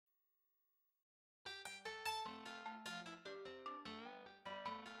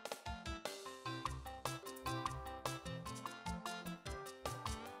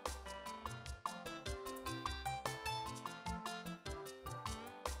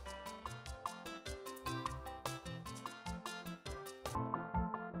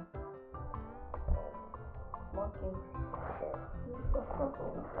Okay.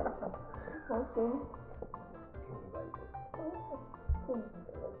 Of course. Okay.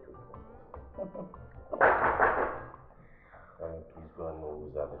 Please go and know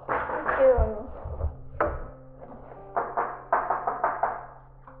who's at the front. Okay, Ronnie.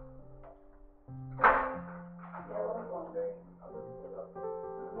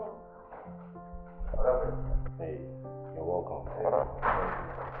 Hey, you're welcome.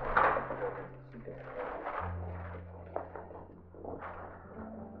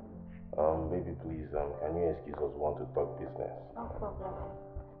 Baby, please, can you excuse us? Want to talk business? No problem.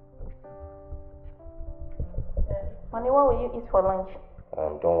 Honey, what will you eat for lunch?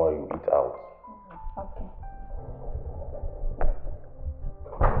 Don't worry, you eat out. Okay.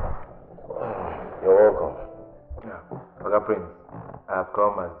 You're welcome. Yeah. Oga Prince, I have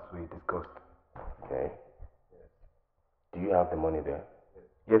come as we discussed. Okay. Do you have the money there?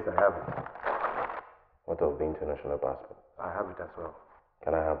 Yes, I have it. What of the international passport? I have it as well.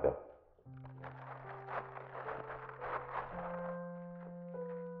 Can I have them?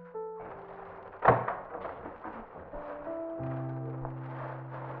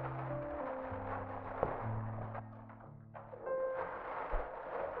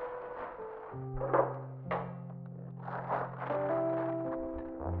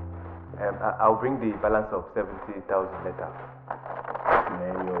 I'll bring the balance of 70,000 later.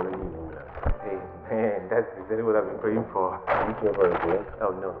 Man, you already know that. Hey, man, that's exactly what I've been praying for. You care for a drink?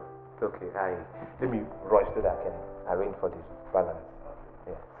 Oh, no. It's okay. Let me rush so that I can arrange for the balance.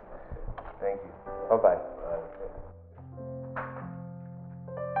 Yes. Thank you. Bye-bye.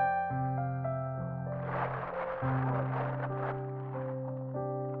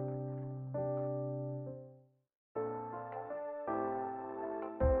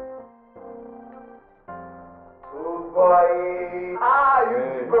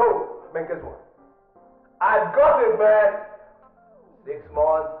 Man, guess what? I've got it, man. 6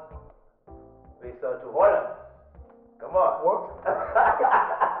 months. Visa to Holland. Come on. What?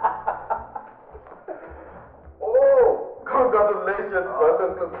 Oh, congratulations,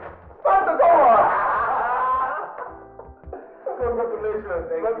 man. Look. Santa, come on.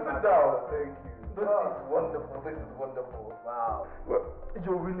 Congratulations. Let's sit down. Thank you. This is wonderful. Wow. Well,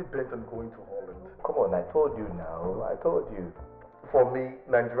 you're really bent on going to Holland. Come on, I told you now. I told you. For me,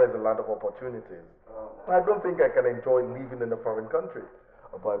 Nigeria is a land of opportunities. I don't think I can enjoy living in a foreign country.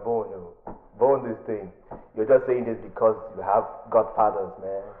 Oh boy, Bone this thing. You're just saying this because you have godfathers,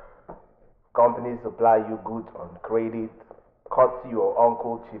 man. Companies supply you goods on credit, cut your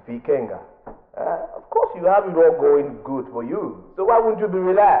uncle Chifi Kenga. Of course you have it all going good for you. So why wouldn't you be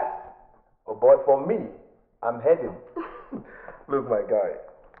relaxed? Oh boy, for me, I'm heading. Look, my guy,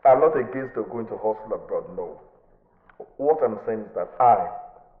 I'm not against going to hustle abroad, no. What I'm saying is that I,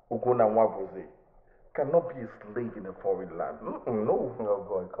 Ugona Nwabuzi, cannot be a slave in a foreign land. No. Oh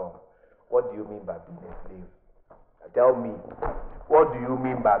boy, come. What do you mean by being a slave? Tell me, what do you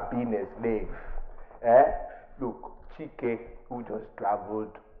mean by being a slave? Look, Chike, who just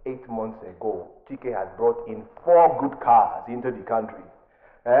traveled 8 months ago, Chike has brought in 4 good cars into the country.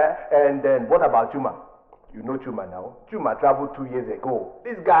 And then, what about Chuma? You know Chuma now. Chuma traveled 2 years ago.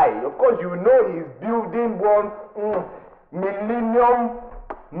 This guy, of course, you know he's building one millennium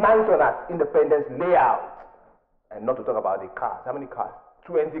mansion at Independence Layout. And not to talk about the cars. How many cars?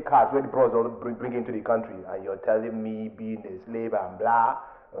 20 cars where the bros all bring into the country. And you're telling me being a slave and blah.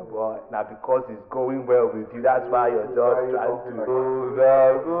 Oh boy. Now because it's going well with you, that's why you're just trying to...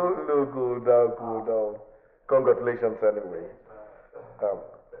 Cool down. Congratulations anyway.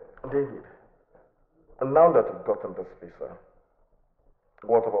 David. And now that you've gotten this visa,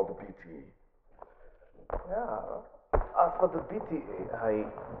 what about the BTA? Yeah, as for the BTA,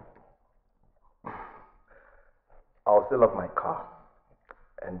 I'll sell up my car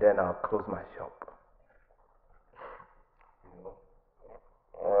and then I'll close my shop.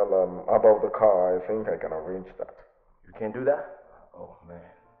 Well, about the car, I think I can arrange that. You can do that? Oh man,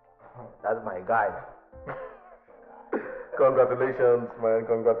 that's my guy. Congratulations, man,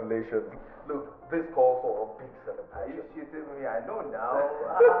 congratulations. Look, this calls for a big celebration. Are you shitting me? I know now.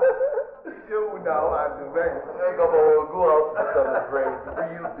 You now and the rest. Hey, come on, we'll go out to celebrate.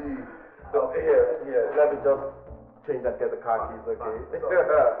 Real big. Here, let me just change and get the car keys, okay?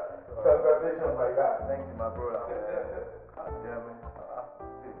 Congratulations, my guy. Thank you, my brother. Yeah, man.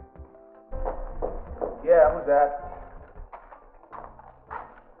 Yeah, who's that?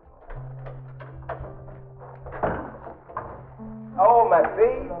 Oh, my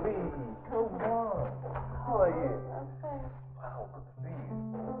baby. Come on. How are you? I'm fine. Wow, good to see you.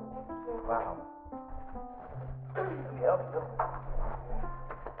 Wow. Let me help you.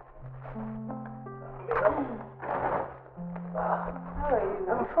 Let me help you.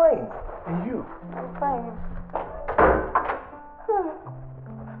 And you? I'm fine.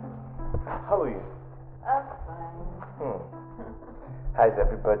 How are you? I'm fine. How's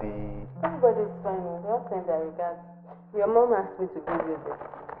everybody? Everybody's fine. They all send their regards. Your mom asked me to give you this.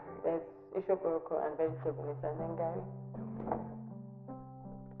 There's ishokoroko and vegetable and then Gary.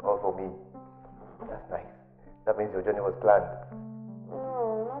 All for me. That's nice. That means your journey was planned.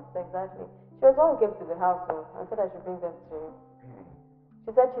 No, not exactly. She was one who came to the house, so I said I should bring them to you. Really? She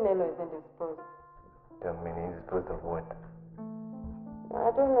said Chinelo is indisposed. Don't mean indisposed of what?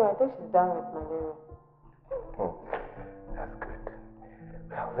 I don't know. I think she's down with malaria. That's good.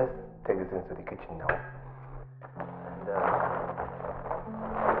 Well, let's take this into the kitchen now. And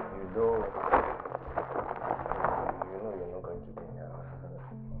you know you're not going to be now.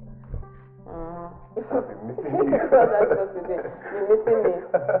 I've been missing you. That's supposed to be. You're missing me.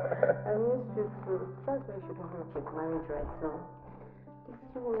 I miss you too. That's why you shouldn't have get married right now. If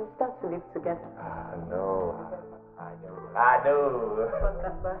you start to live together. I know.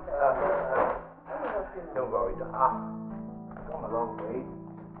 Don't worry, come a long way.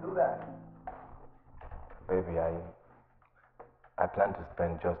 Do that. Baby, I plan to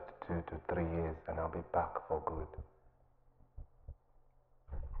spend just 2 to 3 years and I'll be back for good.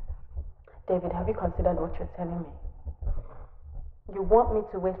 David, have you considered what you're telling me? You want me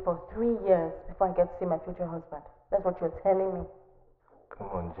to wait for 3 years before I get to see my future husband? That's what you're telling me. Come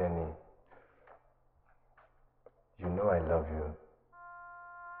on, Jenny. You know I love you.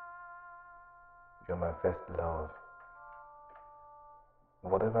 You're my first love.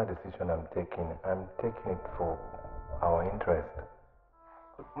 Whatever decision I'm taking it for our interest.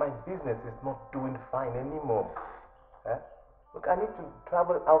 My business is not doing fine anymore. Look, I need to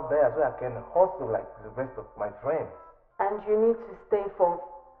travel out there so I can hustle like the rest of my friends. And you need to stay for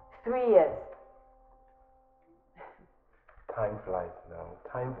 3 years. Time flies now.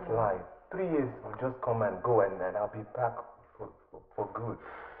 Time flies. 3 years will just come and go and then I'll be back for good.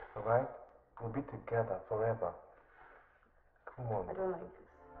 Alright? We'll be together forever. Come on. I don't like this.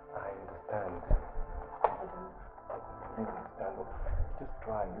 I understand. I don't. I understand. Just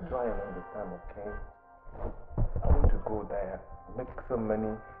try and understand, okay? I want to go there, make some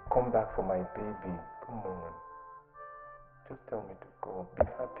money, come back for my baby. Come on. Just tell me to go. Be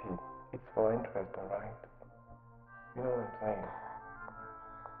happy. It's for interest, alright? You know what I'm saying?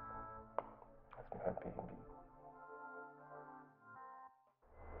 That's my baby.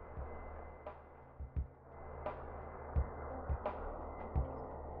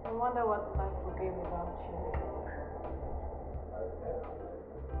 I wonder what life would be without you.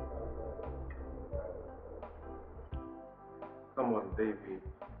 Come on, baby.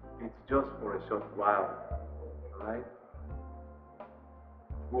 It's just for a short while, alright?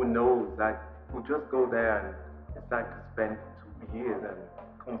 Who knows? I could just go there and decide to spend 2 years and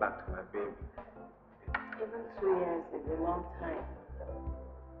come back to my baby. Even 2 years is a long time.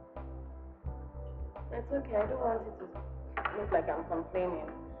 It's okay. I don't want it to look like I'm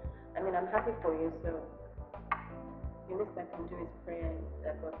complaining. I mean, I'm happy for you, so the least I can do is pray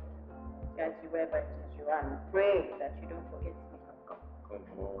that God guides you wherever it is you are and pray that you don't forget me. Come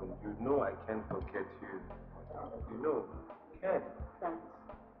on, you know I can't forget you. You know, I can't. Thanks.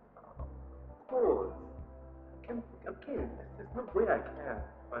 Of course. I can't. There's no way I can,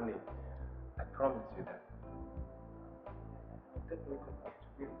 honey. I promise you that. I'll definitely come back to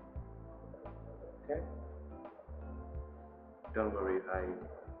you. Okay? Don't worry,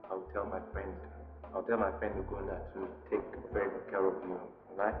 I'll tell my friend. I'll tell my friend Ugona to take very good care of you,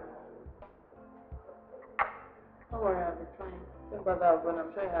 alright? Don't worry, I'll be fine. Don't bother Ugona.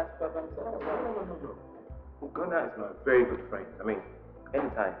 I'm sure he has problems. No. Ugona is my very good friend. I mean,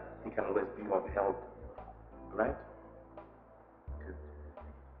 anytime he can always be of help. Right? Good.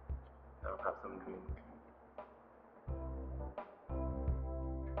 I'll have some drink.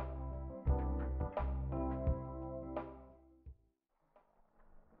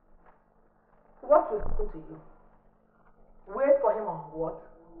 What will happen to you? Wait for him or what?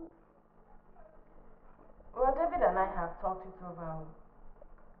 Well, David and I have talked it over,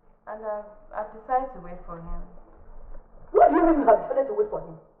 and I've decided to wait for him. What do you mean you have decided to wait for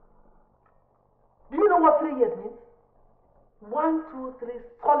him? Do you know what 3 years means? 1, 2, 3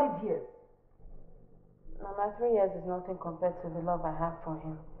 solid years. No, my 3 years is nothing compared to the love I have for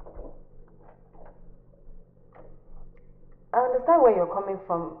him. I understand where you're coming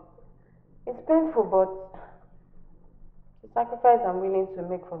from. It's painful, but the sacrifice I'm willing to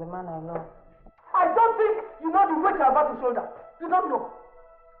make for the man I love. I don't think you know the weight you're about to shoulder. You don't know.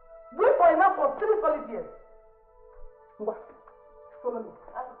 Wait for enough for 3 solid years. What? Follow me.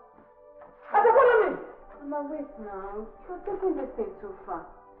 I said follow me. Mama, wait now. You're taking this thing too far.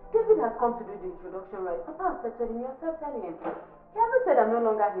 David has come to do the introduction right. Papa has accepted him. You accepted him. He hasn't said I'm no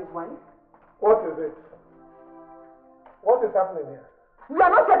longer his wife. What is it? What is happening here? You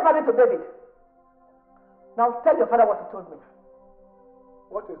are not yet married to David. Now tell your father what he told me.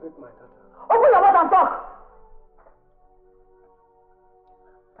 What is it, my daughter? Open your mouth and talk!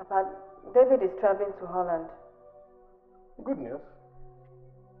 Papa, David is traveling to Holland. Good news?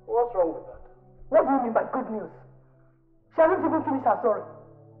 What's wrong with that? What do you mean by good news? She hasn't even finished her story.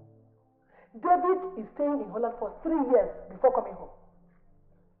 David is staying in Holland for 3 years before coming home.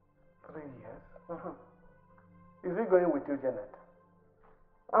 3 years? Mm-hmm. Is he going with you, Janet?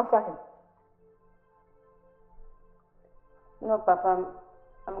 Answer him. No, Papa,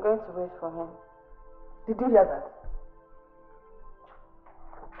 I'm going to wait for him. Did you hear that?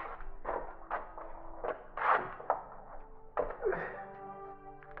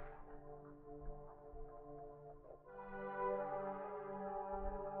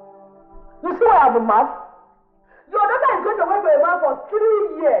 You see why I'm mad? Your daughter is going to wait for a man for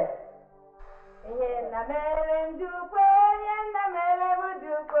 3 years.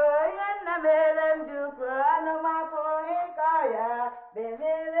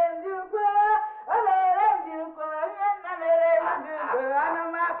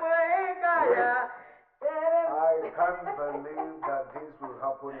 I can't believe that this will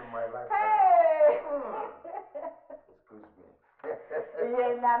happen in my lifetime. Hey! Excuse me.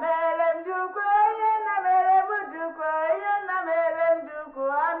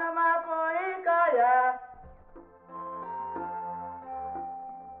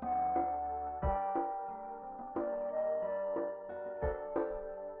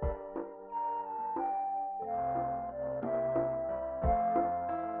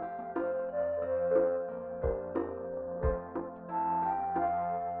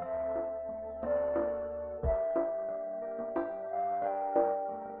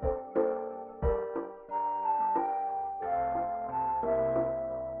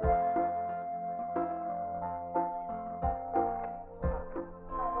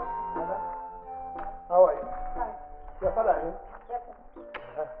 How are you? Hi. Your father here? Yes, sir.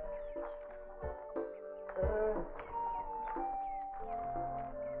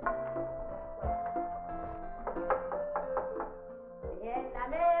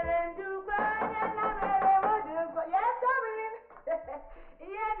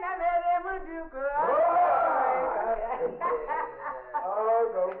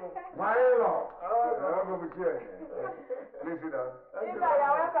 My in-law. Please sit down. You're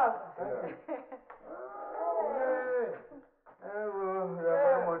welcome. You're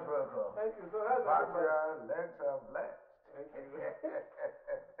very much welcome. Thank you. So how's But everybody? your legs are blessed. Thank you.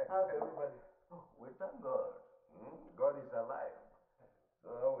 How's everybody? We thank God. God is alive. So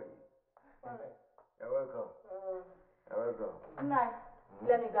are we. Fine. You're welcome. You're welcome. Nice.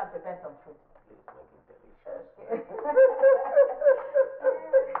 Let me go and prepare some food. Please make it delicious.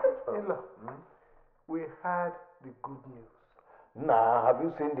 In-law, we had the good news. Now, have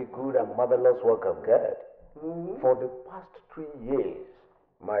you seen the good and marvelous work of God? For the past 3 years,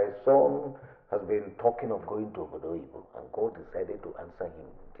 my son has been talking of going to Obodoyibo, and God decided to answer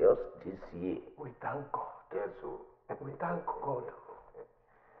him just this year. We thank God. Yes, sir. We thank God.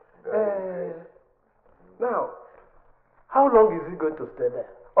 Very Now, how long is he going to stay there?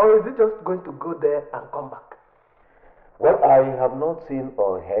 Or is he just going to go there and come back? Well, I have not seen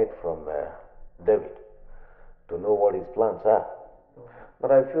or heard from David to know what his plans are.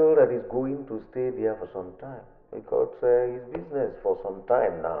 But I feel that he's going to stay there for some time because his business for some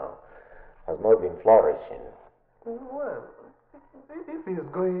time now has not been flourishing. Well, if he's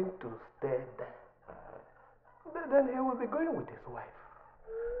going to stay there, then he will be going with his wife.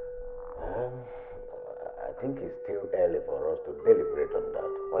 I think it's still early for us to deliberate on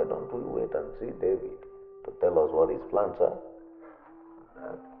that. Why don't we wait and see David to tell us what his plans are?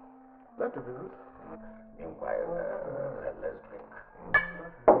 That would be good. Meanwhile, let's drink.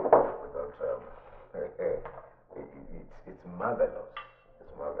 Because it's marvelous.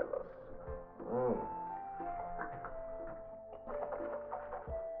 It's marvelous.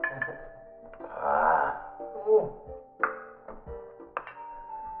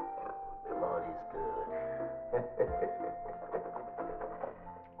 The Lord is good.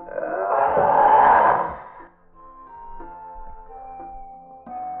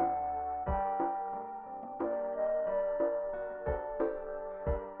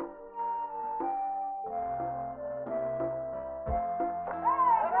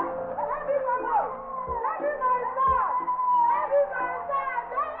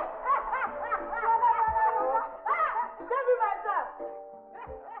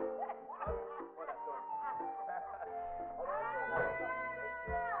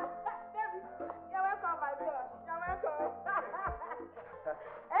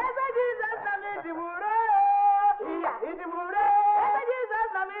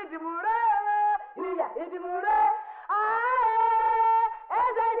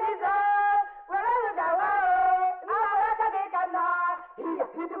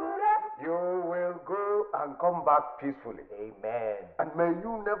 and come back peacefully. Amen. And may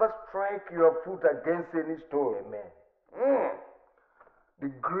you never strike your foot against any stone. Amen. The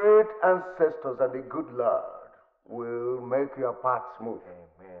great ancestors and the good Lord will make your path smooth.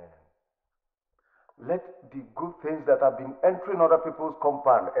 Amen. Let the good things that have been entering other people's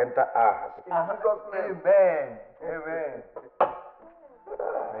compound enter ours. In Jesus' name. Amen. Amen.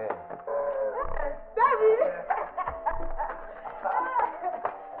 Amen.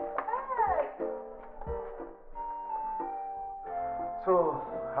 So,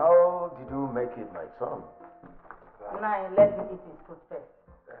 how did you make it, my son? Now, let him eat his food first.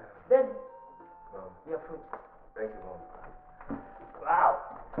 Then, your food. Thank you, Mom. Wow.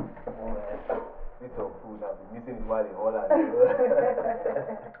 Oh, man. This some food I've been missing while in Holland.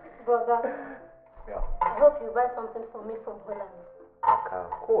 Brother, Yeah. I hope you buy something for me from Holland. Okay, of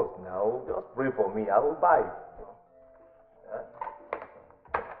course now. Just pray for me. I will buy.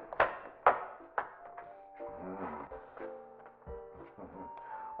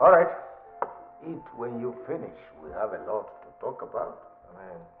 All right. Eat when you finish. We have a lot to talk about.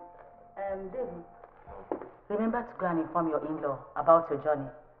 Amen. David, remember to go and inform your in-law about your journey.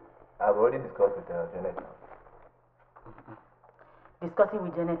 I've already discussed with Janet now. Discussing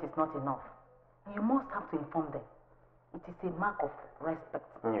with Janet is not enough. You must have to inform them. It is a mark of respect.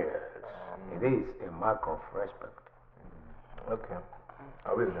 Yes, it is a mark of respect. Okay.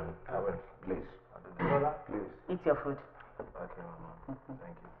 I will then. I will. Please. Brother? Please. Eat your food. Okay, Mama. Thank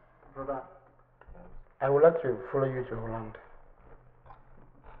you. Brother, I would like to follow you to Holland.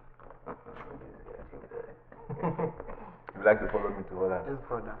 You'd like to follow me to Holland? Yes,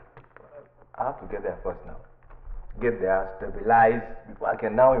 brother. I have to get there first now. Get there, stabilize, before I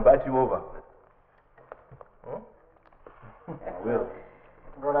can now invite you over. I will.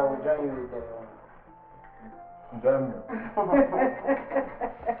 Brother, I will join you with Join me.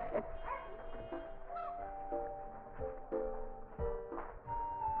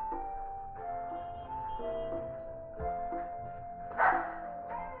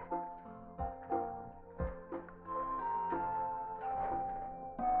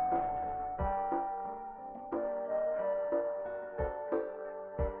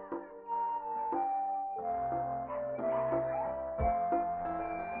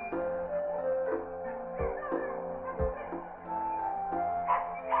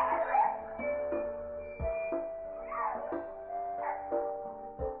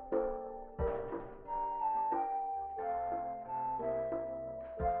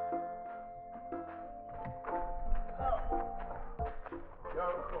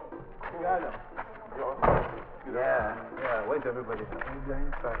 Yeah, where's everybody now? They're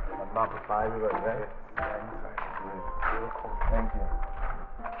inside. My mom, papa, everybody, right? They're inside. Good. Welcome. Thank you.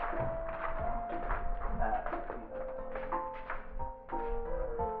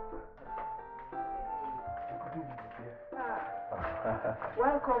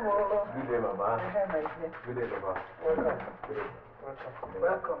 Welcome, Olo. Good day, Mama. Good day, Papa. Welcome. Good day.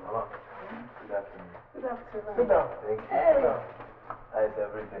 Welcome. Mama. Good afternoon. Good afternoon. Sit down. Thank you. Hey. How's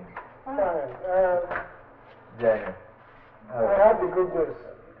everything? Fine. Jenny. I have the good news.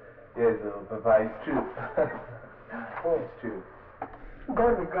 Yes, Papa, it's true. Oh. It's true.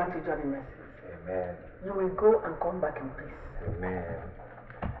 God will grant you journey mercies. Amen. You will go and come back in peace. Amen.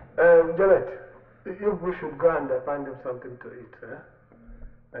 Janet, if we should go and find him something to eat,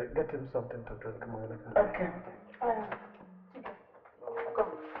 get him something to drink. Okay.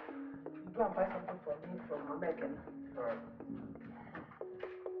 Come. Go and buy something for me from Mama again.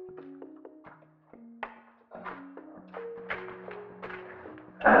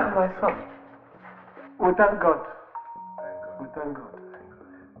 My son, we thank God. Thank We God. thank God.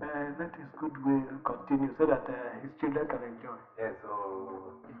 Let his good will continue so that his children can enjoy. Yes, so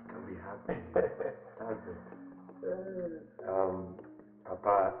it can be happy. That's it.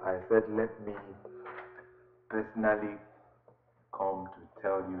 Papa, I said let me personally come to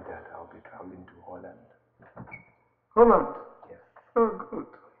tell you that I'll be traveling to Holland. Holland? Yes. Oh, good.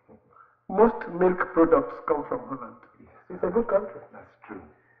 Most milk products come from Holland. Yes. It's a good country. That's true.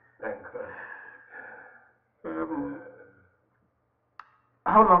 Thank God.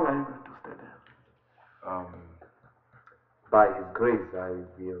 How long are you going to stay there? By His grace, I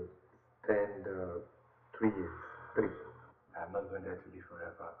will spend 3 years. 3. I'm not going there to live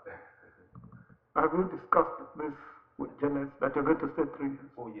forever. Have you discussed this with Janet that you're going to stay 3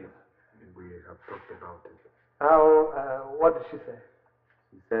 years? Oh, yes. We have talked about it. How, what did she say?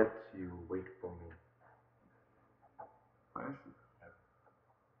 She said she will wait for me. I see.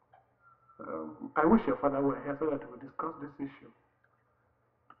 I wish your father were here so that we discuss this issue.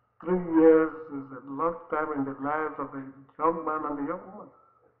 3 years is a long time in the lives of a young man and a young woman.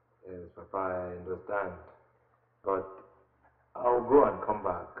 Yes, Papa, I understand. But I'll go and come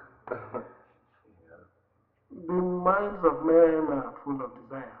back. The minds of men are full of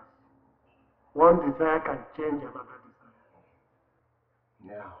desires. One desire can change another desire.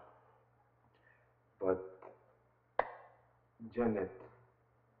 Yeah. But Janet,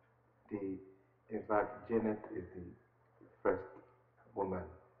 in fact, Janet is the first woman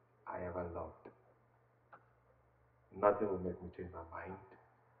I ever loved. Nothing will make me change my mind.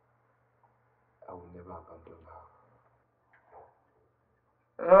 I will never abandon her.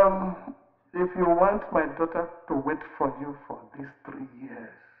 If you want my daughter to wait for you for these 3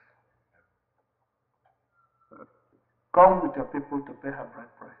 years, come with your people to pay her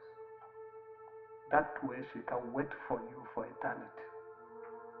bride price. That way she can wait for you for eternity.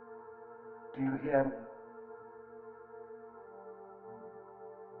 Do you hear me?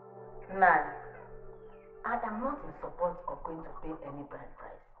 Nan, I am not in support of going to pay any bride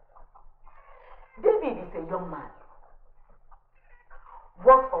price. David is a young man.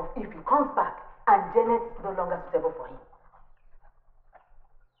 What of if he comes back and Janet is no longer suitable for him?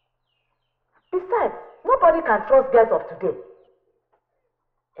 Besides, nobody can trust girls of today,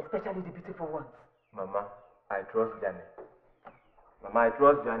 especially the beautiful ones. Mama, I trust Janet. Mama, I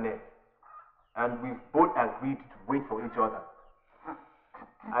trust Janet. And we've both agreed to wait for each other.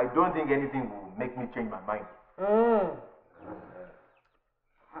 I don't think anything will make me change my mind.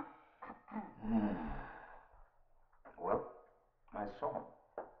 Well, my son,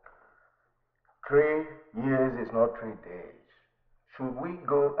 3 years is not 3 days. Should we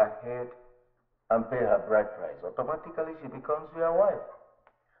go ahead and pay her bride price? Automatically she becomes your wife.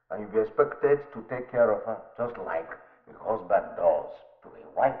 And you'll be expected to take care of her, just like a husband does to a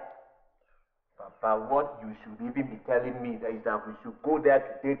wife. Papa, what you should even be telling me is that we should go there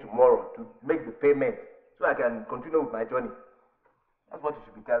today, tomorrow, to make the payment, so I can continue with my journey. That's what you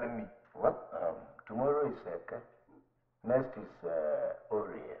should be telling me. Well, tomorrow is Eke. Next is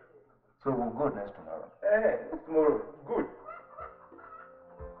Oria. So we'll go next tomorrow. Hey, tomorrow. Good.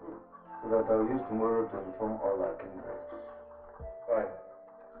 So that I'll use tomorrow to inform all our kindreds. Fine.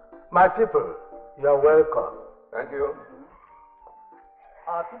 My people, you are welcome. Thank you.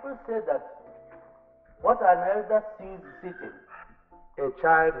 Our people say that what an elder sees sitting, a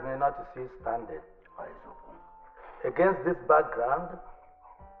child may not see standing. Against this background,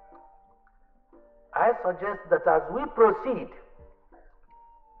 I suggest that as we proceed,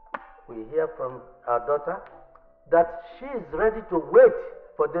 we hear from our daughter that she is ready to wait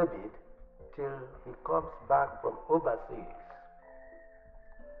for David till he comes back from overseas.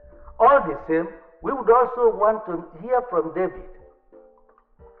 All the same, we would also want to hear from David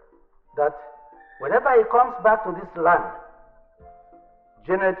that whenever he comes back to this land,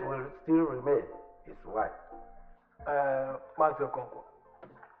 Janet will still remain his wife. Master Okonkwo,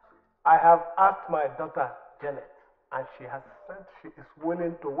 I have asked my daughter Janet, and she has said she is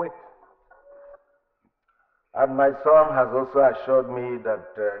willing to wait. And my son has also assured me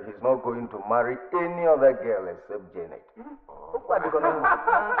that he's not going to marry any other girl except Janet. Good.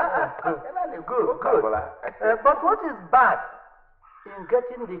 But what is bad in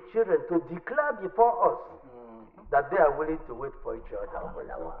getting the children to declare before us that they are willing to wait for each other?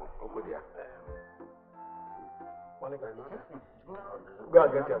 Go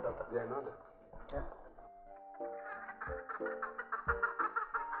and get your daughter.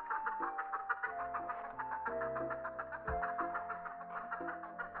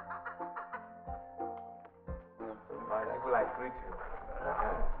 My people, I greet you.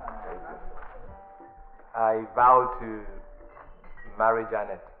 I vow to marry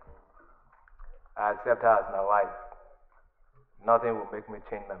Janet. I accept her as my wife. Nothing will make me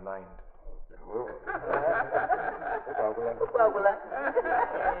change my mind.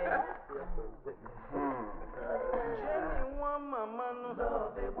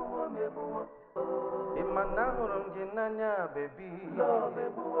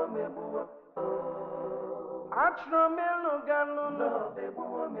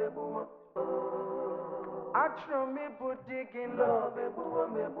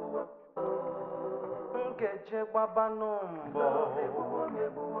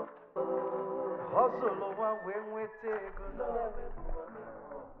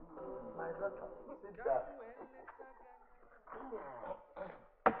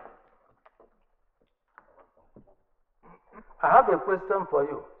 I have a question for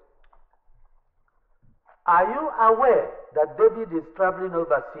you. Are you aware that David is traveling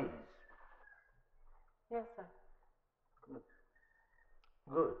overseas? Yes, sir.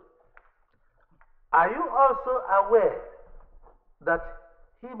 Good. Are you also aware that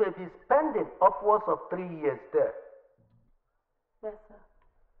he may be spending upwards of 3 years there? Yes, sir.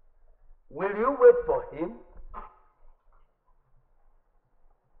 Will you wait for him?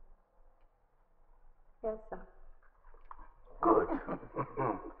 Yes, sir. Good.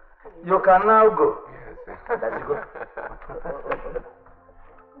 You can now go. Yes. Let's go.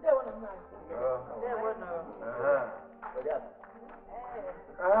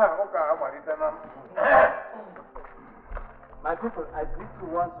 My people, I greet you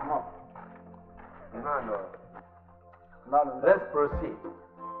once more. Let's proceed.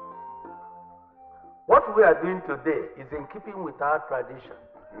 What we are doing today is in keeping with our tradition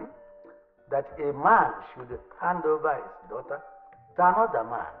that a man should hand over his daughter to another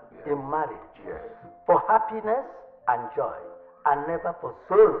man in marriage for happiness and joy, and never for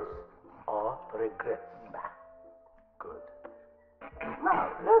sorrows or regrets. Good. Now,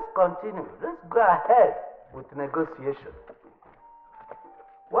 let's continue. Let's go ahead with negotiation.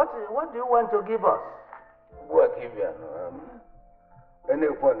 What do you want to give us? What give you? Any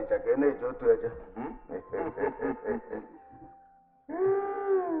one, any joke to it.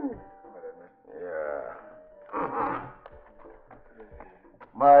 Yeah.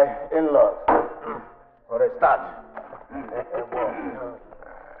 My in-laws, for a start.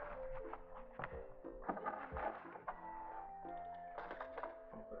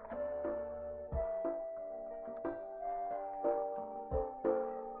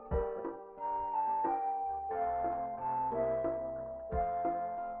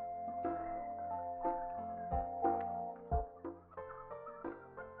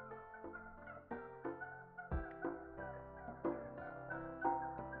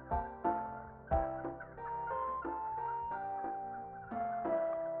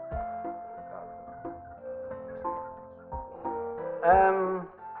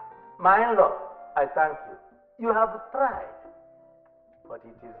 My in-law, I thank you. You have tried, but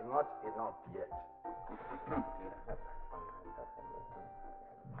it is not enough yet.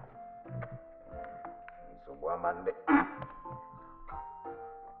 So, Guamande.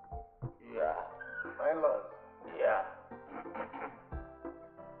 Yeah. My in-laws. Yeah.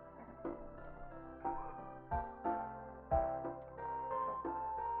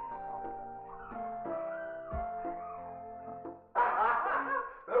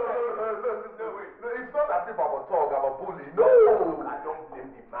 It's not as if I'm a thug, I'm a bully. No! I don't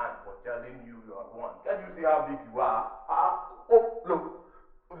blame the man for telling you you're one. Can you see how big you are? Oh, look,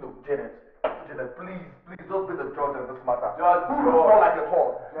 Janet, please don't be the judge in this matter. Judge, who looks more like a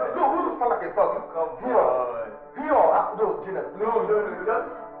thug? Judge. No, who looks more like a thug? Come Here. on. No, Janet, please.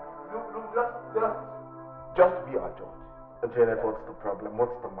 Just be our judge. Janet, what's the problem?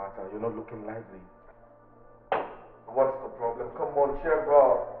 What's the matter? You're not looking lively. What's the problem? Come on, cheer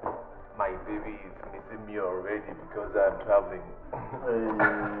up. My baby is missing me already because I'm traveling.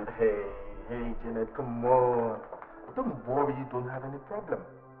 Hey, Janet, come on. Don't worry, you don't have any problem.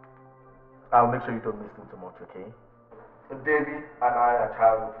 I'll make sure you don't miss him too much, okay? David and I are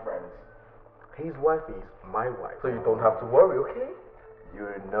childhood friends. His wife is my wife, so you don't have to worry, okay?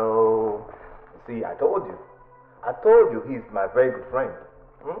 You know. See, I told you he's my very good friend.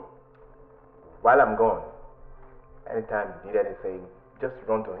 While I'm gone, anytime you need anything, just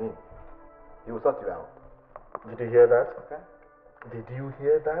run to him. He will sort you out. Did you hear that? Okay. Did you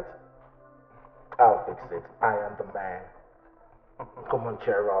hear that? I'll fix it. I am the man. Come on,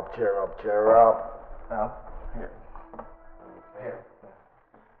 cheer up. Now, here.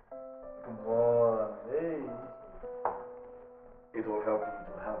 Come on, hey. It will help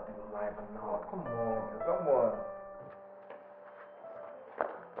you liven up. Come on.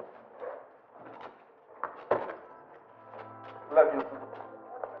 Let me.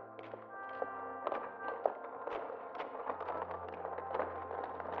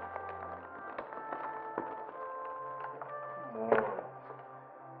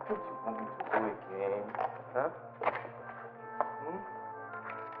 What you want me to do again? Huh?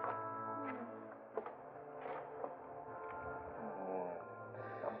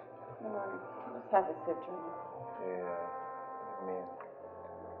 Let's have a safe journey. Yeah. Man,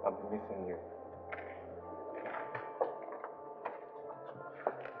 I'll be missing you.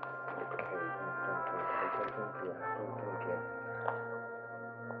 Don't care.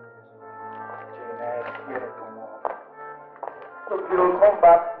 Janet, come on. Look, you'll come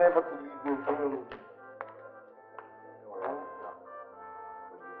back never to leave me alone.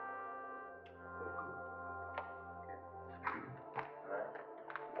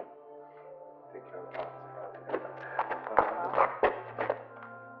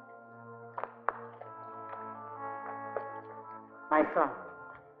 My son,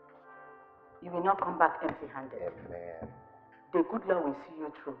 you will not come back empty-handed. Amen. The good Lord will see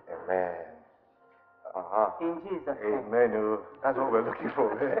you through. Amen. In Jesus' name. Amen. That's what we're looking for.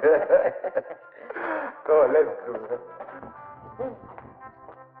 Come on, let's go.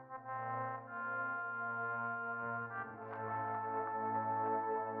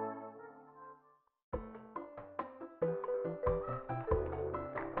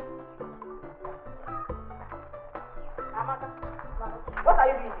 What are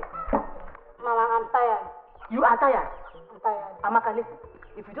you doing here? Mama, I'm tired. You are tired. I'm tired. Amaka, listen.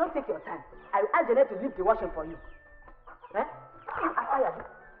 If you don't take your time, I will ask Janet to leave the washing for you. Eh? You are tired.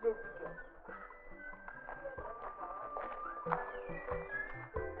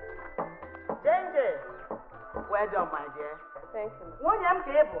 Jenje. Well done, my dear. Thank you. Nwunye m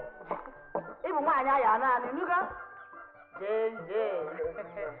ka ị bụ. Ị bụ nwaanyị aya naanị, nuga? Jenje.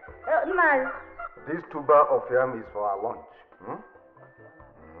 Nna anyị. This tuber of yam is for our lunch.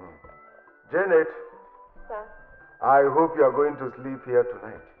 Janet, Sir? I hope you are going to sleep here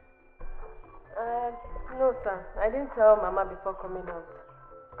tonight. No, sir. I didn't tell Mama before coming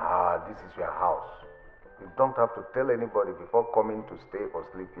out. This is your house. You don't have to tell anybody before coming to stay or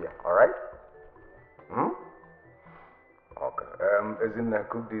sleep here, all right? Okay. Ezinna,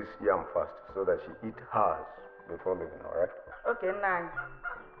 cook this yam first so that she eat hers before leaving, all right? Okay, nna anyị.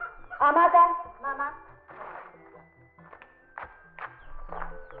 Amaka. Mama.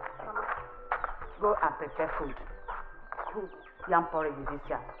 Go and prepare food. Yam porridge with this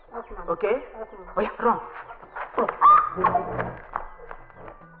yam. Yes, Mama. Okay? Yes, Mama. Oh, yeah, run.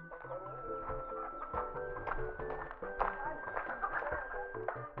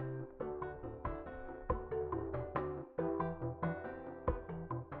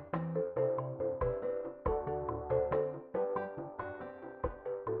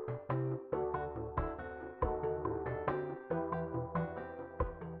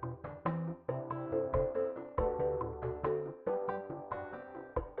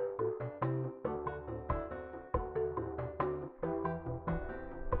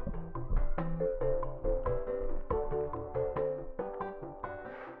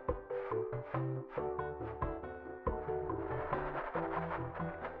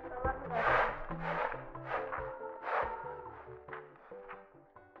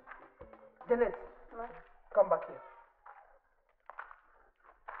 Janet, come back here.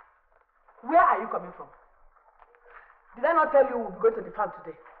 Where are you coming from? Did I not tell you we'll be going to the farm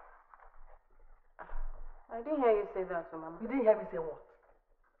today? I didn't hear you say that, Mama. You didn't hear me say what?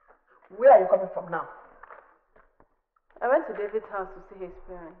 Where are you coming from now? I went to David's house to see his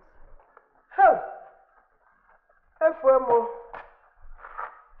parents. Hey! Hey, Fuemo.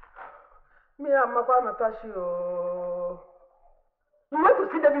 Me and Makwa Natasha. You went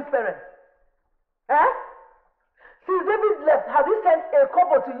to see David's parents? Eh? Since David left, has he sent a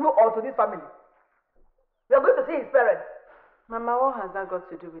couple to you or to this family? You are going to see his parents. Mama, what has that got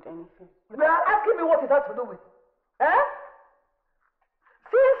to do with anything? You are asking me what it has to do with. Eh?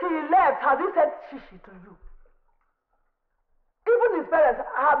 Since he left, has he sent shishi to you? Even his parents,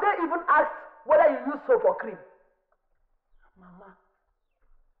 have they even asked whether you use soap or cream? Mama.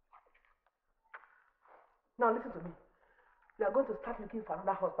 Now listen to me. You are going to start looking for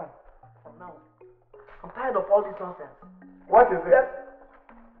another husband from now on. I'm tired of all this nonsense. What is it? Yes.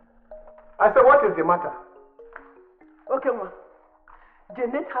 I said, what is the matter? Okay, ma.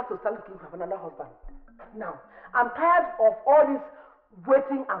 Janet has to start looking for another husband. Now, I'm tired of all this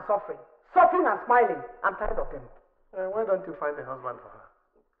waiting and suffering. Suffering and smiling. I'm tired of them. Why don't you find a husband for her?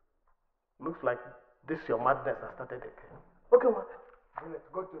 Looks like this your madness has started again. Okay, ma.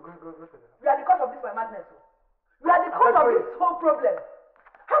 Go to them. You are the cause of this, my madness. You are the cause of this whole problem.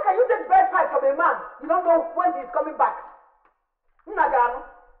 How can you take bread pie from a man? You don't know when he's coming back. Nagano.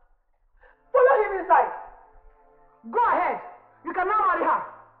 Follow him inside. Go ahead. You can now marry her.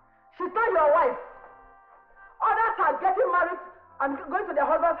 She's not your wife. Others are getting married and going to their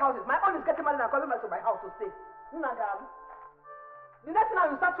husband's houses. My own is getting married and coming back to my house to stay. Nagano. The next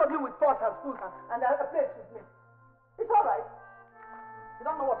time you start struggling with pots and spoons and a plate with me. It's alright. You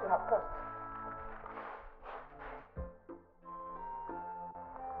don't know what you have cost.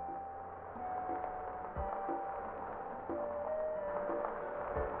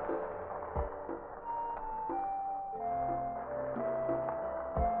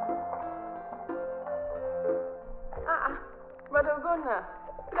 Madogona,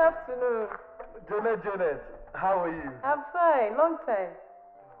 good afternoon. Janet, how are you? I'm fine, long time.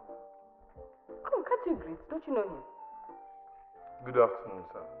 Come, can't you greet? Don't you know him? Good afternoon,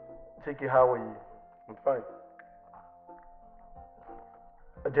 sir. Chiki, how are you? I'm fine.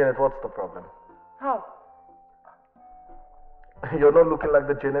 Janet, what's the problem? How? You're not looking like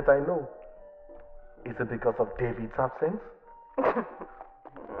the Janet I know. Is it because of David's absence?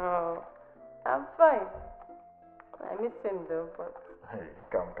 Oh, I'm fine. I miss him though, but... Hey,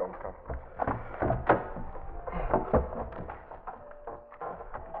 come.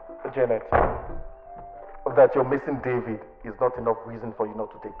 Janet, that you're missing David is not enough reason for you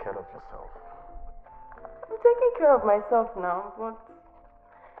not to take care of yourself. I'm taking care of myself now, but...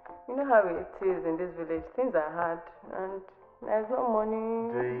 You know how it is in this village. Things are hard, and there's no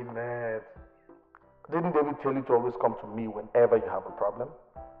money. Janet, didn't David tell you to always come to me whenever you have a problem?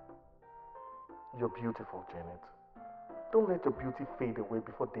 You're beautiful, Janet. Don't let your beauty fade away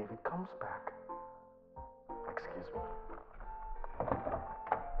before David comes back. Excuse me.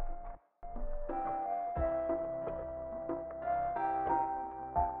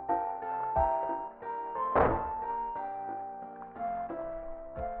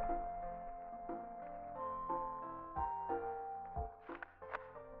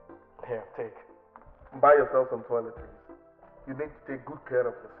 Here, take. Buy yourself some toiletries. You need to take good care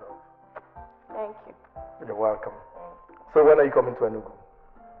of yourself. Thank you. You're welcome. So when are you coming to Enugu?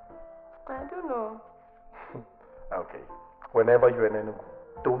 I don't know. Okay. Whenever you're in Enugu,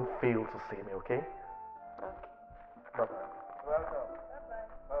 don't fail to see me, okay? Okay. Bye-bye. Welcome. Bye-bye.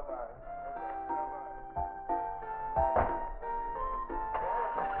 Bye-bye.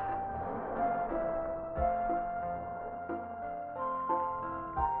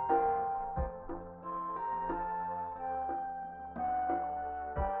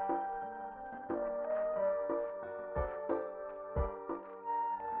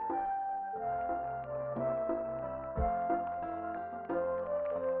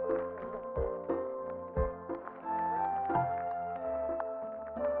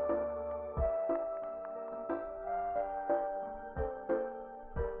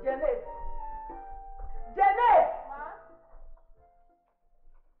 Janet!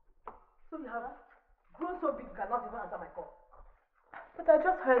 So you have grown so big you cannot even answer my call. But I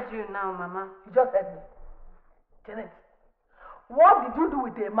just heard you now, Mama. You just heard me. Janet, what did you do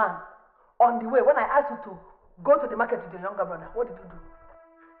with a man on the way when I asked you to go to the market with your younger brother? What did you do?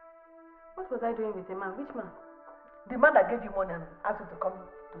 What was I doing with the man? Which man? The man that gave you money and asked you to come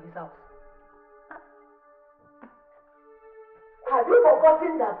to his house. Have you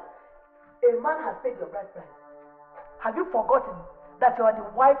forgotten that a man has paid your bride price? Have you forgotten that you are the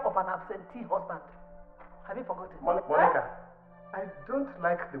wife of an absentee husband? Have you forgotten? Monica, I don't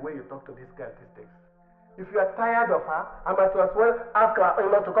like the way you talk to this girl these days. If you are tired of her, I might as well ask her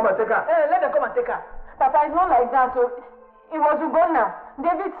in-laws to come and take her. Let them come and take her. Papa, it's not like that. So it was Ugonna,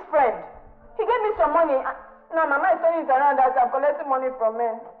 David's friend. He gave me some money. Now Mama is turning it around that I'm collecting money from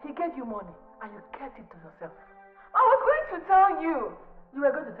him. He gave you money and you kept it to yourself. I was going to tell you. You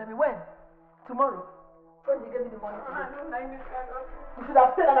were going to tell me when? Tomorrow? When you gave me the money today? I don't like this kind of thing. You should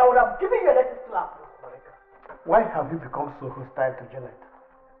have stayed and I would have given you a electric slap. Monica, why have you become so hostile to Janet?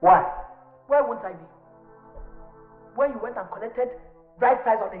 Why? Where won't I be? When you went and collected bride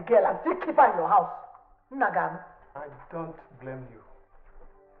price on a girl and still keep her in your house. Nagam. I don't blame you.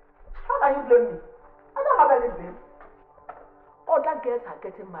 How can you blame me? I don't have any blame. Other girls are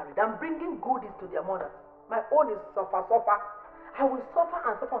getting married and bringing goodies to their mothers. My own is suffer. I will suffer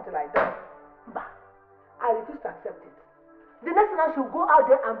and suffer until I die. But I refuse to accept it. The next thing I should go out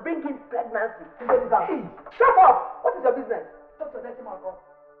there and bring in pregnancy. Hey, shut up! What is your business? Talk to the next man.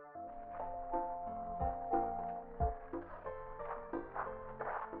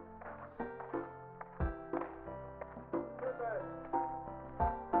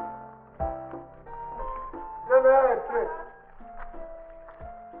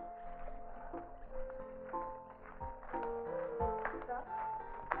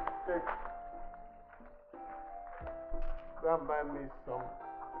 Go and buy me some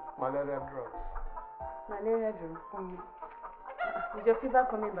malaria drugs. Malaria drugs? Is your fever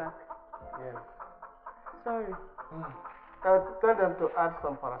coming back? Yes. Sorry. I'll tell them to add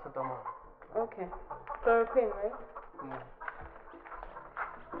some paracetamol. Okay. Chloroquine, right?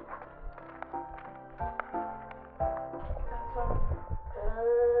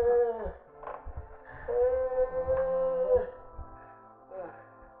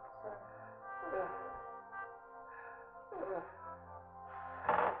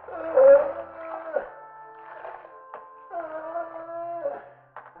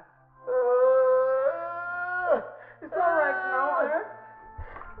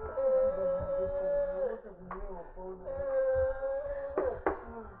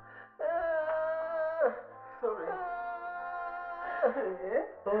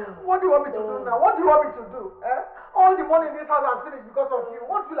 What do you want me to do now? What do you want me to do? All the money in this house has finished because of you.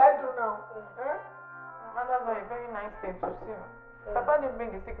 What will I do now? Mama, that's not a very nice thing to say. Papa didn't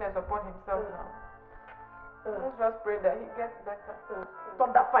bring the sickness upon himself now. Let's just pray that he gets better.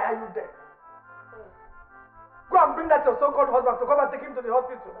 Thunder fire you there. Go and bring that your so-called husband to come and take him to the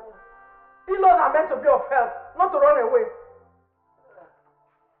hospital. In-laws are meant to be of help, not to run away.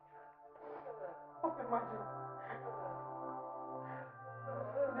 Just imagine.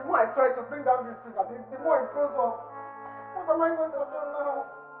 The more I try to bring down this figure, the more it goes up. What am I going to do now?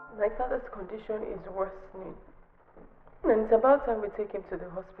 My father's condition is worsening. And it's about time we take him to the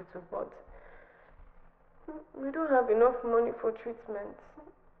hospital, but we don't have enough money for treatment.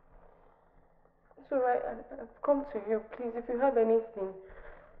 So I've come to you. Please, if you have anything,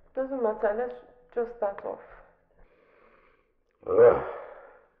 doesn't matter. Let's just start off.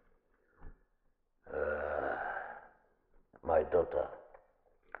 My daughter,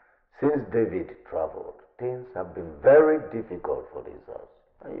 since David traveled, things have been very difficult for this house.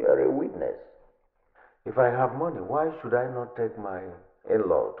 And you are a witness. If I have money, why should I not take my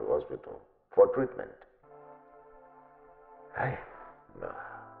in-law to hospital for treatment? No.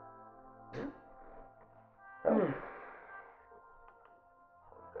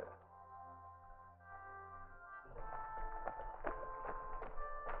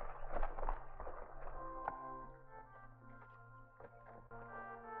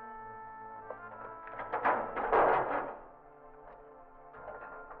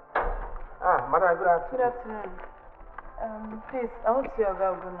 Madam, good afternoon. Good afternoon. Please, I want to see Oga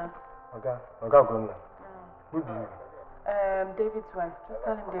Oguna. Oga Oguna. Who do you? David's wife. Just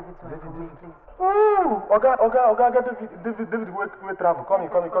tell him David's wife for me, please. Oh, Oga, get David, wait, travel. Come in.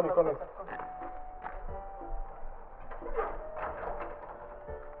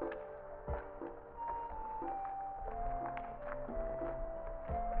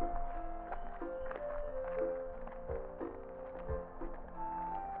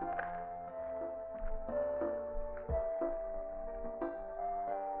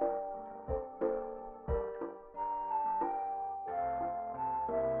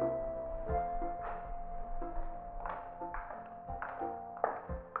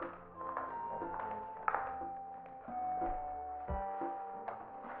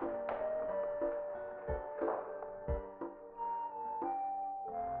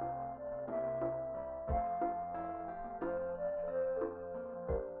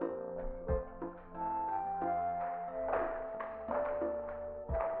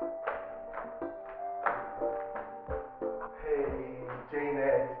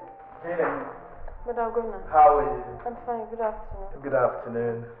 But Oguna. How are you? I'm fine. Good afternoon. Good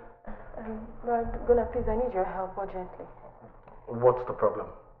afternoon. But Oguna, please, I need your help urgently. What's the problem?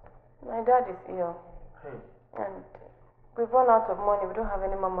 My dad is ill. Hey. And we've run out of money. We don't have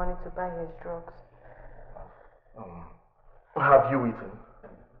any more money to buy his drugs. Have you eaten?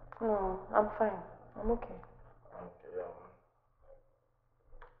 No, I'm fine. I'm okay.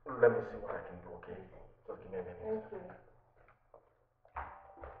 Okay, let me see what I can do, okay? Just give me a minute. Thank you.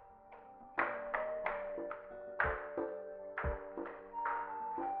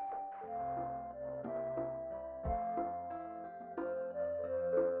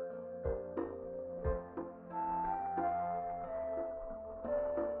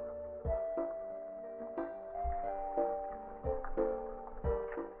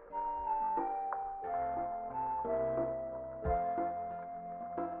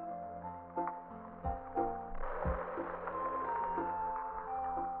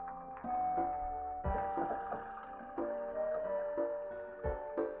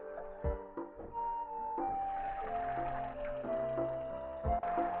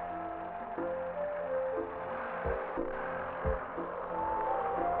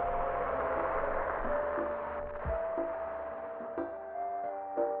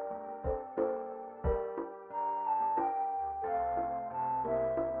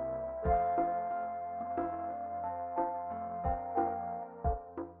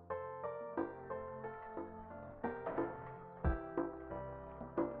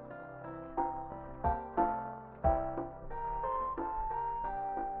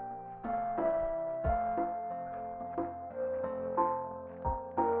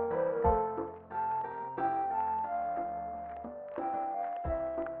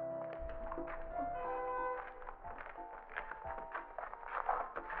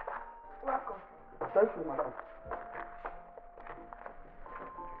 Welcome. Thank you, madam.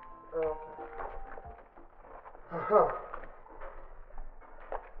 Okay.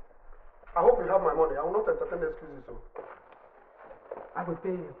 I hope you have my money. I will not entertain excuses. So. I will pay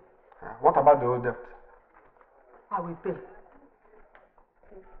you. What about the old debt? I will pay.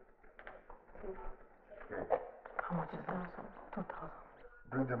 How much is that? 2,000.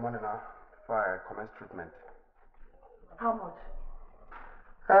 Bring the money now before I commence treatment. How much?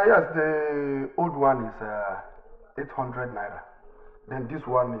 Yes, the old one is 800 naira. Then this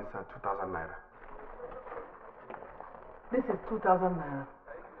one is 2,000 naira. This is 2,000 naira.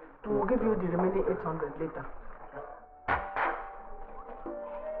 We will give you the remaining 800 later.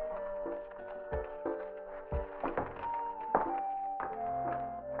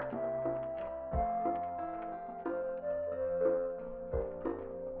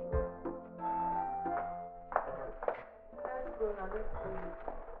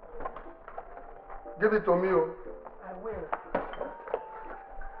 Give it to me, oh. I will.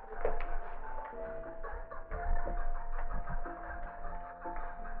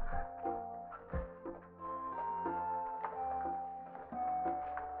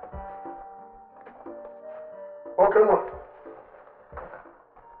 Okay, ma.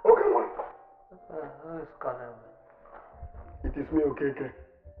 Okay, ma. Who is calling me? It is me, okay.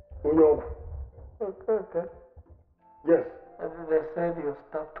 Unyo. Okay. Yes, They said you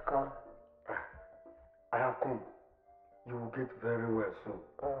stopped calling. I have come. You will get very well soon.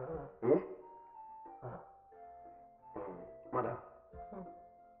 Madam,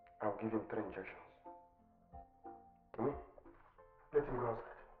 I'll give him 3 injections. Let him go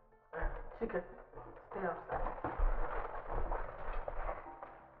outside. Chike, stay outside.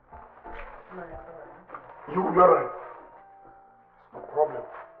 No, it's alright. You will be alright. No problem.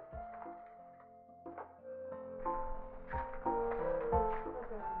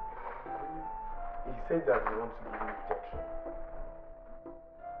 He said that he wants to give you injection.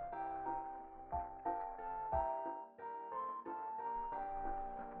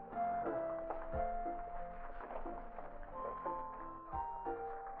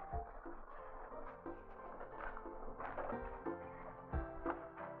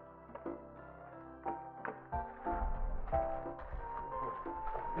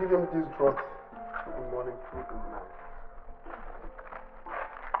 Give him these drugs in the morning, 2 in the night.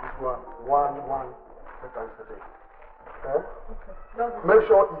 This one 3 times a day. Okay. Make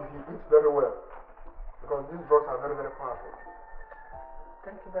sure he eats very well, because these drugs are very, very powerful.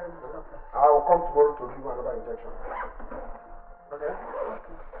 Thank you very much, doctor. I will come tomorrow to give you another injection. Okay?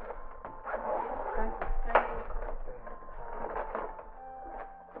 Okay. Thank you.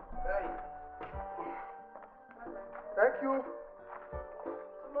 Hey. Thank you.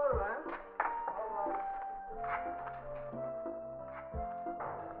 Tomorrow, eh?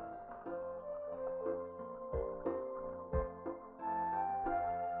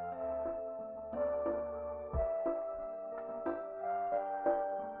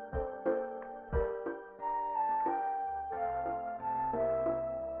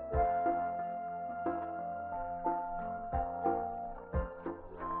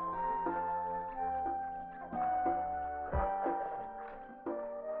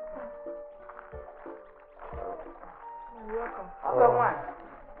 You're welcome.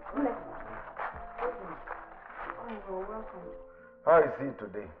 You're welcome. How is he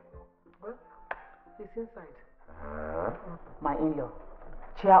today? Well, he's inside. My in-law,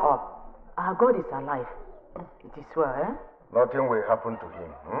 cheer up. Our God is alive. It is well, eh? Nothing will happen to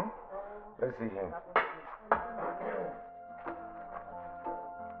him. Let's see him.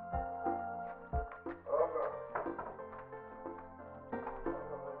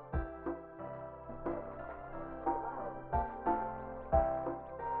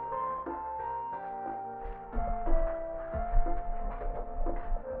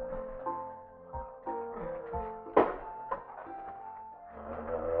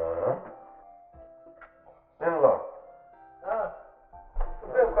 In-law.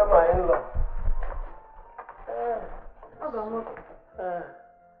 This is my in-law.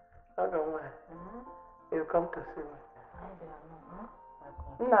 You come to see me.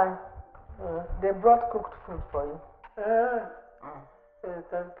 No. They brought cooked food for you.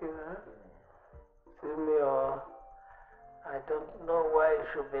 Thank you. See me, or I don't know why it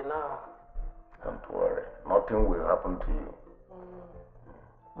should be now. Don't worry. Nothing will happen to you.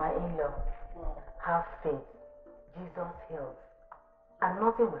 My in-law, have faith. Jesus heals. And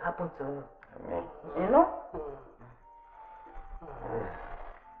nothing will happen to you. Amen. You know?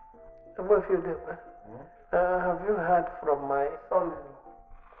 What you do? Have you heard from my son?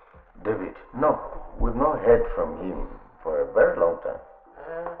 David, no. We've not heard from him for a very long time.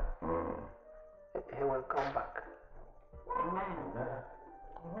 He will come back.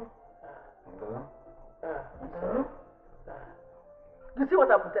 You see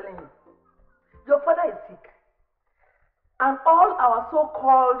what I'm telling you? Your father is sick. And all our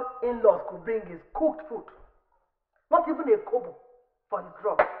so-called in-laws could bring is cooked food. Not even a kobo for his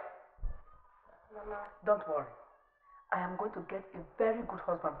drug. Mama. Don't worry. I am going to get a very good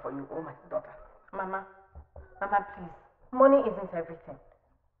husband for you, oh my daughter. Mama, please. Money isn't everything.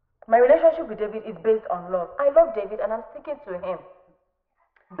 My relationship with David is based on love. I love David and I'm sticking to him.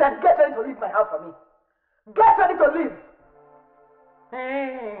 Then get ready to leave my house for me. Get ready to leave. Hey.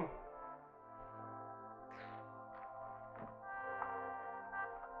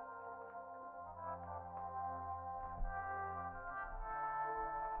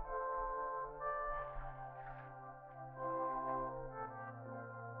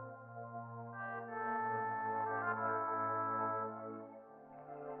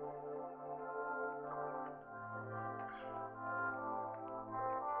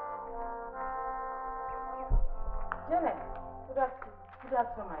 Janet, good afternoon. Good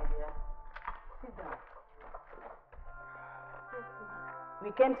afternoon, my dear. Sit down.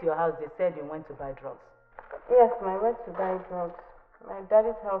 We came to your house, they said you went to buy drugs. Yes, I went to buy drugs. My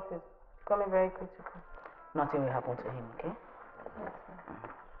daddy's health is becoming very critical. Nothing will happen to him, okay?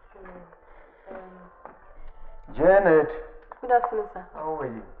 Janet, Good afternoon, sir. how are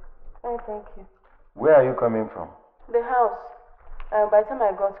you? Oh, thank you. Where are you coming from? The house. By the time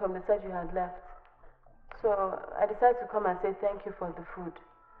I got home, they said you had left. So I decided to come and say thank you for the food.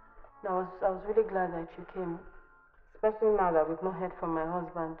 And I was really glad that you came, especially now that we've not heard from my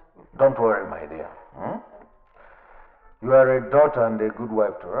husband. Don't worry, my dear. You are a daughter and a good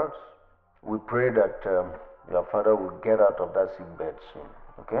wife to us. We pray that your father will get out of that sick bed soon,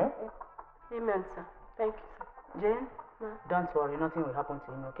 okay? Amen, sir. Thank you, sir. Jane, don't worry, nothing will happen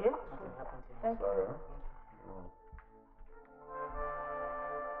to him, okay? Nothing will happen to him. Thank you.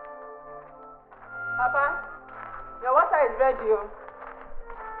 Papa, your water is ready. Oh.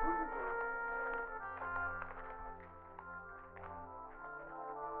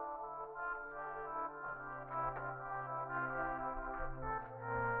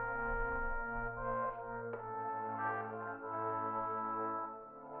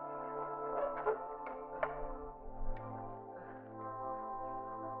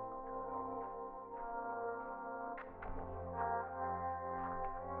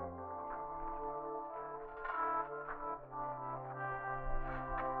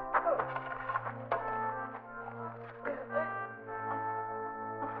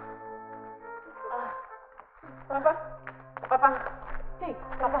 Papa, hey,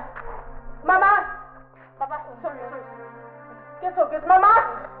 Papa, Mama, Papa, sorry, get up, Mama,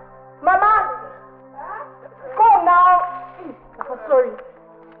 come now, Papa, sorry,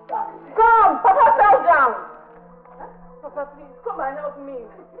 come, Papa fell down, Papa, please, come and help me,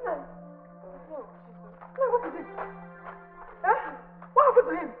 what is it, what happened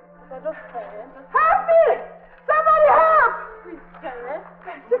to him, help me, somebody help, please, get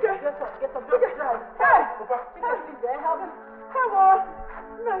up, just drive, hey, please, help me. Come on.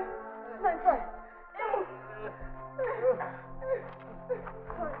 Nice. Sorry.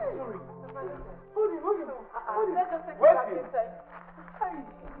 Hold him. Let's just take him back inside.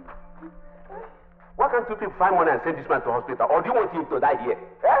 Why can't you people find money and send this man to hospital? Or do you want him to die here?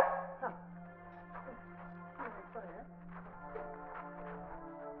 Eh?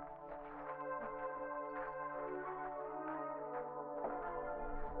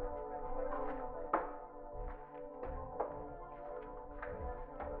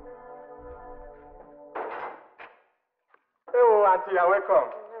 Auntie, you're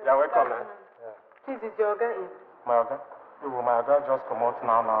welcome. You're welcome, man. Yeah. Please, is your guy in? My other? My other just come out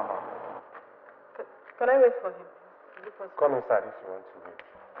now. Can I wait for him? Come inside if you want to wait.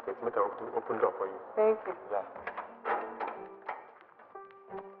 Let's make an open door for you. Thank you. Yeah.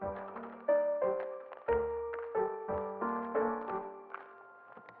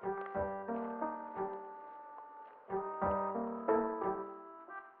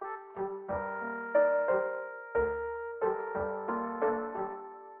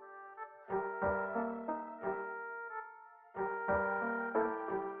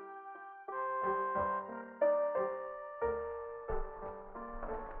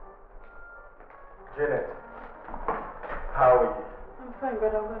 Janet, how are you? I'm fine,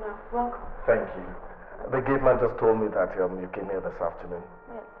 but I'm gonna welcome. Thank you. The gate man just told me that you came here this afternoon.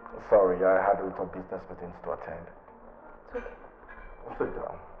 Yes. Sorry, I had a little business meetings to attend. It's okay. Sit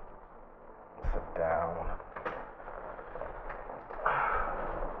down. Sit down.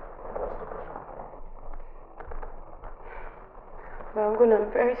 What's the problem? Well,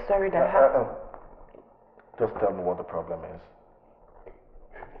 I'm very sorry that happened. Just tell me what the problem is.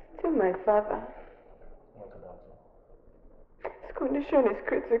 Still my father. What about him? His condition is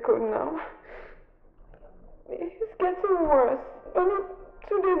critical now. It's getting worse. Only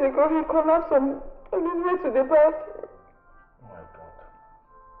 2 days ago he collapsed on his way to the bathroom. Oh my God.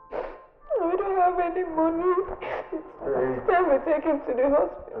 We don't have any money. It's time we take him to the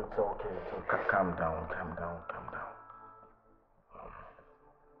hospital. It's okay. Calm down.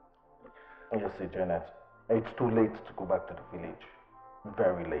 You see, Janet, it's too late to go back to the village.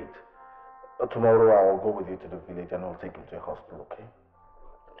 Very late. Tomorrow I'll go with you to the village and I'll take him to a hospital, okay?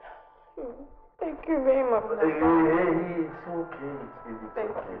 Thank you very much. Hey, it's okay. It's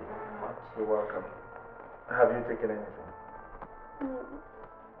Thank okay. you very much. You're welcome. Have you taken anything?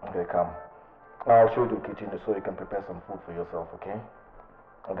 Okay, come. I'll show you the kitchen so you can prepare some food for yourself, okay?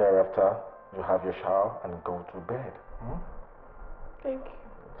 And thereafter, you have your shower and go to bed. Thank you.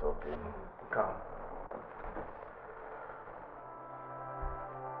 It's okay. Come.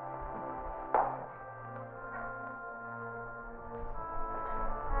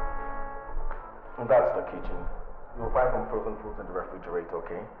 And that's the kitchen. You'll find some frozen foods in the refrigerator,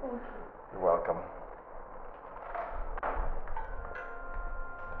 okay? Thank you. You're welcome.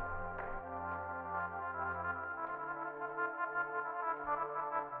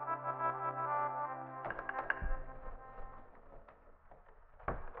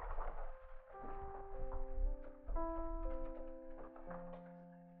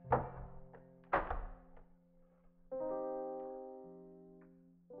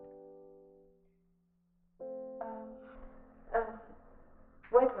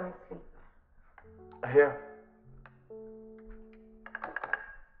 Where do I sleep? Here.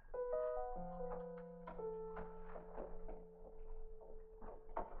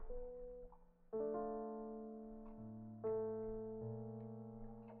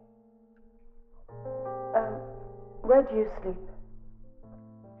 Where do you sleep?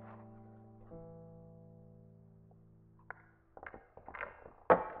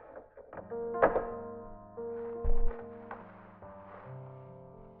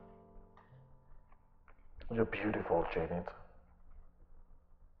 You're beautiful, Janet.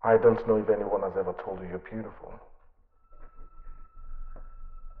 I don't know if anyone has ever told you you're beautiful.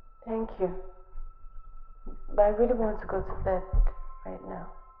 Thank you. But I really want to go to bed right now.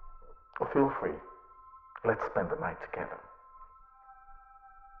 Feel free. Let's spend the night together.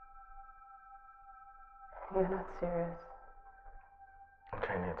 You're not serious.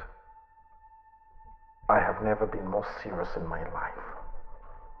 Janet, I have never been more serious in my life.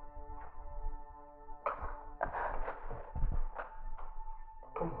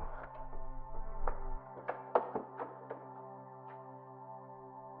 Come on.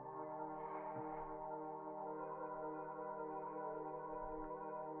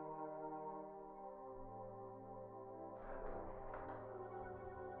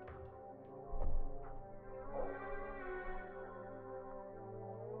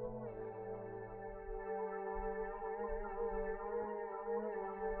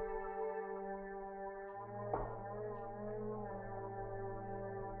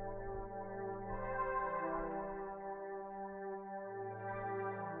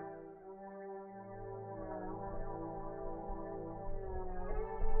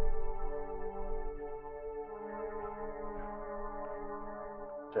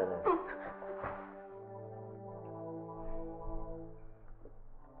 Janet.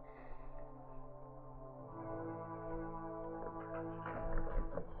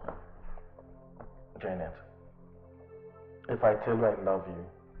 Janet, if I tell you I love you,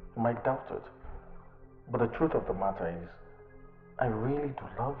 you might doubt it. But the truth of the matter is, I really do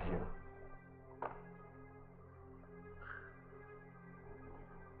love you.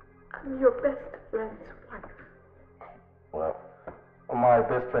 I'm your best friend's wife. Well, my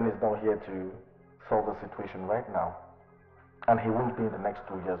best friend is not here to solve the situation right now. And he won't be in the next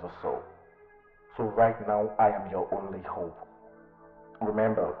 2 years or so. So right now, I am your only hope.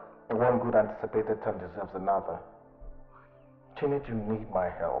 Remember, one good anticipated turn deserves another. Janet, you need my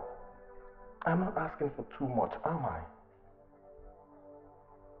help. I'm not asking for too much, am I?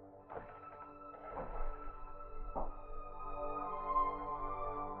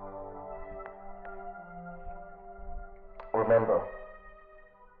 Remember,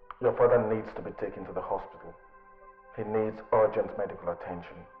 your father needs to be taken to the hospital. He needs urgent medical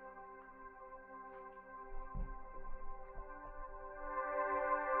attention.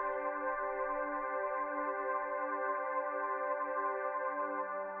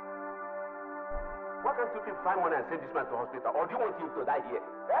 Why can't you people find money and send this man to hospital? Or do you want him to die here?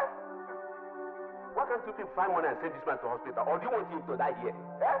 Eh? Why can't you people find money and send this man to hospital? Or do you want him to die here?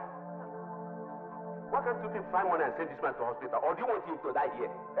 Eh? Why can't you people find money and send this man to hospital? Or do you want him to die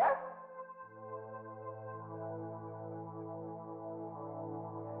here? Eh?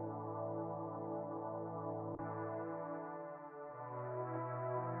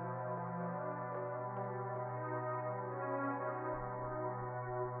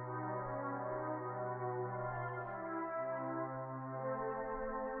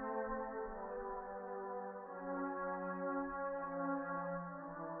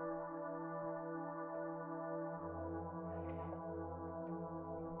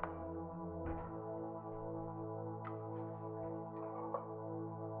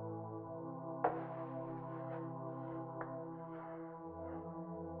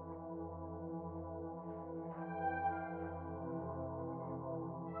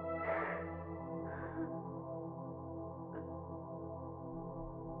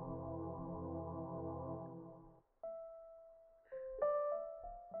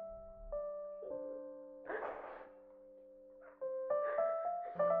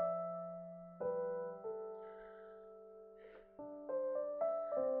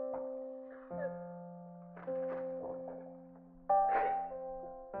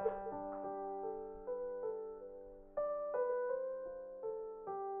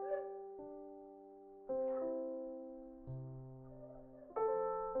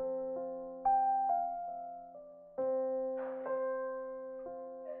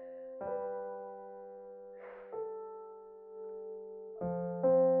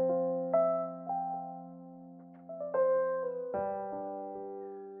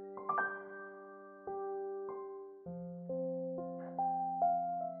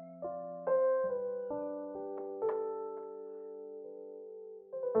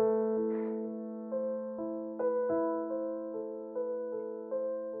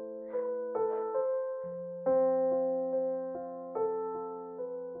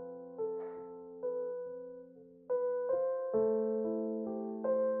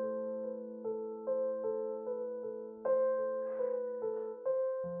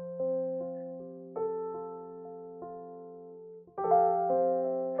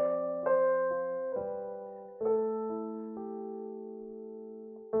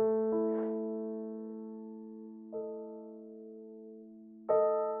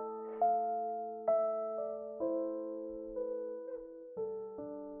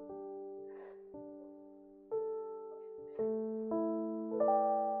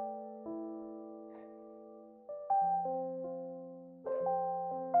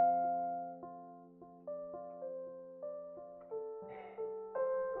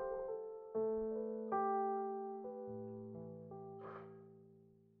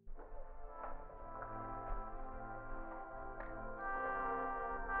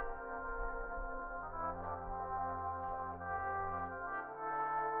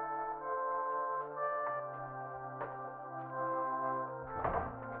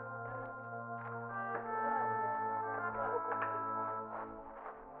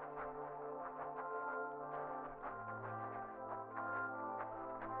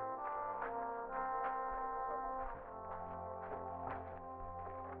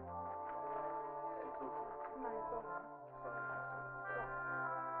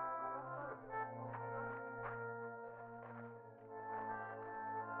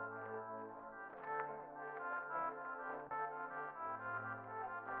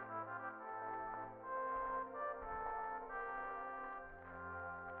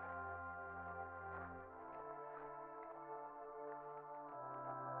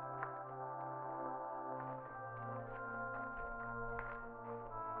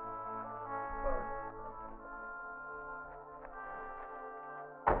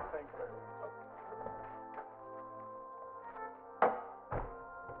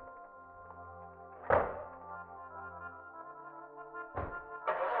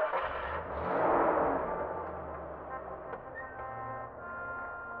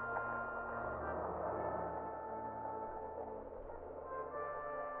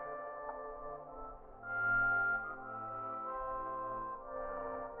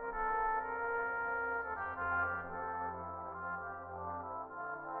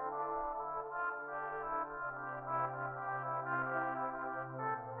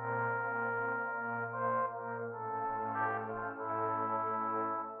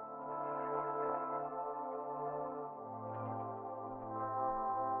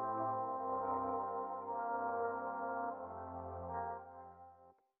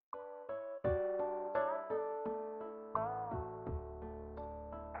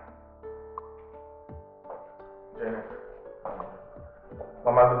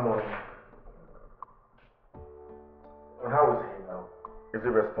 Mama, good morning. And how is he now? Is he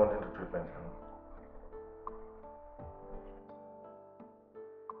responding to treatment now?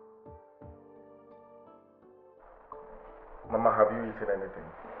 Mama, have you eaten anything?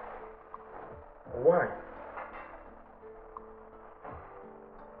 Why?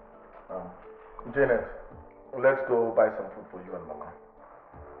 Janet, let's go buy some food for you and Mama.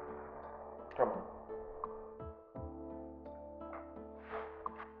 Come on.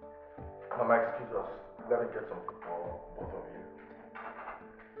 Mama, excuse us. Let me get some food for both of you.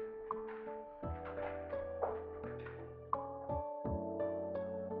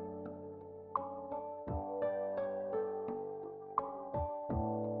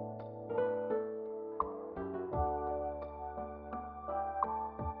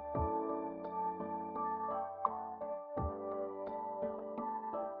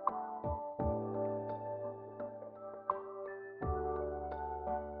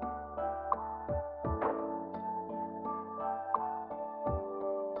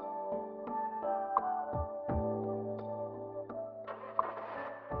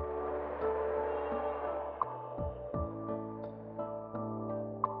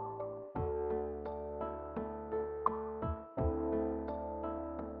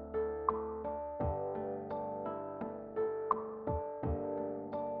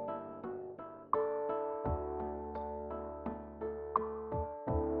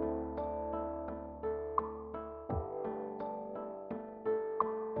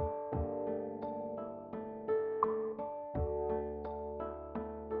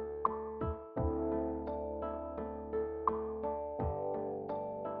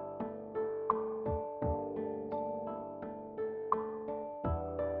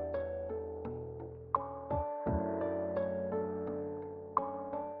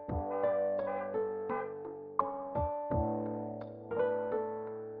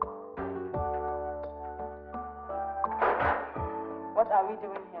 What are we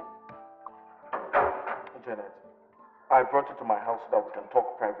doing here? Janet, I brought you to my house so that we can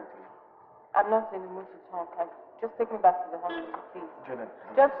talk privately. I'm not in the mood to talk. Just take me back to the hospital, please. Janet.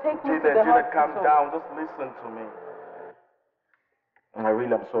 Just take me to the Janet, hospital. calm down. Just listen to me. And I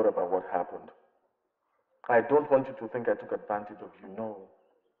really am sorry about what happened. I don't want you to think I took advantage of you. No.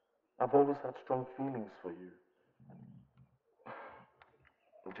 I've always had strong feelings for you.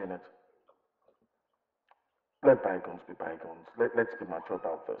 Janet, let bygones be bygones. Let's be mature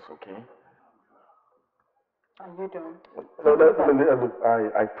about this, okay? Are you done? No, look,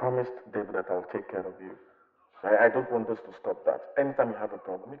 I promised David that I'll take care of you. I don't want this to stop that. Anytime you have a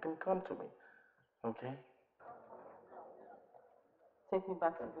problem, you can come to me. Okay? Take me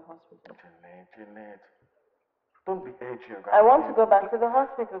back to the hospital. Jeanette. Don't be edgy around I want to me. go back to the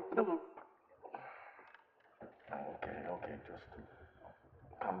hospital, please. Okay. Just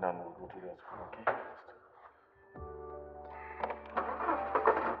calm down. We'll go to the hospital, okay?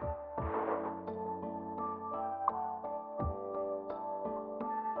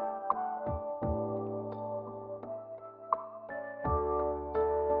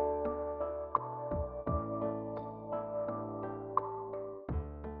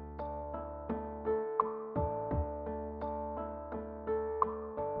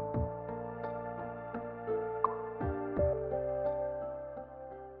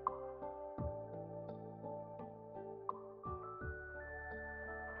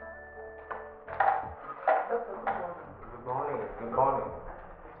 Good morning.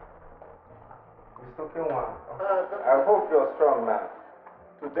 Mr. Kinwan, I hope you're strong now.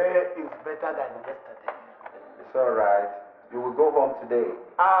 Today is better than yesterday. It's all right. You will go home today.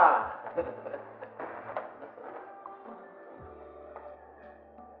 Ah!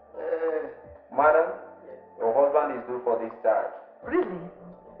 Madam, your husband is due for discharge. Really?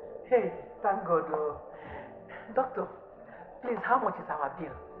 Hey, thank God. Doctor, please, how much is our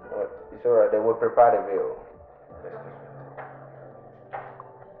bill? It's all right. They will prepare the bill.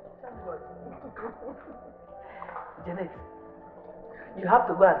 Thank God. Janet, you have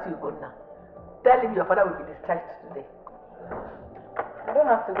to go and see Ugonna. Tell him your father will be discharged today. I don't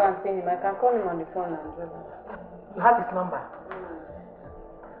have to go and see him. I can call him on the phone and do that. You have his number?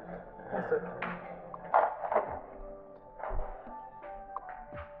 That's okay.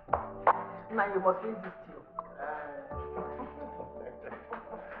 Now you must leave this to you.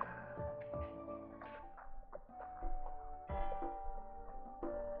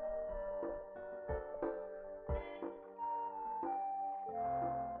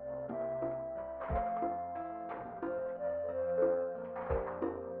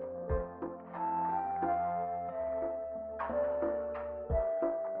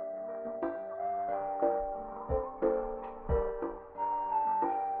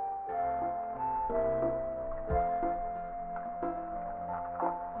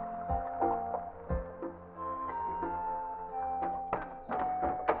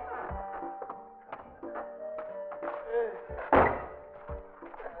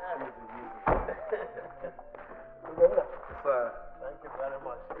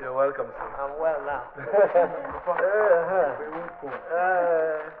 You're welcome, sir. I'm well now.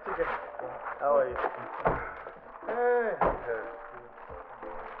 Chicken. How are you?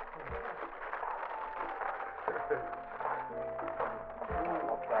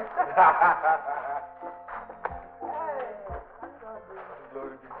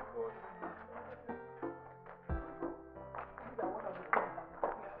 Glory be to God.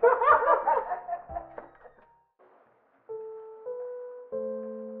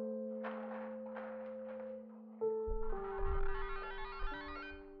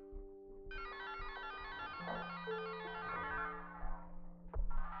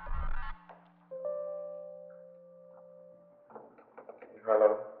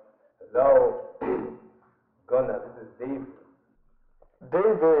 Hello. Hello. Gunnar, this is Dave.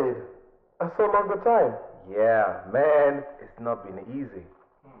 David, so long a time. Yeah, man, it's not been easy.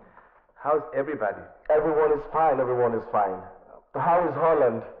 How's everybody? Everyone is fine, everyone is fine. How is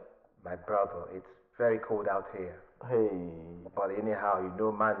Holland? My brother, it's very cold out here. Hey, But anyhow, you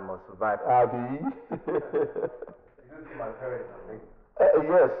know man must survive. Abby. You see my parents, I think.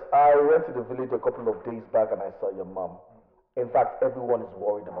 Yes, I went to the village a couple of days back and I saw your mom. In fact, everyone is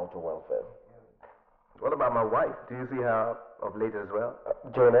worried about your welfare. What about my wife? Do you see her of late as well?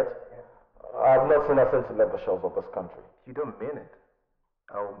 Janet, I've not seen her since she left the shores of this country. You don't mean it.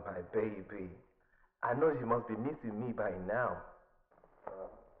 Oh, my baby. I know she must be missing me by now.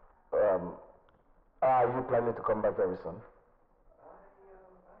 Are you planning to come back very soon?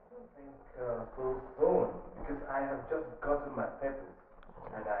 I don't think so soon, because I have just gotten my papers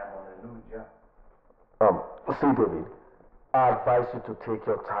and I am on a new job. See, David, I advise you to take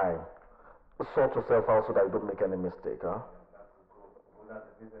your time. Sort yourself out so that you don't make any mistake, huh?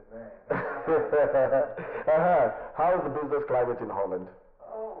 How is the business climate in Holland?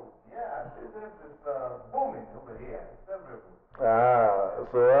 Oh, yeah, business is booming over here. It's favorable.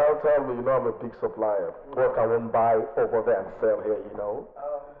 So tell me, you know I'm a big supplier. What I won't buy over there and sell here, you know?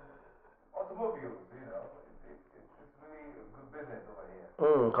 Automobiles, you know, it's really a good business over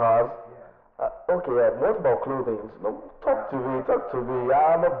here. Cars? Yeah. Okay, what about clothing? No, talk to me.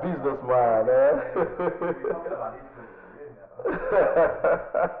 I'm a businessman, eh? You're talking about Italy, you know.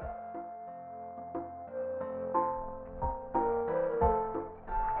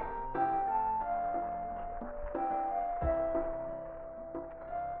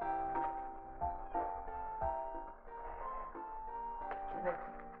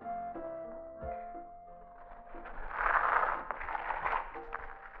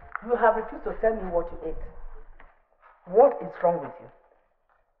 You have refused to tell me what you ate. What is wrong with you?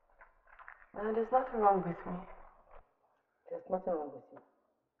 There's nothing wrong with me. There's nothing wrong with you.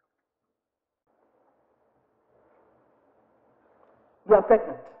 You are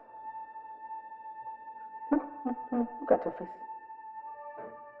pregnant. Look at your face.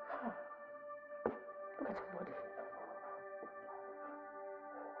 Look at your body.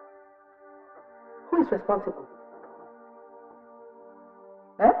 Who is responsible?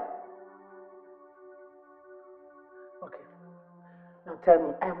 Huh? Okay. Now tell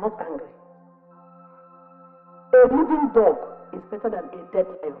me, I am not angry. A living dog is better than a dead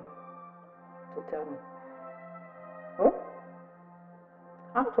lion. So tell me. Huh?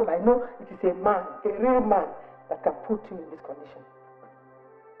 After all, I know it is a man, a real man, that can put you in this condition.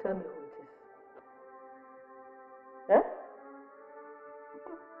 Tell me who it is. Huh?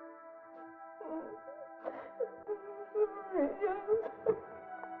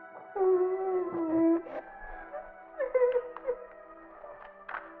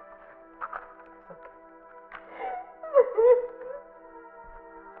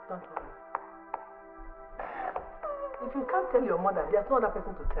 Don't worry. If you can't tell your mother, there's no other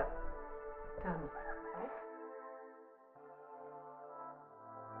person to tell. Tell me.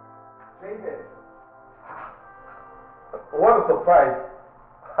 David. What a surprise.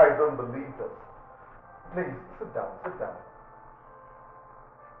 I don't believe this. Please, sit down.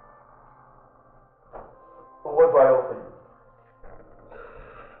 What do I offer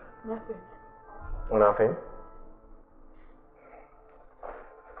you? Nothing. Nothing?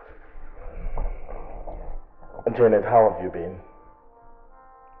 Janet, how have you been?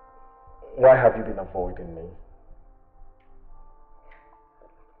 Why have you been avoiding me?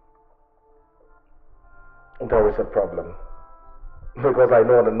 There is a problem. Because I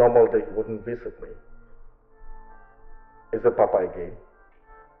know on a normal day you wouldn't visit me. Is it Papa again?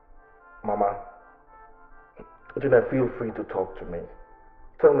 Mama? Janet, feel free to talk to me.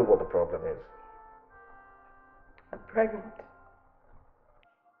 Tell me what the problem is. I'm pregnant.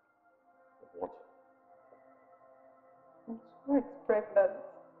 What? I'm pregnant.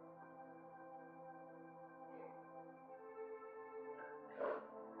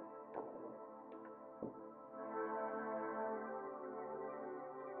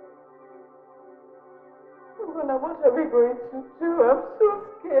 going to do? I'm so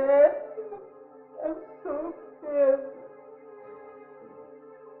scared. I'm so scared.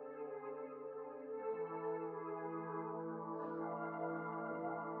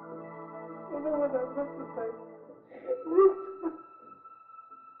 I don't know what I'm going to find.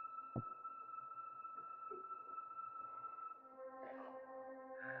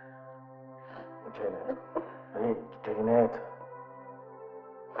 Janet. Hey, Janet.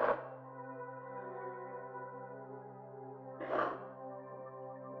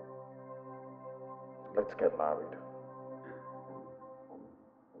 Let's get married.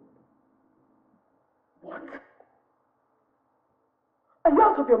 What? Are you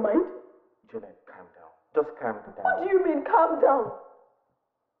out of your mind? Janet, calm down. Just calm down. What do you mean, calm down?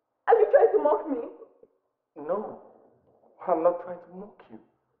 Are you trying to mock me? No, I'm not trying to mock you.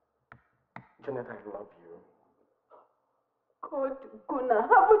 Janet, I love you. God, Gunnar,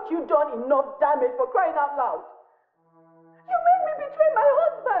 haven't you done enough damage for crying out loud? You made me betray my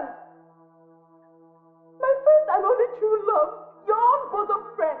husband. My first and only true love. Your own bosom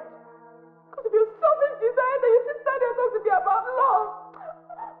friend. Because of your selfish desire that you sit there and talk to me about love.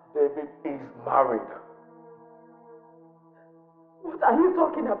 David is married. What are you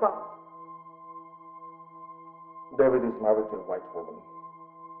talking about? David is married to a white woman.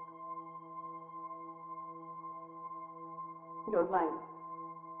 You're lying.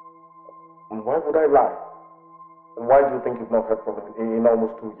 And why would I lie? And why do you think you've not heard from him in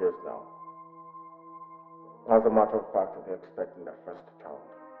almost 2 years now? As a matter of fact, they're expecting their first child.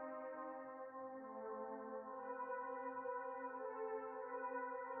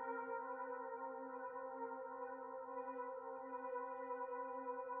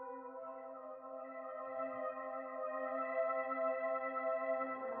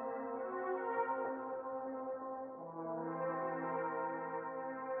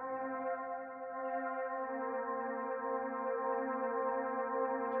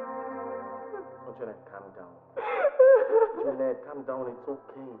 Janet, calm down. Janet, calm down. It's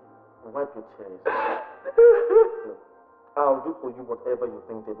okay. Wipe your tears. Look, I'll do for you whatever you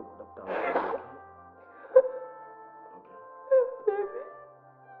think David would have done for you. Okay?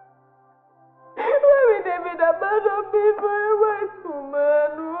 Why would David abandon me for a white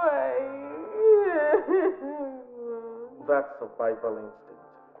woman? Why? That's survival instinct.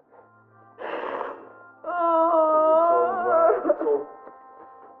 Oh.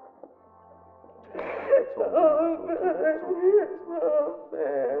 It's all right. It's okay.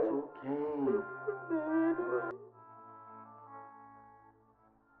 It's okay.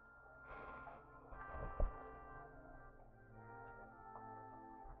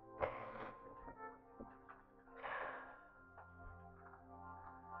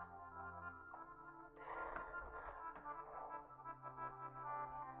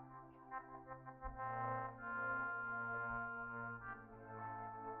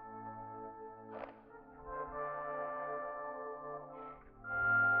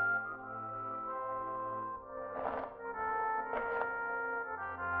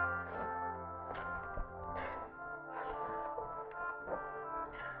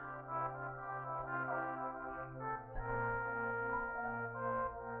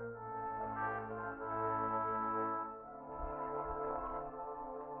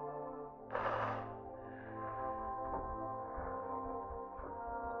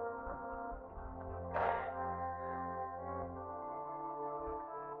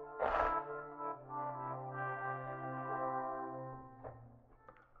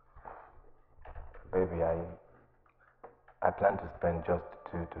 Baby, I plan to spend just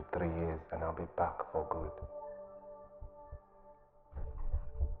 2 to 3 years and I'll be back for good.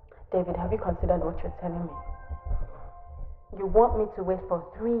 David, have you considered what you're telling me? You want me to wait for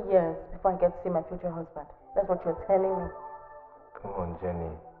 3 years before I get to see my future husband? That's what you're telling me? Come on,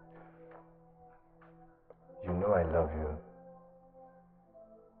 Jenny. You know I love you.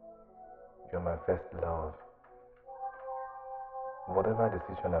 You're my first love. Whatever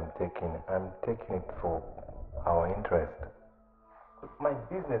decision I'm taking it for our interest. My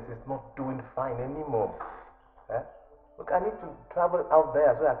business is not doing fine anymore. Look, I need to travel out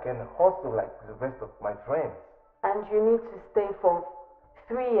there so I can hustle like the rest of my friends. And you need to stay for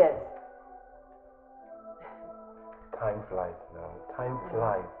 3 years. Time flies now. Time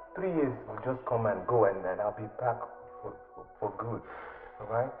flies. 3 years will just come and go and I'll be back for good.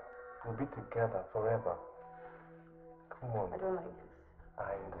 Alright? We'll be together forever. Come on. I don't like this.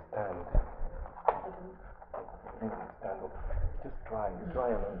 I understand. I don't. I understand. Just try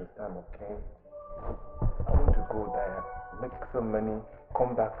and understand, okay? I want to go there, make some money,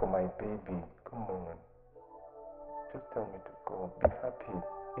 come back for my baby. Come on. Just tell me to go. Be happy.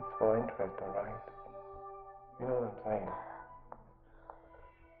 It's for interest, alright? You know what I'm saying?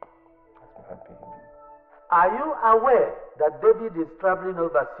 That's my baby. Are you aware that David is traveling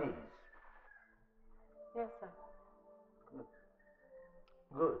overseas? Yes, sir.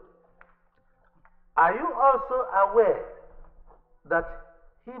 Good. Are you also aware that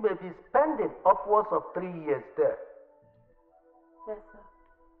he may be spending upwards of 3 years there? Yes, sir.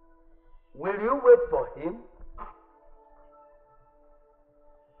 Will you wait for him?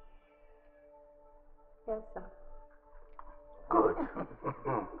 Yes, sir. Good.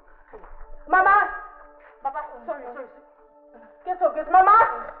 Mama! Papa, sorry. Get up, Mama!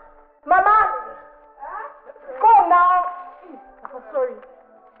 Mama! Come now! Papa, sorry.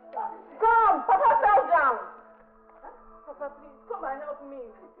 Come! Papa fell down! Papa, please, come and help me.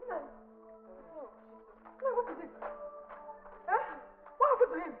 What is it? Huh? What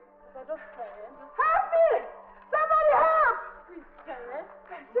happened to him? I just tired. Help me! Somebody help! Please, Karen.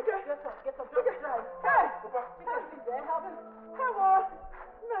 Get up. Just drive. Hey! Please, help me. Come on!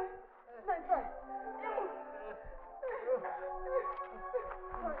 Nice.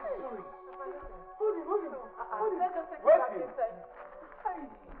 Hold him. Let's just take him back inside.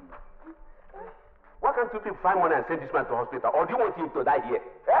 Why can't you people find money and send this man to hospital? Or do you want him to die here?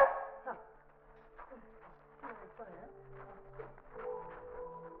 Eh?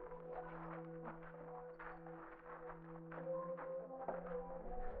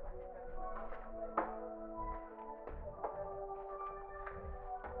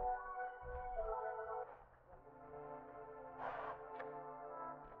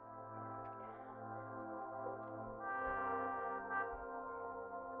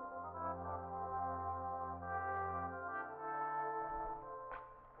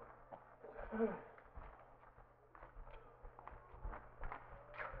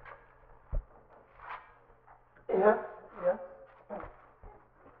 Yeah.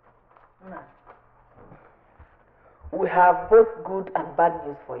 We have both good and bad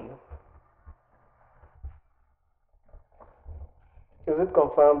news for you. Is it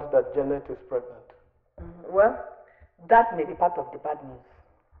confirmed that Janet is pregnant? Well, that may be part of the bad news.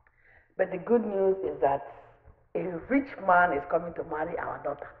 But the good news is that a rich man is coming to marry our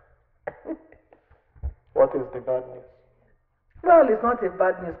daughter. What is the bad news? Well, it's not a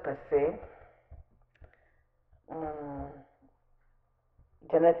bad news per se.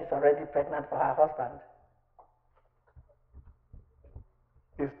 Janet is already pregnant for her husband.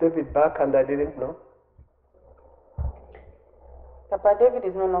 Is David back and I didn't know? Papa, David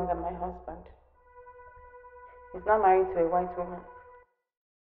is no longer my husband. He's now married to a white woman.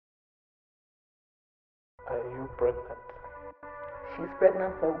 Are you pregnant? She's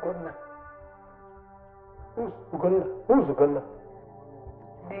pregnant for Ugonna. Who's Ugonna? Who's Ugonna?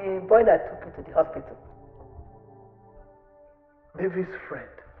 The boy that took you to the hospital. David's friend.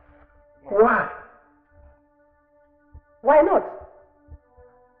 Why? Why not?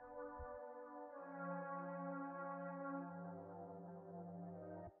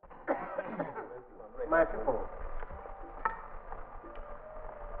 My people,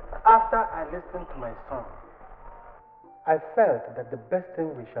 after I listened to my son, I felt that the best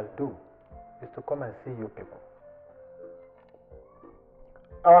thing we shall do is to come and see you people.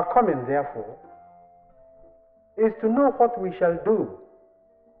 Our coming, therefore, is to know what we shall do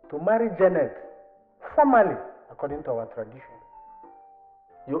to marry Janet formally according to our tradition.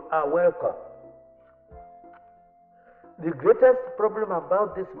 you are welcome. The greatest problem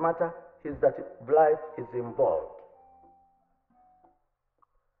about this matter is that blight is involved.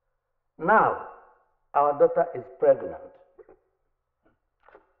 Now, our daughter is pregnant.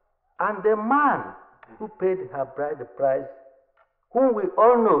 And the man who paid her bride price, whom we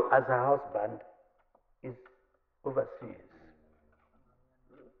all know as her husband, is overseas.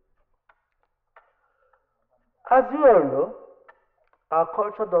 As you all know, our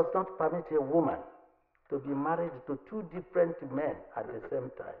culture does not permit a woman to be married to two different men at the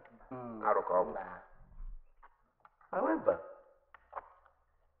same time. However,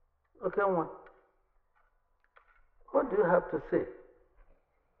 okay, what do you have to say?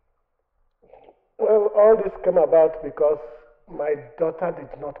 Well, all this came about because my daughter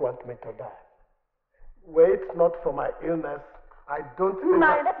did not want me to die. Were it not for my illness, I don't think...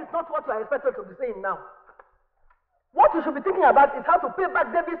 Nah, that is not what you are expected to be saying now. What you should be thinking about is how to pay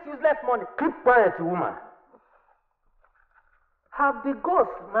back David's useless money. Keep quiet, woman. Have the gods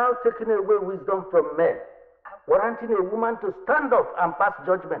now taken away wisdom from men, warranting a woman to stand up and pass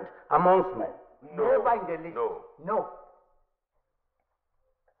judgment amongst men? No. Never in the least. No.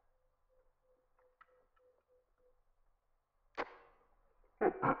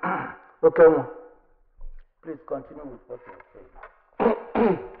 Okay, please continue with what you are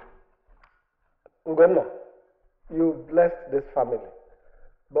saying. Ugonna, you blessed this family.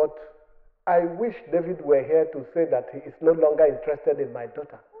 But I wish David were here to say that he is no longer interested in my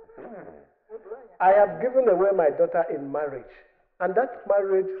daughter. I have given away my daughter in marriage, and that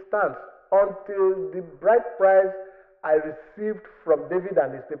marriage stands until the bride price I received from David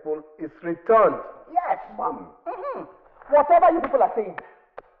and his people is returned. Yes, ma'am. Whatever you people are saying,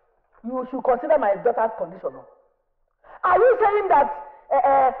 you should consider my daughter's condition. Are you saying that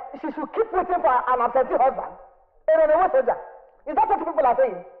she should keep waiting for an absentee husband? No, soldier. Is that what you people are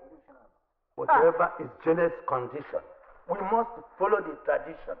saying? Whatever is Janet's condition, we must follow the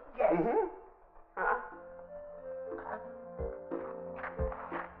tradition. Yes.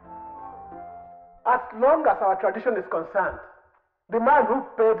 As long as our tradition is concerned, the man who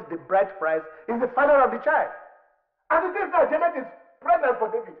paid the bride price is the father of the child. As it is now, Janet is pregnant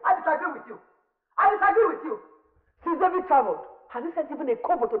for David. I disagree with you. Since David traveled, has he sent even a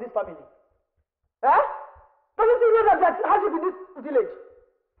kobo to this family? Huh? Doesn't he know that there's hardship in this village?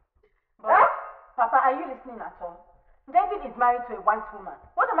 But, Papa, are you listening at all? David is married to a white woman.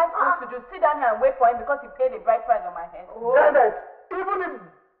 What am I supposed to do? Sit down here and wait for him because he paid a bride price on my head? Janet, even if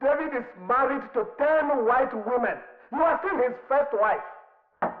David is married to 10 white women, you are still his first wife.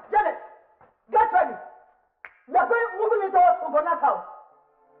 Janet, get ready. We are moving into Ugona's house.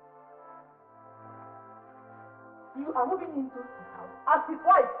 You are moving into his house as his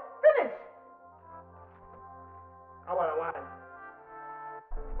wife. Finish. Our wife.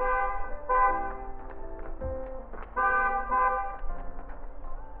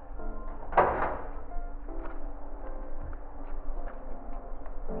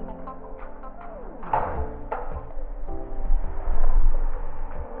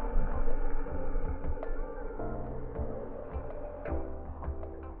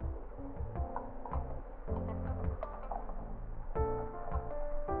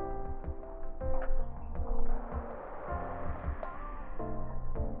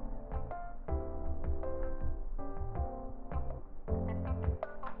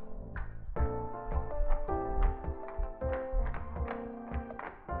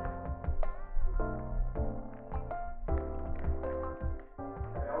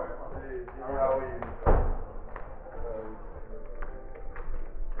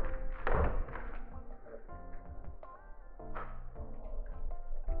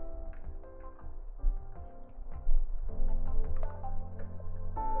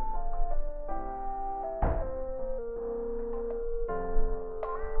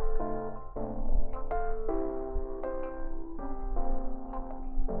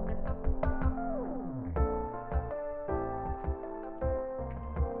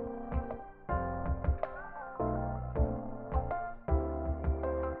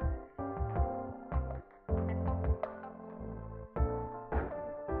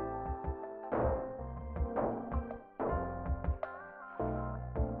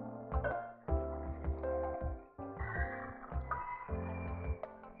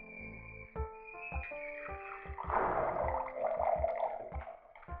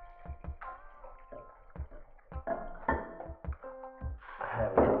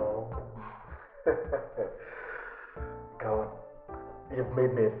 God, you've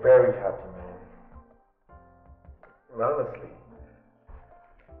made me very happy, man. Honestly.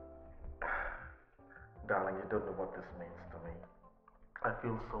 Darling, you don't know what this means to me. I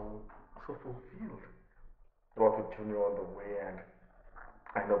feel so fulfilled. Work with Junior on the way, and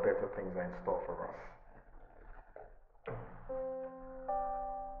I know better things are in store for us.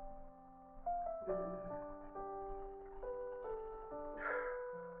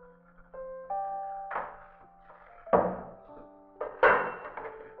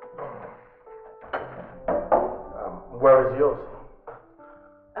 Where is yours?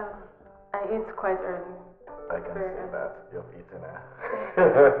 I ate quite early. I can see that. You've eaten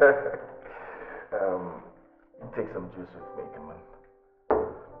take some juice with me, come on.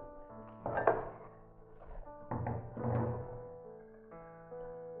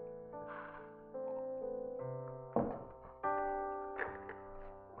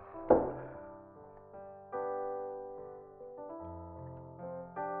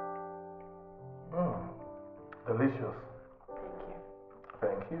 Delicious.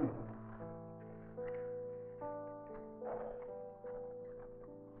 Thank you.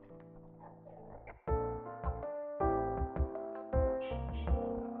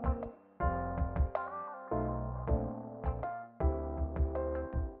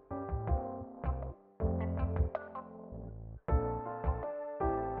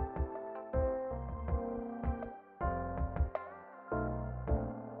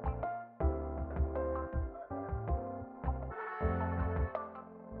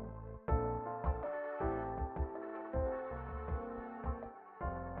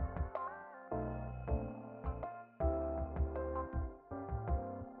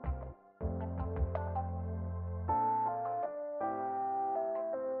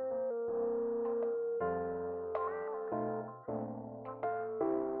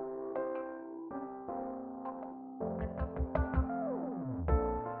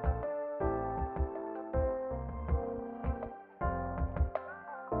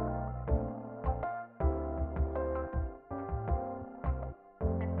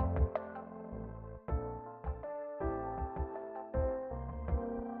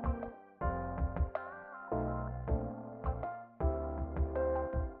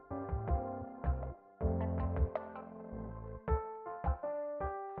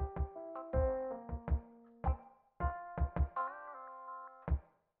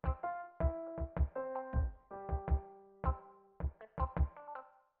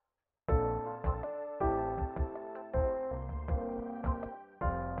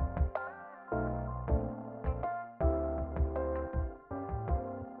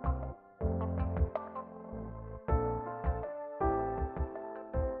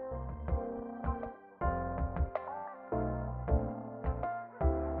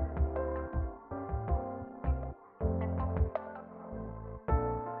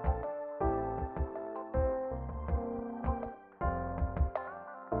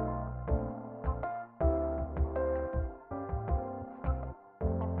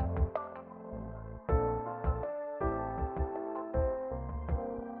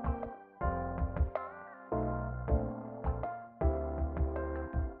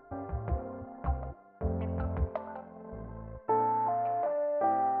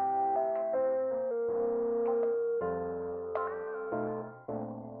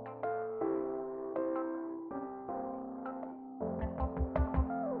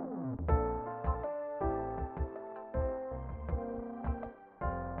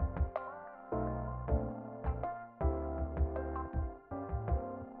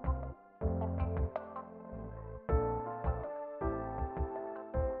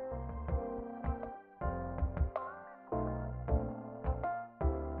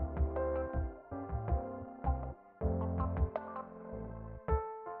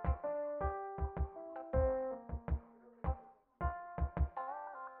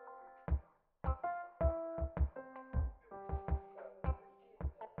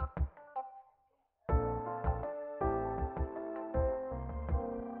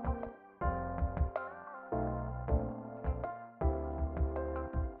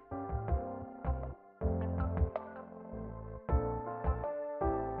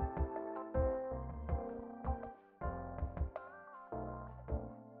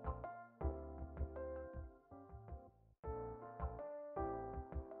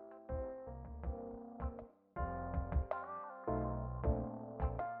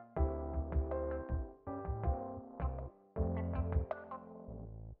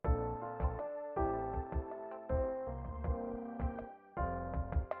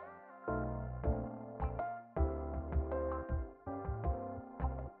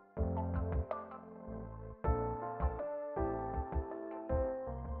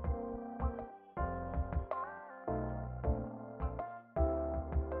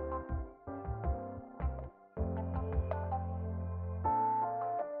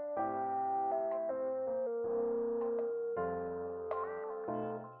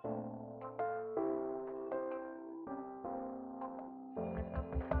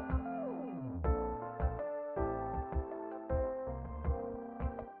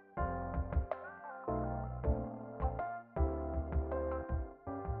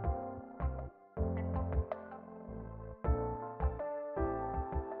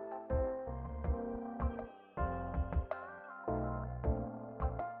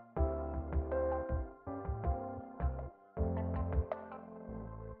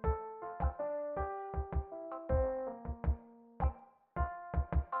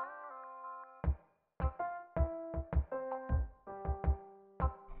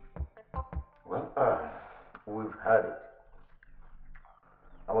 We've had it.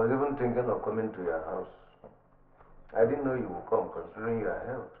 I was even thinking of coming to your house. I didn't know you would come considering your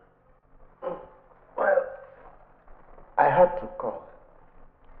health. Well, I had to come.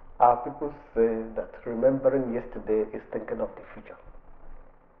 Our people say that remembering yesterday is thinking of the future.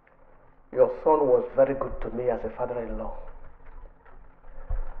 Your son was very good to me as a father-in-law.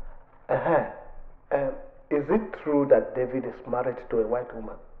 Is it true that David is married to a white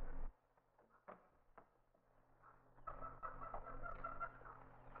woman?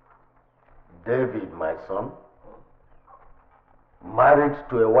 David, my son, married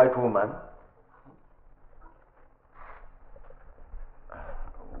to a white woman?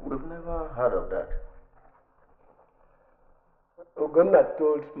 We've never heard of that. Ugonna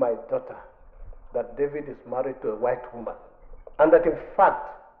told my daughter that David is married to a white woman and that in fact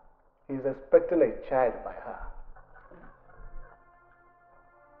he is expecting a child by her.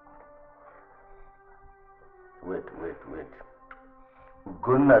 Wait.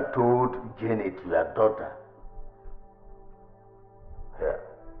 Ugonna told Janet, your daughter. Yeah.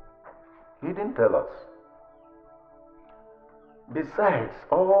 He didn't tell us. Besides,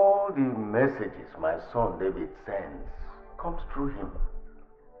 all the messages my son David sends comes through him.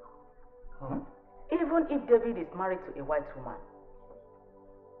 Even if David is married to a white woman,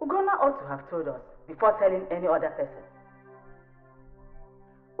 Ugonna ought to have told us before telling any other person.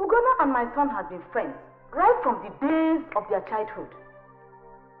 Ugonna and my son have been friends right from the days of their childhood.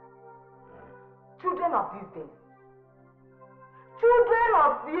 Children of these days. Children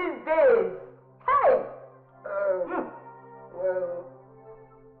of these days. Hey!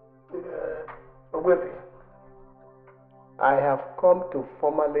 Ogwefi, I have come to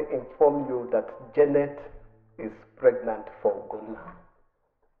formally inform you that Janet is pregnant for Ugonna.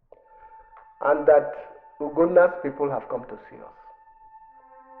 And that Ugonna's people have come to see us.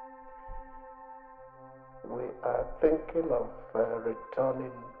 We are thinking of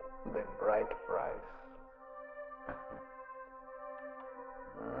returning the bride price.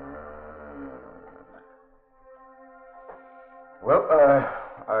 Well,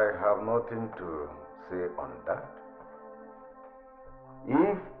 I have nothing to say on that.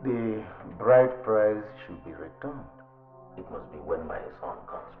 If the bride price should be returned, it must be when my son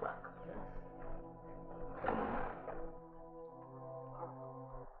comes back.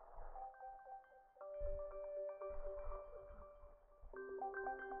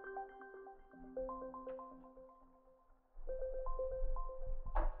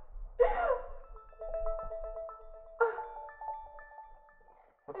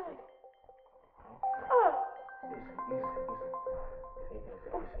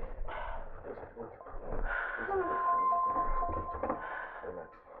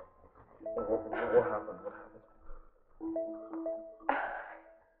 What happened?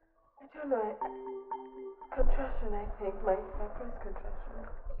 I don't know. Contraction, I think. My first contraction.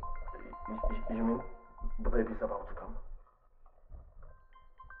 You mean the baby's about to come?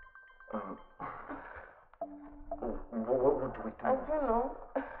 What do we do? I don't know.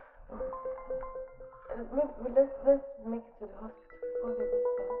 Maybe let's make it to the hospital before they go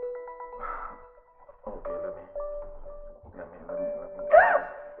start. Okay, let me.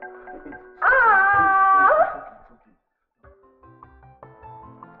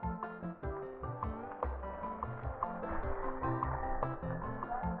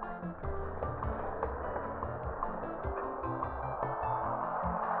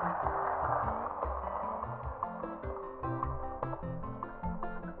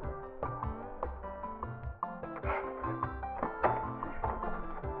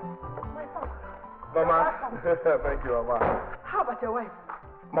 Mama, thank you, Mama. How about your wife?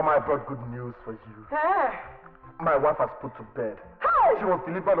 Mama, I brought good news for you. Hey! My wife has put to bed. Hey! She was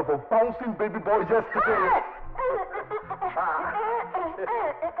delivered of a bouncing baby boy yesterday.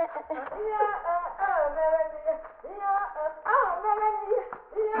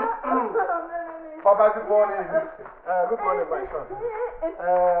 Papa, good morning. Good morning, my son.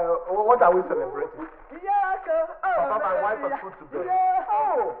 What are we celebrating? Papa, my wife has put to bed.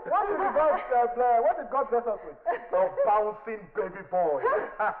 Oh, what did God bless us with? A bouncing baby boy.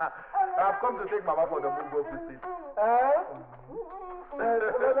 I've come to take Mama for the Mungo visit.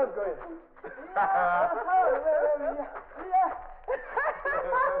 Let's go in.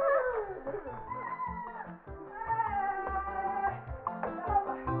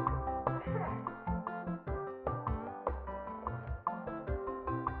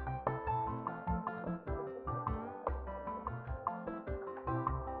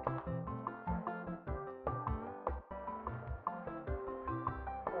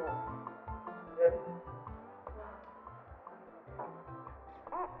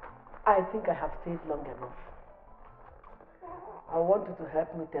 I think I have stayed long enough. I want you to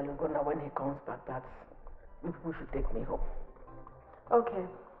help me tell Ugonna when he comes back that you people should take me home. Okay,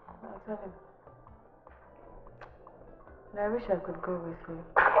 I'll tell him. I wish I could go with you.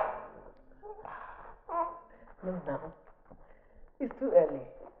 No, now. It's too early.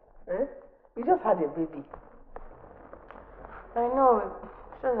 Eh? You just had a baby. I know.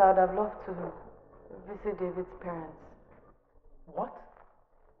 It's just I'd have loved to visit David's parents. What?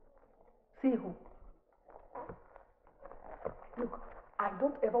 See who? Look, I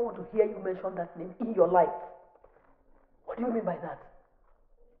don't ever want to hear you mention that name in your life. What do you mean by that?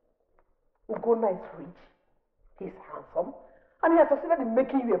 Ugonna is rich, he's handsome, and he has succeeded in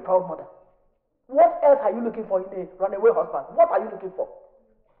making you a proud mother. What else are you looking for in a runaway husband? What are you looking for?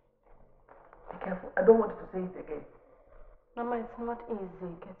 Be careful. I don't want you to say it again. Mama, it's not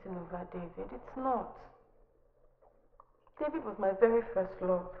easy getting over David. It's not. David was my very first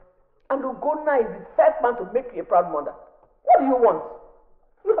love. And Ugonna is the first man to make you a proud mother. What do you want?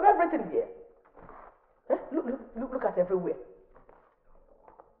 You have everything here. Eh? Look at everywhere.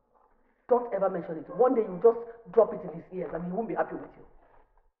 Don't ever mention it. One day you just drop it in his ears and he won't be happy with you.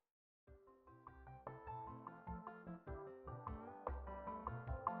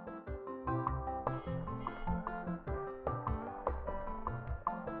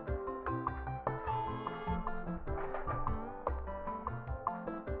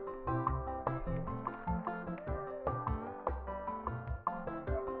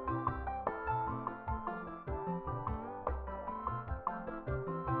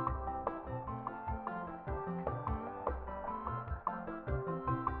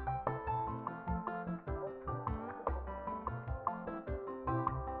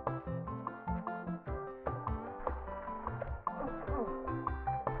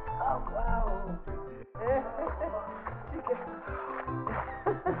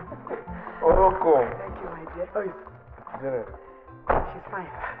 Oh, cool. Thank you, my dear. How is Janet? She's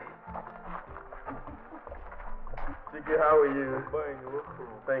fine. Chike, how are you? Fine,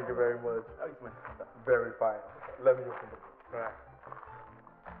 thank you very much. How is my sister? Very fine. Let me open it. Right.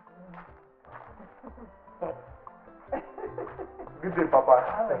 Good day, Papa.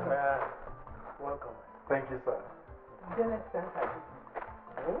 How are you? Welcome. Thank you, sir. Janet sent her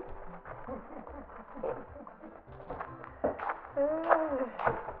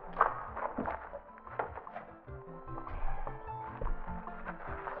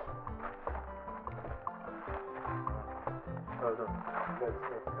Hold on. Let's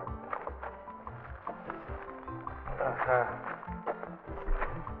come. Uh-huh.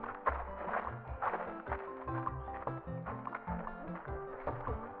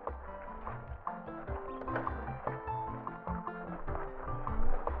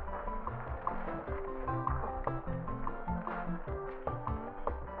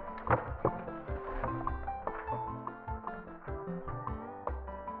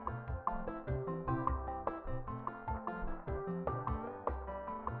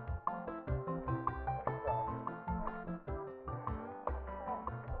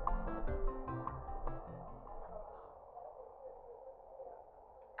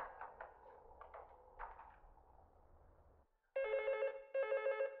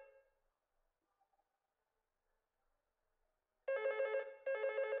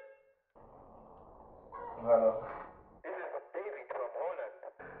 Hello. This is David from Holland.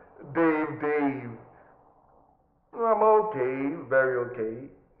 Dave. I'm okay, very okay.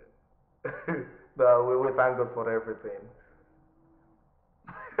 No, we thank God for everything.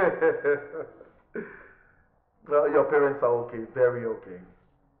 No, your parents are okay, very okay.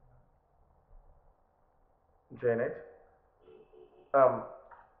 Janet,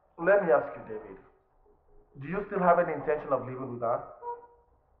 let me ask you, David. Do you still have any intention of living with her?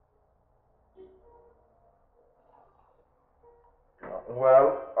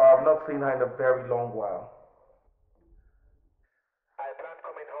 Well, I've not seen her in a very long while. I plan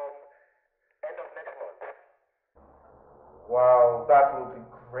coming home end of next month. Wow, that will be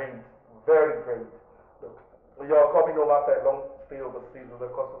great. Very great. Look, you're coming home after a long stay overseas with a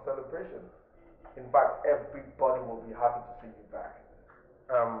cause for celebration. In fact, everybody will be happy to see you back.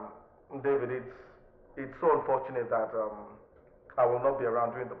 David, it's so unfortunate that I will not be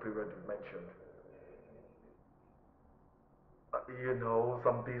around during the period you mentioned. You know,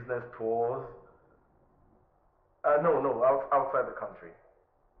 some business tours. No, outside the country.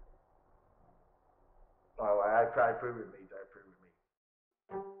 Oh, I pray with me. I pray with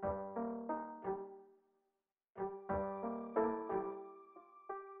me.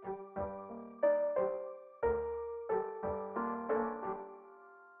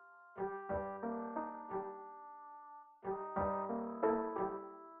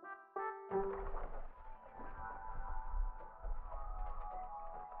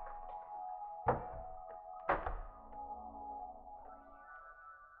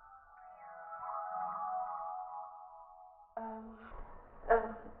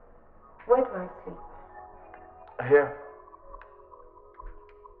 Where do I sleep? Here.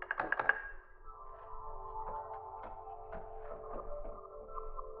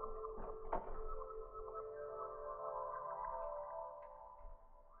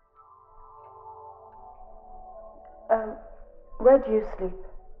 Where do you sleep?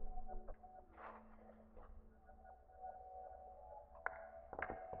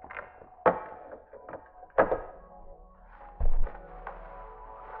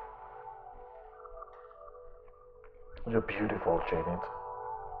 You're beautiful, Janet.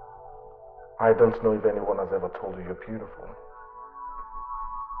 I don't know if anyone has ever told you you're beautiful.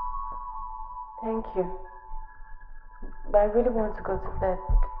 Thank you. But I really want to go to bed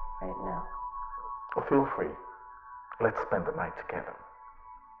right now. Feel free. Let's spend the night together.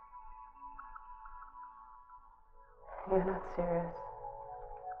 You're not serious.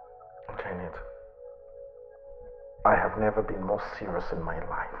 Janet, I have never been more serious in my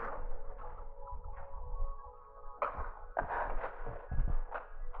life.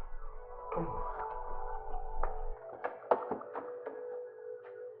 Come on.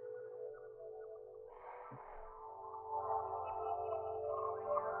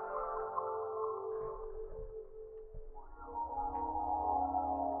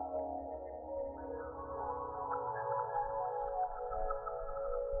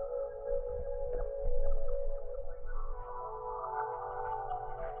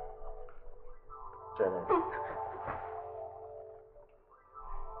 Janet.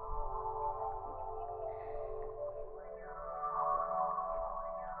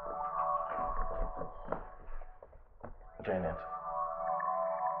 Janet,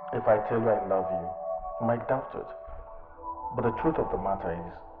 if I tell you I love you, you might doubt it. But the truth of the matter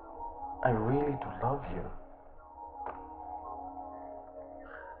is, I really do love you.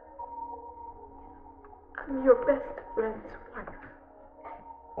 I'm your best friend's wife.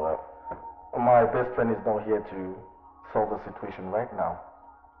 Well, my best friend is not here to solve the situation right now.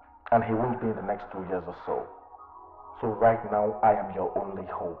 And he won't be in the next 2 years or so. So right now, I am your only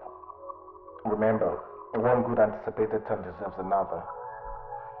hope. Remember, one good anticipated turn deserves another.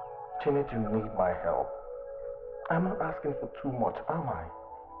 Janet, you need my help. I'm not asking for too much, am I?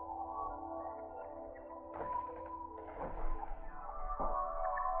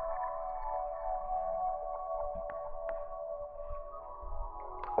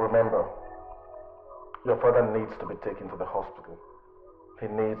 Remember, your father needs to be taken to the hospital. He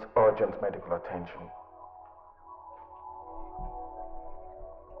needs urgent medical attention.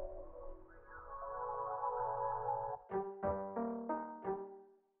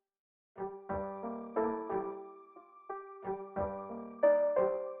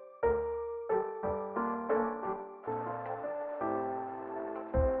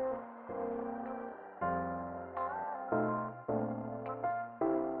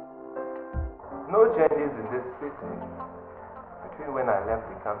 No changes in this city between when I left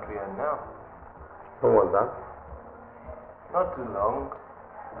the country and now. When was that? Not too long,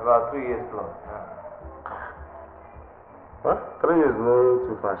 about 3 years plus now. What? 3 years, no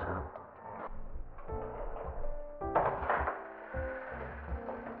too far, sharp.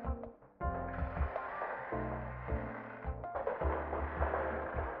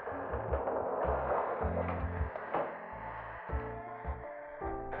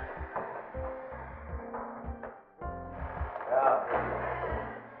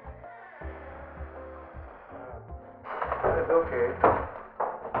 It's okay.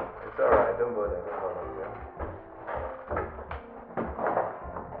 It's alright, don't bother, yeah?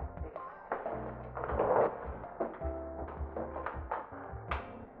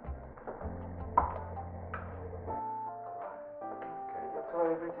 So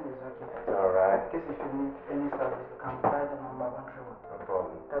everything is okay. It's alright. In case if you need any service, you can buy the number 131. No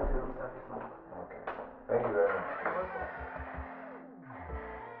problem. That's the room service number. Okay. Thank you very much.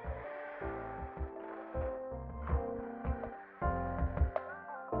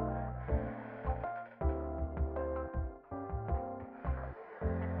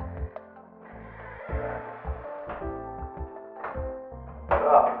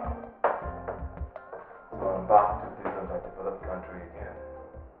 So I'm back to this underdeveloped country again.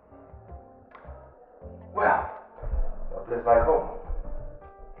 Well, a place like home.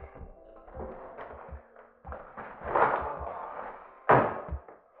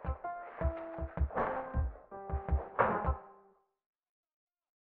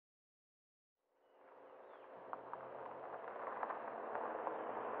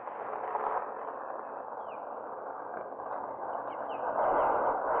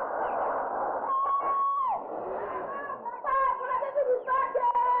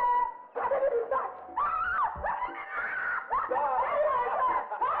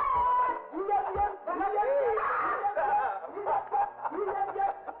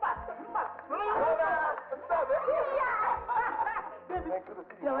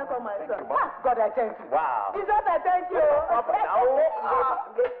 thank you. Wow. It's what I thank you. Papa, now.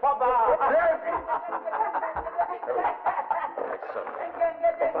 Papa.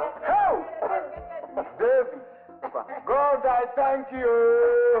 David. God, I thank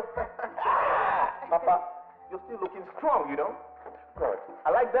you. Papa, you're still looking strong, you know. God,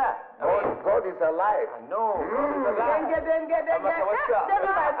 I like that. God is alive. I know. God is alive. Mama, what's up?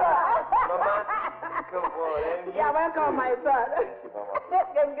 Mama, come on. Yeah, welcome, my son. Thank you, Mama.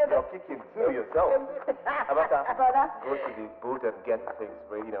 You're kicking to yourself. Amaka, Brother. go to the boot and get things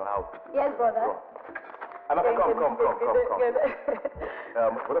ready, you know, out. Yes, brother. Amaka, come.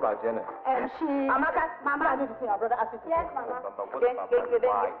 What about Jenna? She... Amaka, Mama. I need to see our brother ask you to Yes, come. Mama. Mama, what about my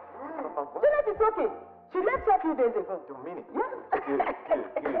wife? Janet is okay. She left you a few days ago. You mean it? Yes.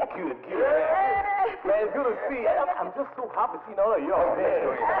 Good. Man, it's good to see. I'm just so happy seeing all of y'all.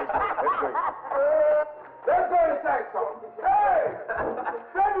 Let's go inside, son. Hey!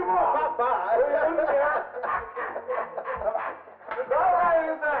 Tell me more. Papa. Go right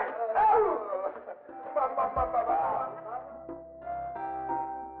inside.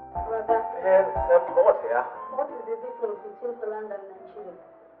 Brother, Yes, what here? what is the difference between Holland and Nigeria?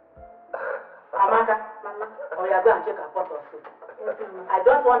 Amaka, Mama. oh, you are going to check our pot of soup. Yes, Mama. I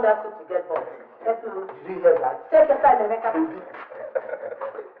don't want that soup to get burnt. Yes, Mama. Did you hear that? Take your time, Emeka.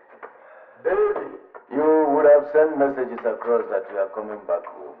 David, you would have sent messages across that you are coming back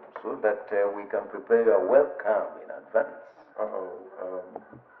home so that we can prepare your welcome in advance.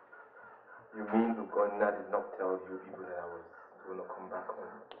 You mean Ugonna did not tell you people that I was going to come back home?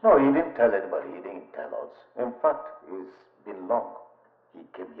 No, he didn't tell anybody. He didn't tell us. In fact, it's been long. He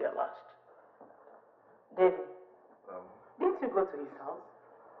came here last. David, didn't you go to his house?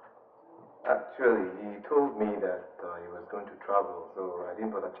 Actually, he told me that he was going to travel, so I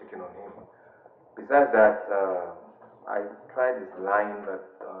didn't bother checking on him. Besides that, I tried his line, but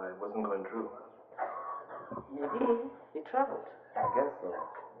it wasn't going through. Maybe he traveled. I guess so.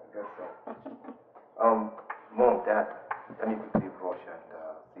 Mom, Dad, let me quickly rush and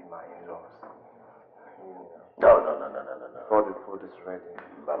see my in-laws. No. Before the food is ready.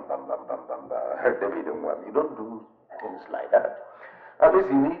 Bam. David, you don't do things like that. At least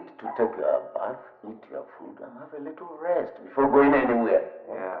you need to take your bath, eat your food, and have a little rest before going anywhere.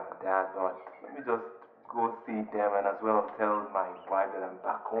 Yeah, Dad, but let me just go see them and as well tell my wife that I'm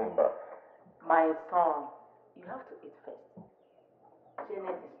back home. My son, you have to eat first.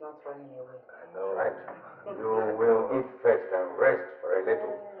 Janet is not running away. I know. Right. You will eat first and rest for a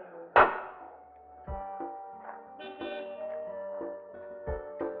little.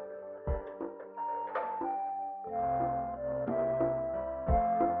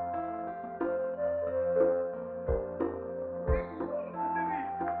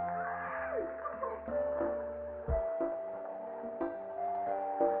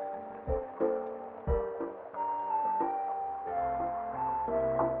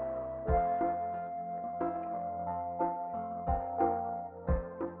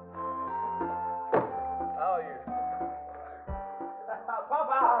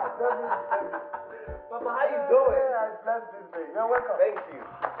 Papa, how you doing? Yeah, I blessed this day. You're welcome. Thank you.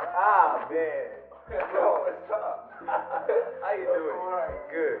 Ah, man. Yo, what's up? How you doing? All right.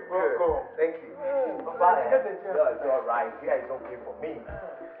 Good. Welcome. Thank you. Papa, Papa, get the chair. no, it's all right. Here is okay for me.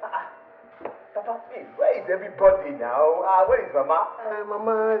 Papa, please, where is everybody now? Where is Mama?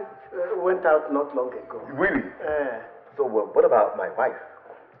 Mama went out not long ago. Really? So, what about my wife?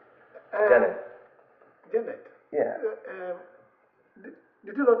 Janet. Janet? Yeah.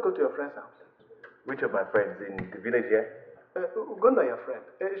 Did you not go to your friend's house? Which of my friends in the village here? Ugonna, your friend.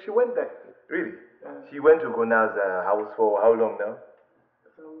 She went there. Really? She went to Gona's house for how long now?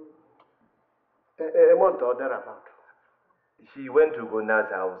 A month or thereabout. She went to Gona's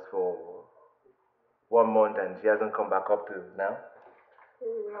house for 1 month and she hasn't come back up to now?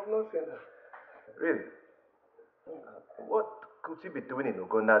 I have not seen her. Really? What could she be doing in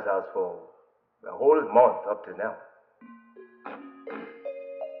Ugonna's house for a whole month up to now?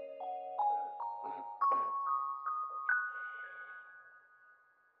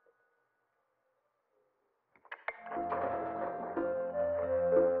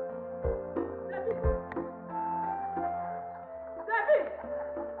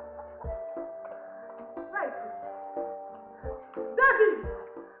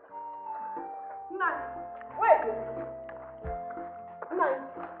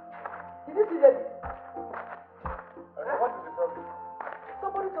 Did you see Debbie? What is the problem?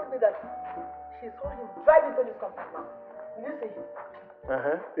 Somebody told me that she saw him drive into this company now. Did you see him?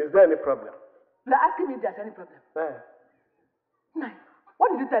 Is there any problem? They're asking me if there's any problem. Nine.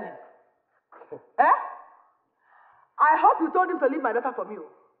 What did you tell him? I hope you told him to leave my daughter for me.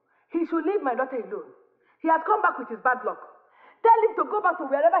 He should leave my daughter alone. He has come back with his bad luck. Tell him to go back to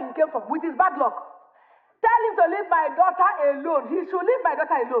wherever he came from with his bad luck. Tell him to leave my daughter alone. He should leave my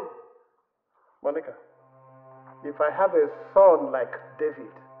daughter alone. Monica, if I have a son like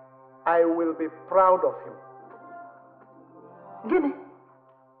David, I will be proud of you. Guinea.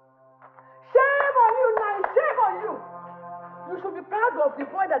 Shame on you, now. Shame on you. You should be proud of the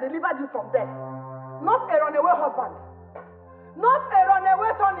boy that delivered you from death. Not a runaway husband. Not a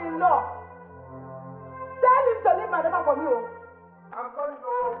runaway son-in-law. Tell him to leave my daughter from you. I'm coming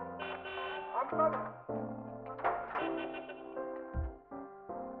home. I'm coming.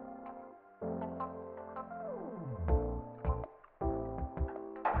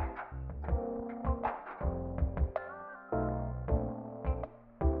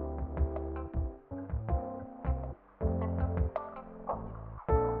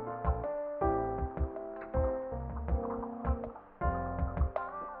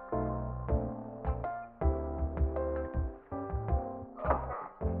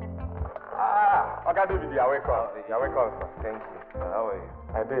 Okay, David, you're welcome. You're welcome, sir. Thank you. How are you?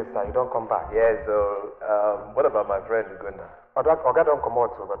 I did, sir. You don't come back. Yeah, so, what about my friend Uganda? Oga don't come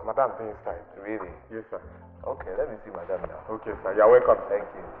out, but Madam be inside. Really? Yes, sir. Okay, let me see Madam now. Okay, sir. You're welcome. Thank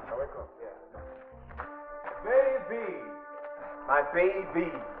you. You're welcome. Yeah. Baby! My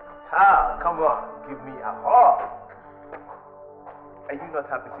baby! Ah, come on. Give me a hug. Are you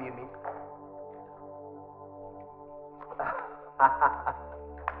not happy seeing me?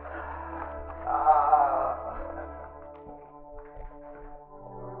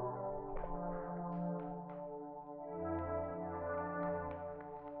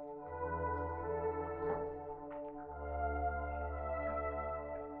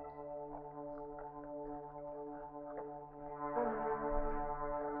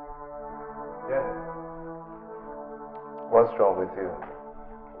 What's wrong with you?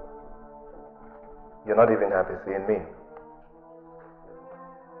 You're not even happy seeing me.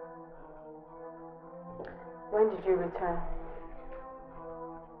 When did you return?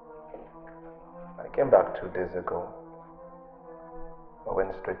 I came back 2 days ago. I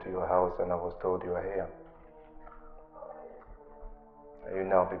went straight to your house and I was told you were here. Are you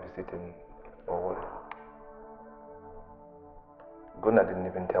now babysitting or what? Gunnar didn't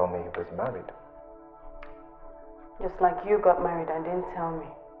even tell me he was married. Just like you got married and didn't tell me.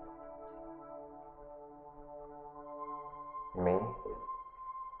 Me?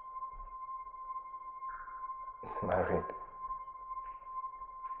 Married?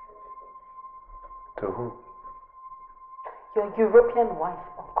 To who? Your European wife,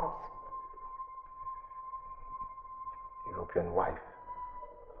 of course. European wife?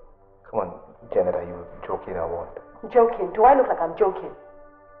 Come on, Janet, are you joking or what? Joking? Do I look like I'm joking?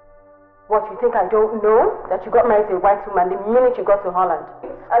 What, you think I don't know that you got married to a white woman the minute you got to Holland?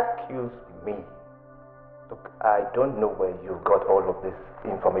 Excuse me. Look, I don't know where you got all of this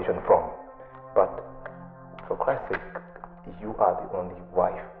information from, but for Christ's sake, you are the only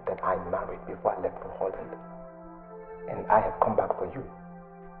wife that I married before I left for Holland. And I have come back for you.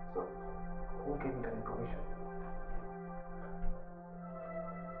 So, who gave you that information?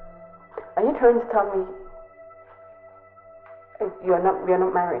 Are you trying to tell me you're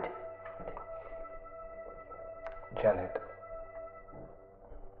not married? Janet,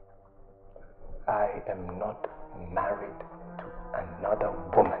 I am not married to another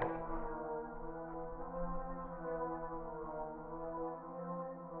woman.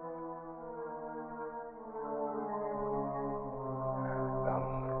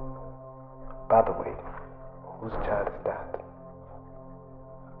 By the way, whose child is that?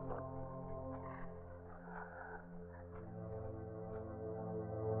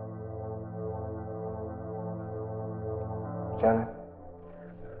 Janet?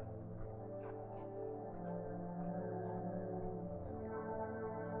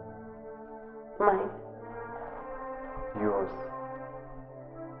 Mine. Yours.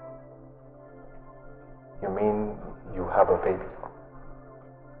 You mean you have a baby?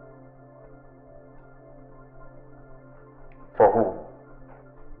 For who?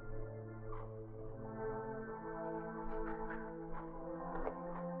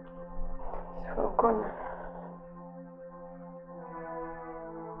 So Gunnar.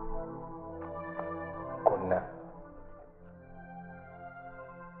 Gunnar.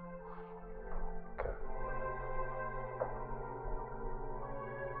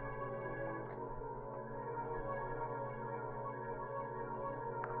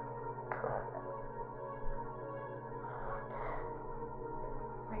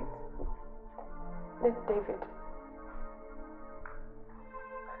 David.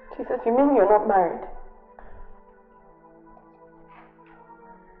 Jesus, you mean you're not married?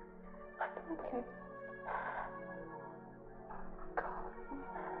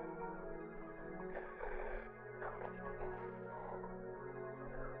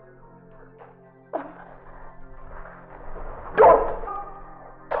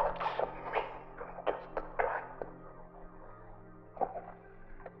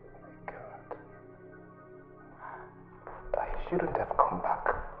 shouldn't have come back.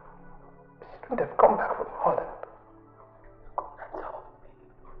 She shouldn't have come back from Holland.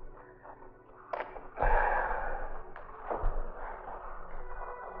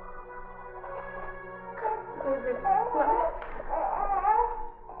 David, it's not...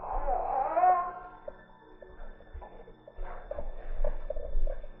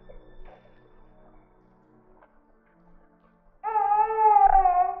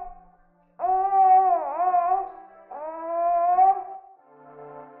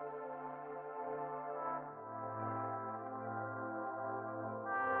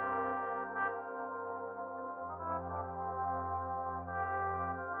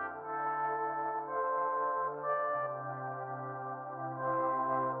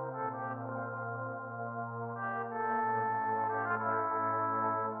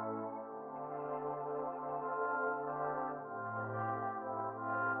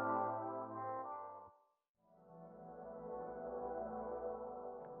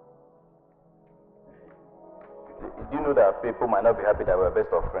 You know that people might not be happy that we're best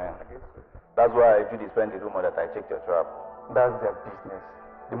of friends. That's why Judy spent the rumor that I checked your trap. That's their business.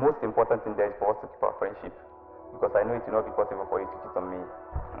 The most important thing there is for us to keep our friendship. Because I know it will not be possible for you to cheat on me.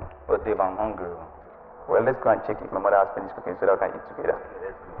 But Dave, I'm hungry. Well, let's go and check if my mother has finished cooking so that we can eat together.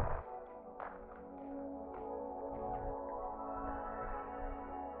 Okay, let's go.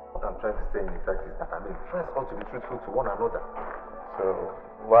 What I'm trying to say in effect is that, friends ought to be truthful to one another. So,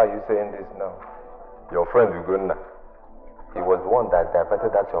 why are you saying this now? Your friend Ugonna, he was the one that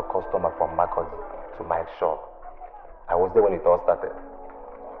diverted that your customer from Marcus to my shop. I was there when it all started.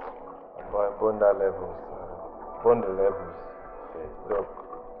 Boy, Bonda levels. Look,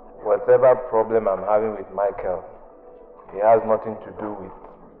 whatever problem I'm having with Michael, it has nothing to do with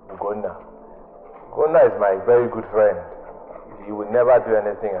Ugonna. Ugonna is my very good friend. He would never do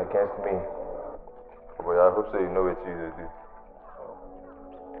anything against me. But I hope so you know what you do.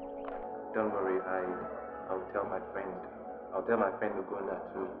 Don't worry, I'll tell my friend Ugonna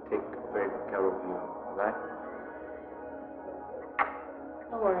to take very good care of you, right?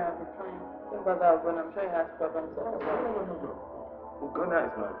 Don't worry, I'll be fine. Don't bother Ugonna, I'm sure he has problems. No. Ugonna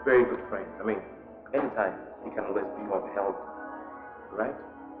is my very good friend. Anytime, he can always be of help, right?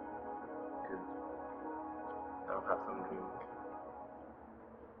 Good. I'll have some dreams.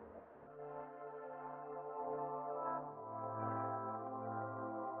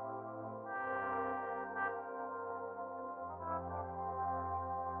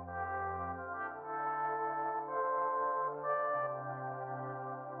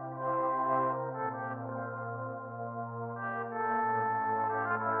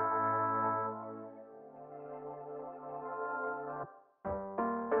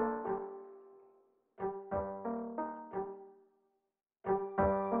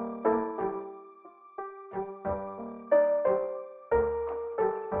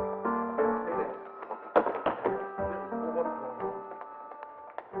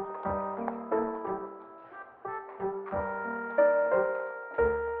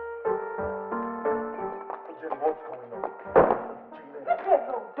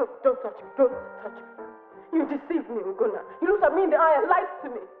 Don't touch me. Don't touch me. You deceived me, Ugonna. You looked at me in the eye and lied to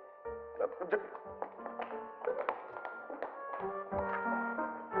me.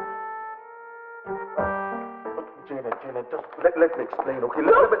 Janet, just let me explain, okay?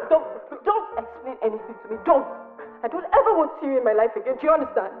 Don't explain anything to me. Don't. I don't ever want to see you in my life again. Do you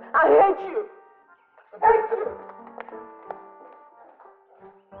understand? I hate you. Hate you.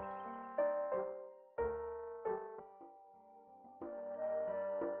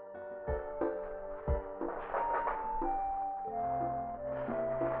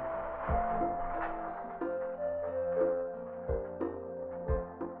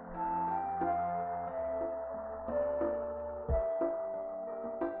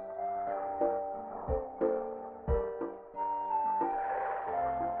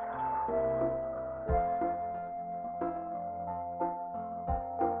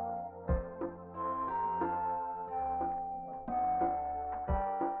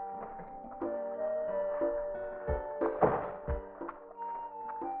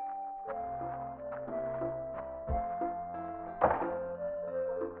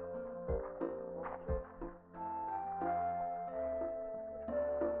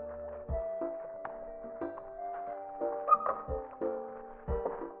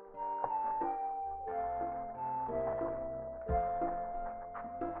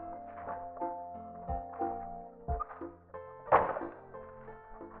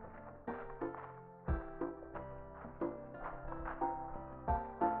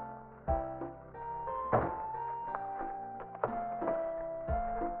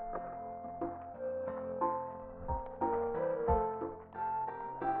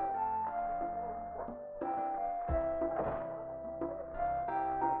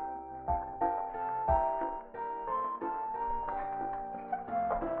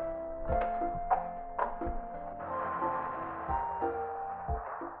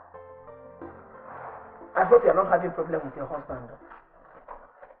 hope you're not having problem with your husband.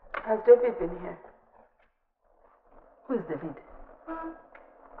 Has David been here? Who is David?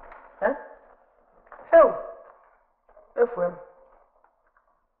 Huh? Hell. FM.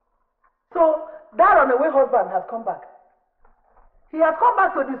 So, that runaway husband has come back. He has come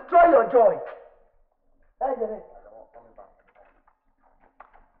back to destroy your joy. That is it.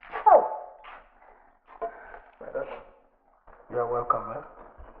 Oh. You are welcome, eh?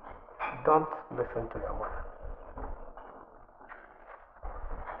 Don't listen to your mother.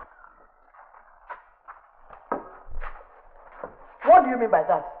 What do you mean by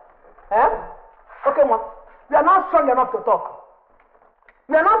that? Eh? Okay, Mom. You are not strong enough to talk.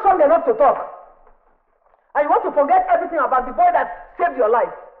 You are not strong enough to talk. And you want to forget everything about the boy that saved your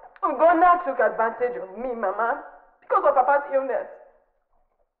life. Ugonna took advantage of me, Mama, because of Papa's illness.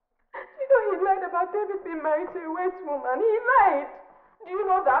 You know, he lied about David being married to a white woman. He lied. Do you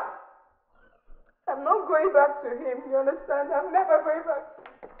know that? I'm not going back to him, you understand? I'm never going back to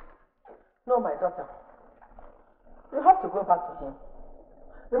him. No, my daughter. You have to go back to him.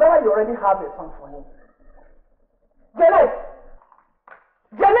 Remember, you already have a son for him. Janet!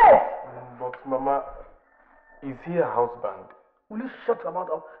 Janet! But Mama, is he a husband? Will you shut your mouth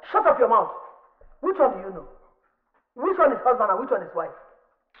up? Shut up your mouth! Which one do you know? Which one is husband and which one is wife?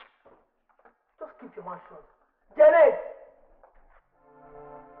 Just keep your mouth shut. Janet!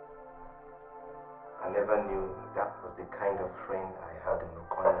 I never knew that was the kind of friend I had in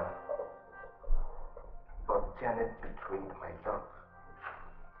Uganda. But Janet betrayed my love.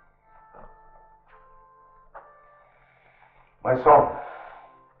 My son,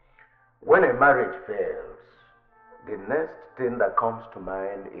 when a marriage fails, the next thing that comes to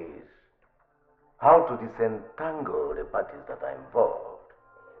mind is how to disentangle the parties that are involved.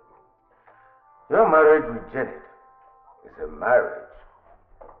 Your marriage with Janet is a marriage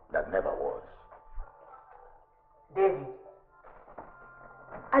that never was. David,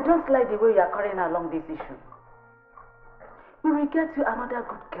 I don't like the way you are carrying along this issue. We will get you another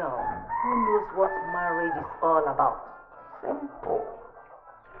good girl who knows what marriage is all about. Simple.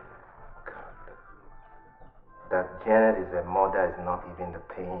 That Janet is a mother is not even the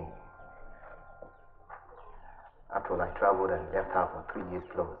pain. After all, I traveled and left her for 3 years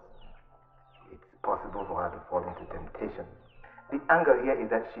close. It's possible for her to fall into temptation. The anger here is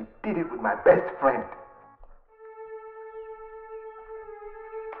that she did it with my best friend.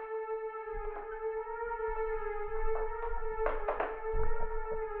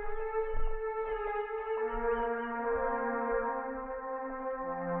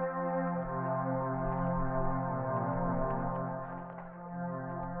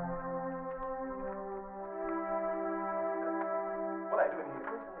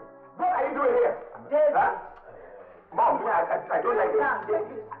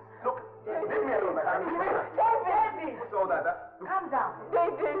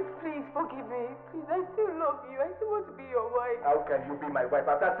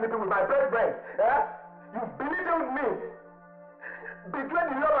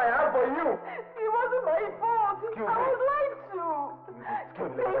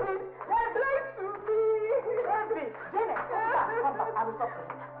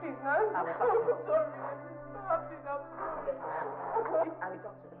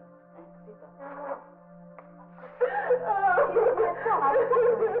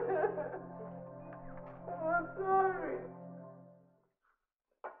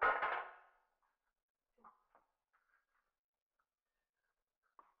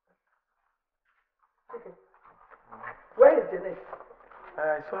 Where is Janet?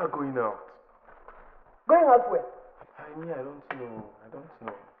 I saw her going out. Going out where? I mean, I don't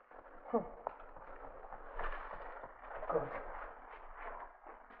know. God.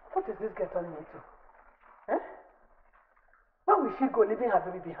 What is this girl turning into? Eh? Where will she go leaving her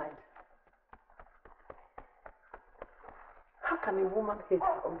baby behind? How can a woman hate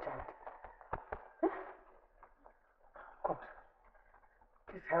her own child? Eh? God,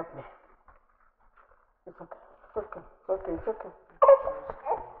 please help me. It's okay. It's okay.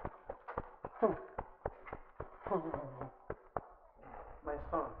 My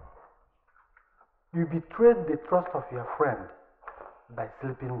son, you betrayed the trust of your friend by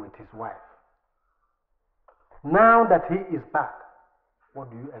sleeping with his wife. Now that he is back, what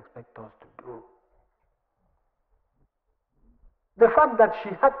do you expect us to do? The fact that she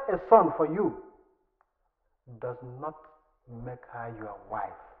had a son for you does not make her your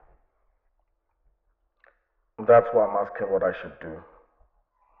wife. That's why I'm asking what I should do.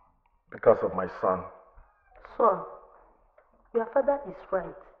 Because of my son. Son, your father is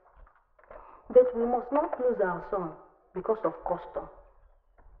right. But we must not lose our son because of custom.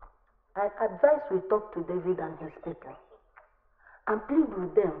 I advise we talk to David and his people and plead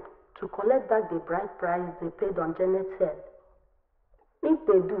with them to collect back the bride price they paid on Janet's head. If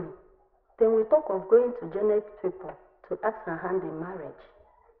they do, then we talk of going to Janet's people to ask her hand in marriage.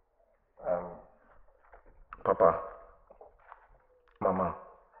 Papa, Mama,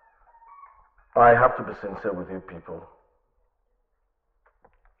 I have to be sincere with you people.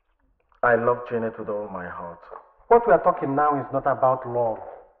 I love Janet with all my heart. What we are talking now is not about love,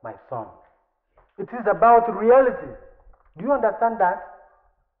 my son. It is about reality. Do you understand that?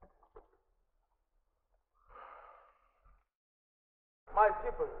 My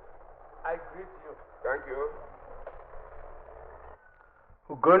people, I greet you. Thank you.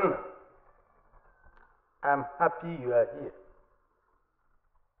 Ugonna, I'm happy you are here.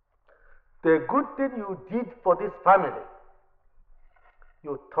 The good thing you did for this family,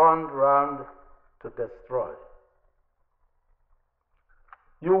 you turned round to destroy.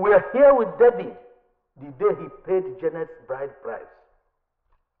 You were here with David the day he paid Janet's bride price.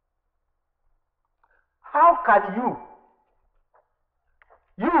 How can you,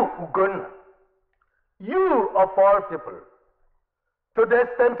 Ugonna, you of all people, to the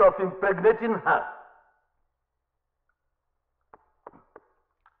extent of impregnating her,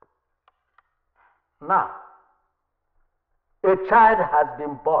 now, a child has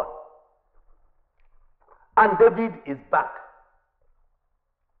been born, and David is back.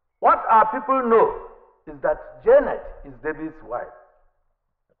 What our people know is that Janet is David's wife,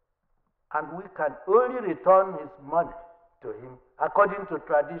 and we can only return his money to him according to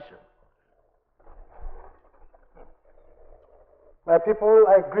tradition. My people,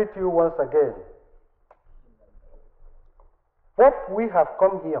 I greet you once again. What we have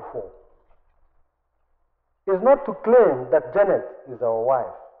come here for is not to claim that Janet is our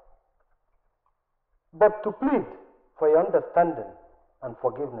wife, but to plead for your understanding and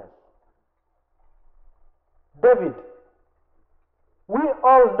forgiveness. David, we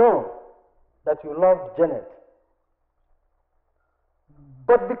all know that you loved Janet,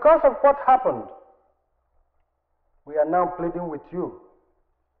 but because of what happened, we are now pleading with you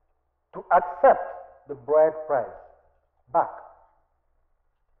to accept the bride price back.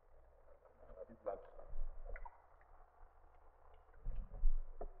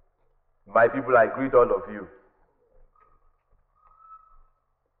 My people, I greet all of you.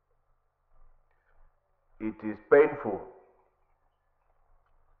 It is painful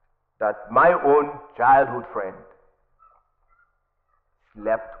that my own childhood friend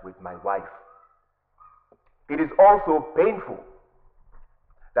slept with my wife. It is also painful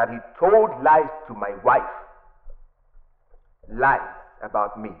that he told lies to my wife, lies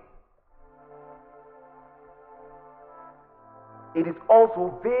about me. It is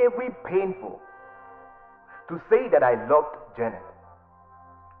also very painful to say that I loved Janet.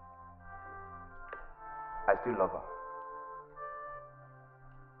 I still love her.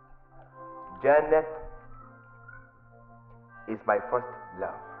 Janet is my first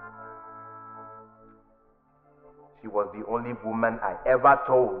love. She was the only woman I ever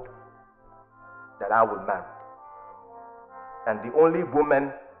told that I would marry, and the only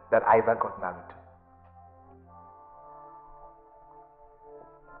woman that I ever got married to.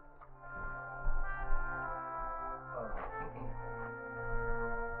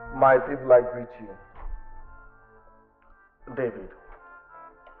 My people, I greet you. David,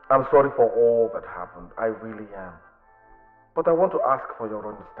 I'm sorry for all that happened. I really am. But I want to ask for your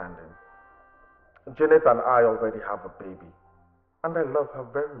understanding. Janet and I already have a baby, and I love her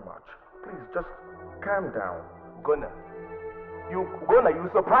very much. Please, just calm down. Ugonna, you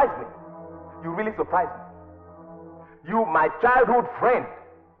surprised me. You really surprised me. You, my childhood friend,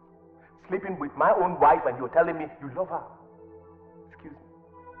 sleeping with my own wife, and you're telling me you love her. Excuse me.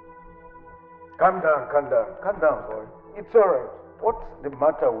 Calm down, boy. It's all right. What's the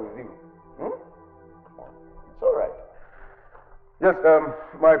matter with you? It's all right. Yes,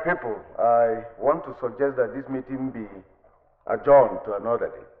 my people, I want to suggest that this meeting be adjourned to another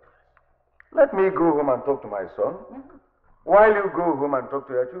day. Let me go home and talk to my son, while you go home and talk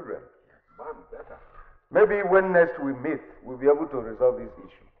to your children. Better. Maybe when next we meet, we'll be able to resolve this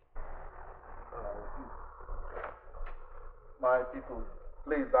issue. My people,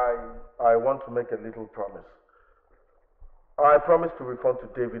 please, I want to make a little promise. I promise to refund to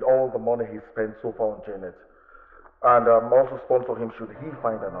David all the money he spent so far on Janet. And also sponsor him should he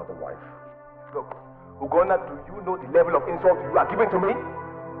find another wife. Look, Ugonna, do you know the level of insult you are giving to me?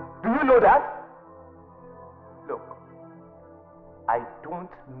 Do you know that? Look, I don't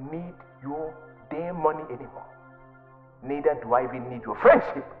need your damn money anymore. Neither do I even need your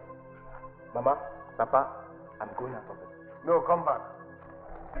friendship. Mama, Papa, I'm going out of it. No, come back.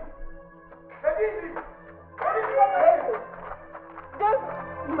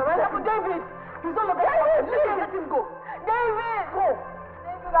 David! He's on the bed. Let him go. David! Go!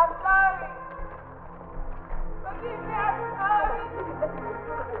 David, I'm sorry. Forgive me, I'm sorry.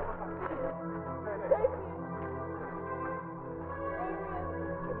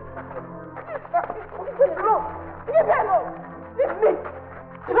 Leave me alone. Leave me.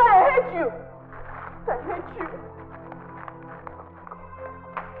 I hate you. I hate you.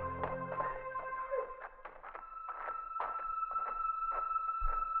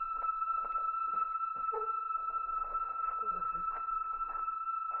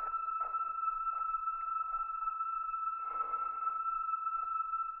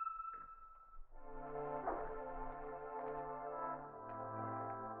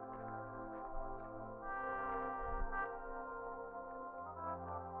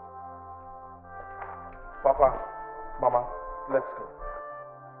 Papa, Mama, let's go.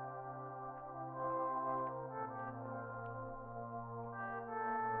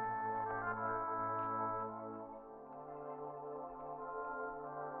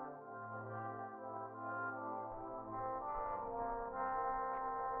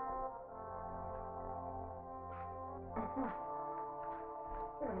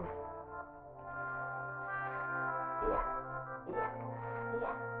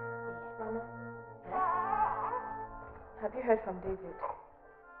 Have you heard from David?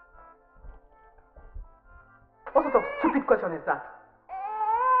 What sort of stupid question is that?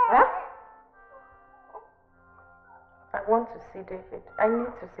 Huh? I want to see David. I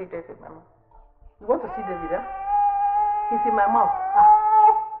need to see David, Mama. You want to see David, eh? He's in my mouth. Ah.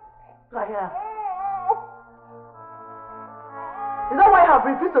 Right here. Is that why you have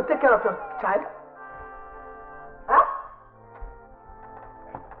refused to take care of your child? Huh?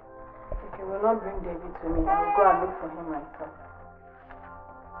 If you will not bring David to me, I will go and look for him myself.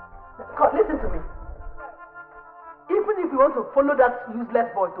 God, listen to me. Even if you want to follow that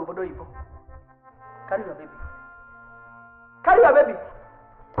useless boy to Obodo Ibo, carry your baby. Carry your baby.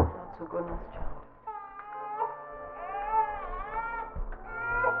 Not to goodness, child.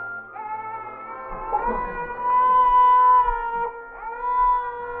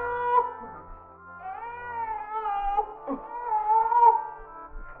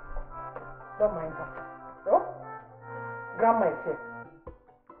 Don't mind her. No? Grandma is here.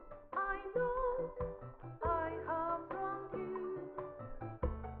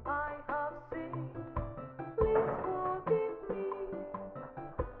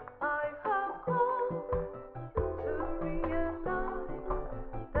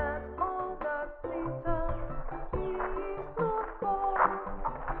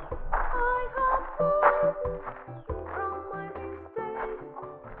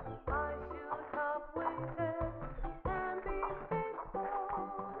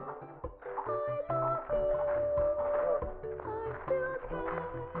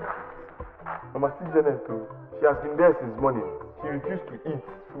 Mama, see Janet too. She has been there since morning. She refused to eat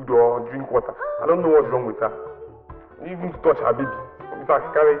food or drink water. I don't know what's wrong with her. Even to touch her baby. In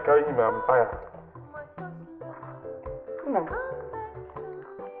fact, carry him. I'm tired. Come on.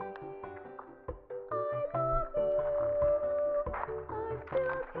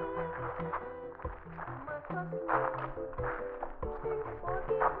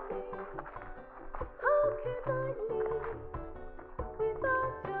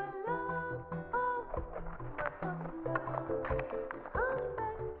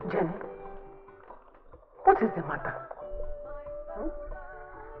 Jenny, what is the matter?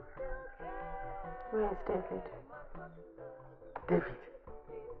 Where is David? David?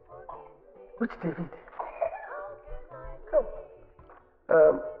 Which David?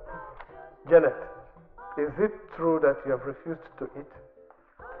 Janet, is it true that you have refused to eat?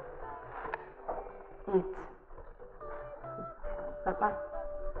 Eat. Papa,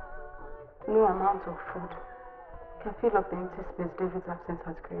 no amount of food can fill up the empty space David's absence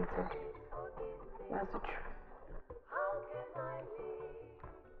has created. That's the truth.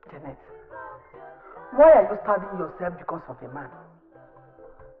 Janet, why are you starving yourself because of a man?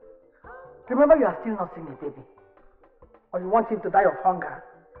 Remember, you are still nursing a baby. Or you want him to die of hunger?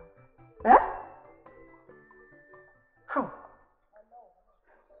 Eh? How?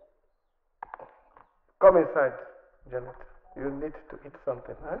 Come inside, Janet. You need to eat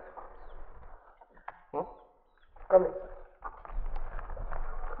something, huh? Come in.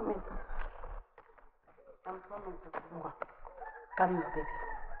 Come in. I'm coming. Carry your baby.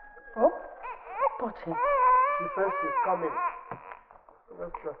 Oh? Touch him. She says she's coming.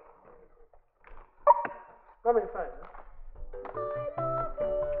 Let's go. Come inside.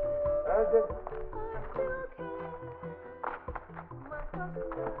 Janet.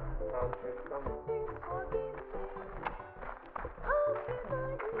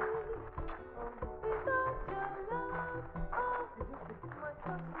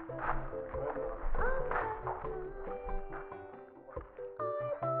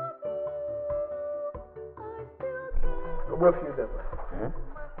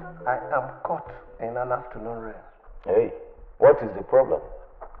 I am caught in an afternoon rain. Hey, what is the problem?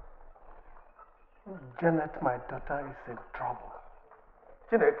 Janet, my daughter, is in trouble.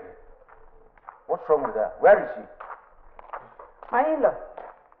 Chineke, what's wrong with her? Where is she? My in-law,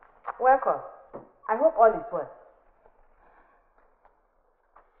 welcome. I hope all is well.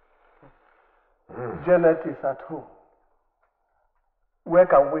 Janet is at home. Where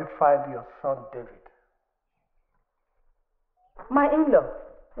can we find your son, David? My in-law,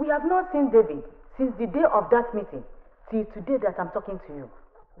 we have not seen David since the day of that meeting till today that I'm talking to you.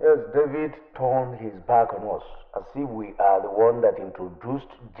 Yes, David turned his back on us as if we are the one that introduced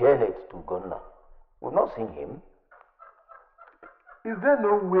Janet to Gunnar. We've not seen him. Is there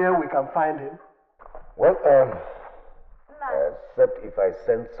nowhere we can find him? Well, except if I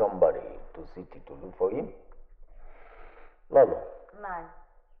send somebody to city to look for him. Lolo, Nine.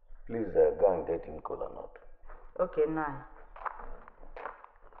 please go and get him cola nut. Okay, 9.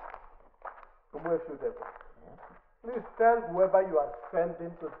 Please tell whoever you are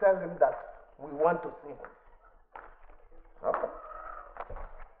sending to tell him that we want to see him. Okay.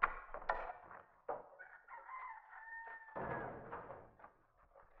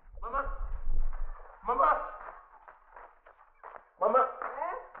 Mama! Mama! Mama!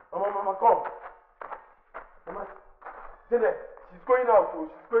 Mama, come. Mama, Janet, she's going out, oh,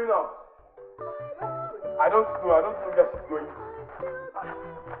 she's going out. I don't know where she's going.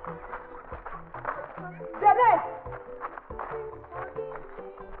 Janet!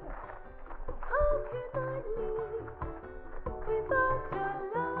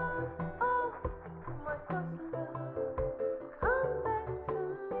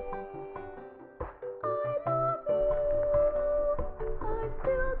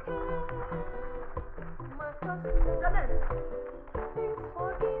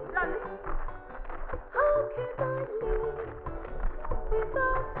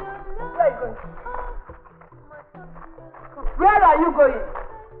 Where are you going?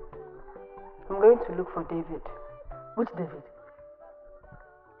 I'm going to look for David. Which David?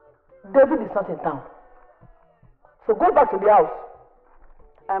 David is not in town. So go back to the house.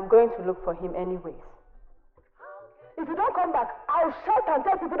 I'm going to look for him anyways. If you don't come back, I'll shout and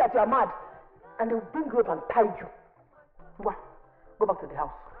tell people that you are mad. And they'll bring you up and tie you. Go back to the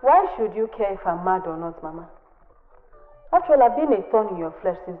house. Why should you care if I'm mad or not, Mama? After all, I've been a thorn in your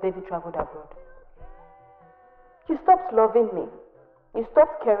flesh since David traveled abroad. You stopped loving me. You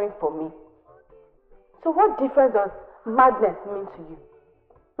stopped caring for me. So what difference does madness mean to you?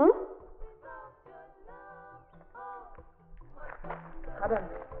 Adam,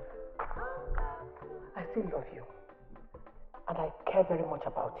 I still love you. And I care very much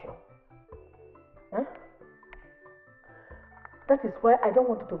about you. That is why I don't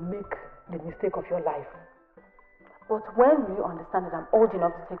want you to make the mistake of your life. But when will you understand that I'm old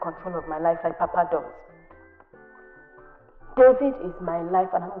enough to take control of my life like Papa does? David is my life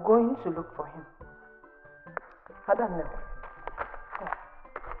and I'm going to look for him. Adam, no.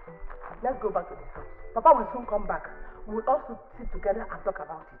 Let's go back to the house. Papa will soon come back. We will also sit together and talk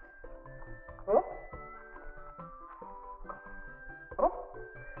about it. Oh?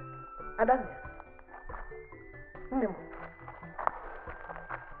 Adam, no.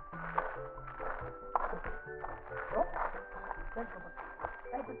 Let's go back.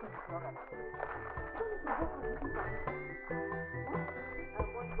 Everything is all right.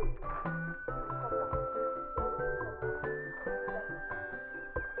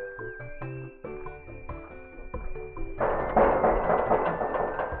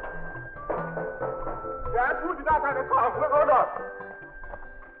 Yes, who did that at the car? Hold on.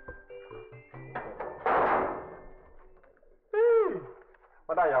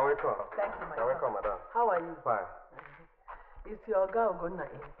 Madam, you're welcome. Thank you, my You're welcome, madam. How are you? Fine. Is your girl going in?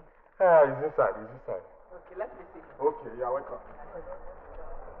 He's inside, Okay, let me see. Okay, you're welcome.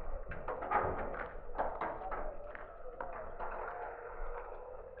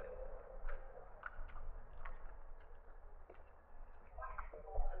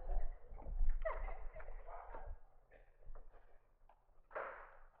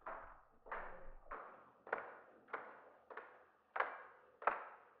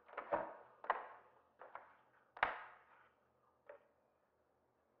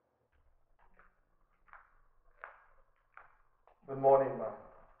 Good morning, ma'am.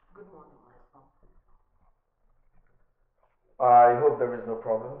 Good morning, my son. I hope there is no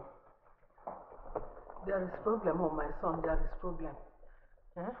problem. There is problem, my son, there is problem.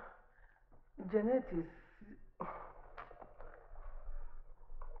 Janet is...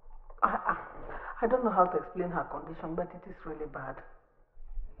 I don't know how to explain her condition, but it is really bad.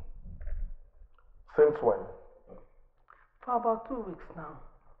 Since when? For about 2 weeks now.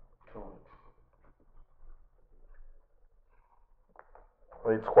 2 weeks.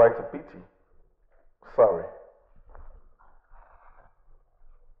 Well, it's quite a pity. Sorry.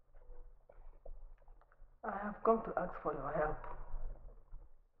 I have come to ask for your help.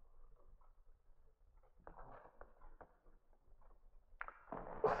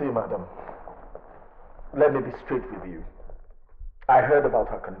 See, madam, let me be straight with you. I heard about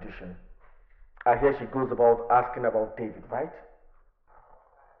her condition. I hear she goes about asking about David, right?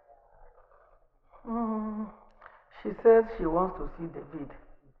 She says she wants to see David.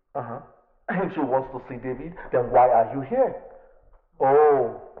 Uh-huh. If she wants to see David, then why are you here?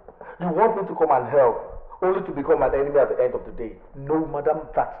 Oh, you want me to come and help, only to become an enemy at the end of the day. No, madam,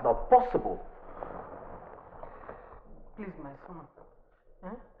 that's not possible. Please, my son.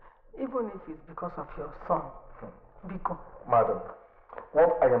 Even if it's because of your son. Biko. Madam,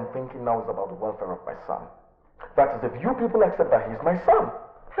 what I am thinking now is about the welfare of my son. That is, if you people accept that he's my son.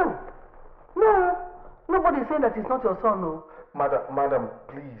 Hell, no. Nobody's saying that he's not your son, no. Madam,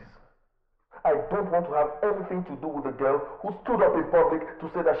 please. I don't want to have anything to do with a girl who stood up in public to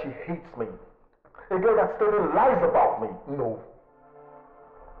say that she hates me. A girl that's telling lies about me. No.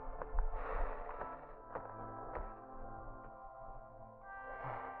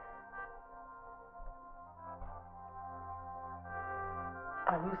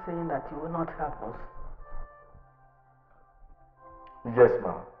 Are you saying that you will not help us? Yes,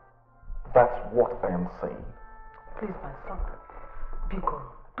 ma'am. That's what I am saying. Please, my son. Biko,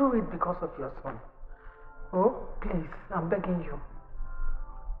 do it because of your son. Oh, please, I'm begging you.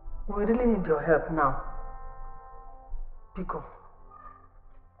 We really need your help now. Biko.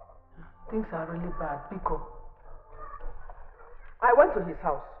 Things are really bad. Biko. I went to his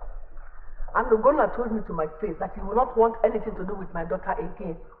house. And Ugonna told me to my face that he will not want anything to do with my daughter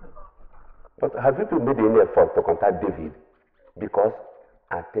again. But have you made any effort to contact David? Because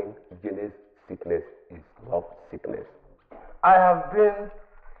I think Jenny's sickness is love sickness. I have been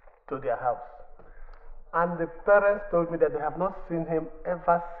to their house, and the parents told me that they have not seen him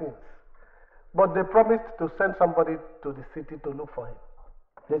ever since. But they promised to send somebody to the city to look for him.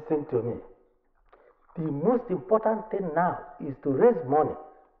 Listen to me. The most important thing now is to raise money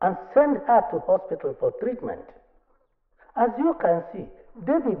and send her to hospital for treatment. As you can see,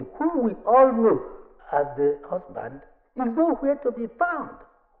 David, whom we all know as the husband, is nowhere to be found.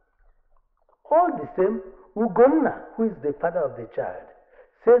 All the same, Ugonna, who is the father of the child,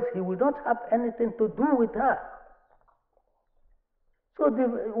 says he will not have anything to do with her. So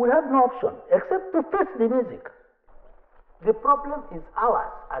we have no option except to face the music. The problem is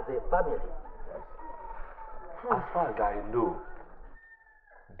ours as a family. As far as I know,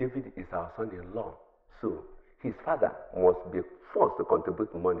 David is our son-in-law, so his father must be forced to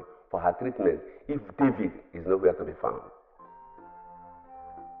contribute money for her treatment if David is nowhere to be found.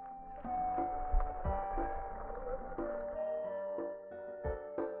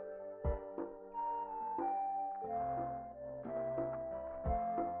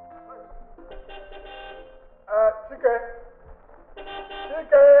 Chike!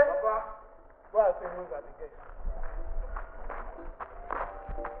 Papa, go and say who's at the gate.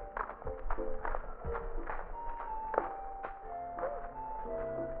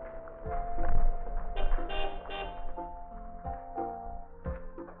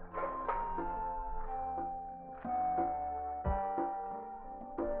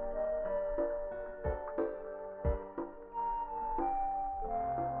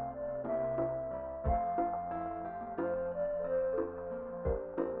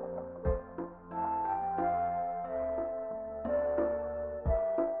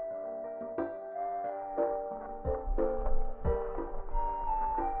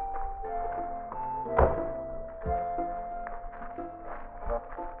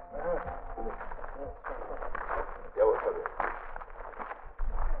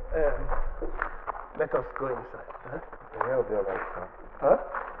 Let us go inside. Huh? Yeah, I'll be all right, sir. Huh?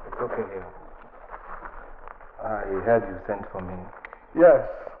 It's okay here. I heard you sent for me. Yes,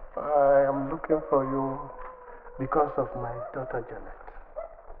 I am looking for you because of my daughter Janet.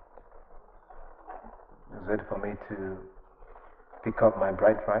 Is it for me to pick up my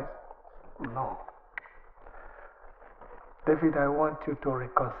bride price? No. David, I want you to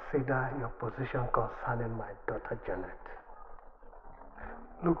reconsider your position concerning my daughter Janet.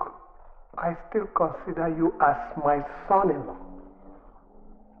 Look, I still consider you as my son-in-law.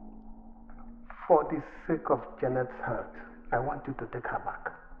 For the sake of Janet's health, I want you to take her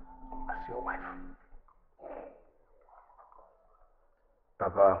back as your wife.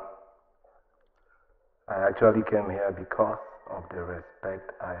 Papa, I actually came here because of the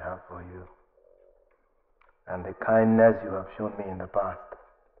respect I have for you. and the kindness you have shown me in the past.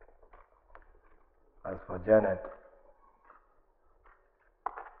 As for Janet,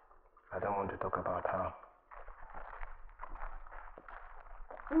 I don't want to talk about her.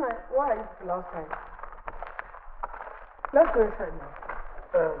 Why are you people outside? Let's go inside now.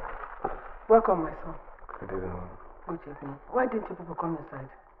 Welcome, my son. Good evening. Good evening. Why didn't you people come inside?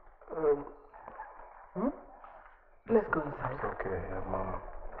 Let's go inside. It's okay, Mama.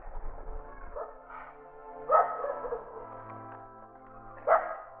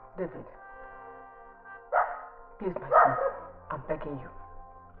 David, please, my son, I'm begging you.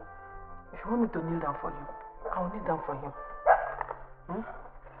 If you want me to kneel down for you, I'll kneel down for you.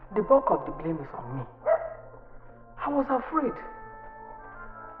 The bulk of the blame is on me. I was afraid.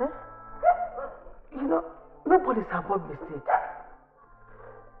 You know, nobody's above mistake.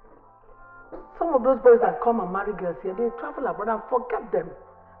 Some of those boys that come and marry girls here, they travel abroad and forget them.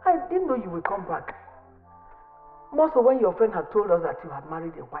 I didn't know you would come back. More so when your friend had told us that you had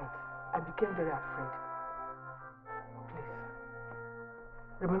married a white, I became very afraid. Please,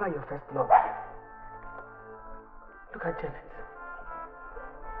 remember your first love. Look at Janet.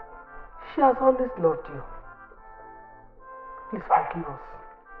 She has always loved you. Please forgive us.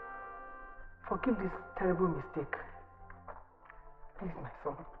 Forgive this terrible mistake. Please, my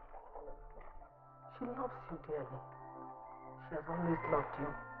son. She loves you dearly. She has always loved you.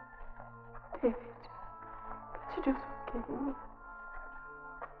 David, can't you just forgive me?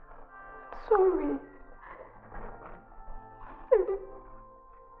 I'm sorry.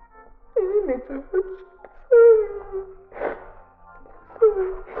 I didn't mean to hurt you. Sorry.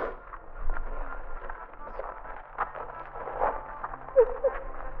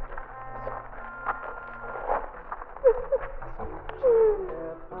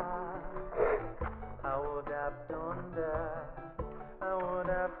 I would have done that. I would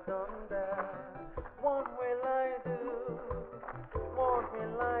have done that. What will I do? What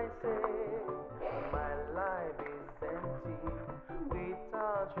will I say? My life is empty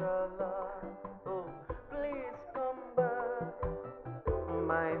without your love. Oh, please come back,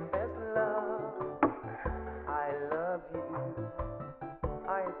 my best love. I love you. I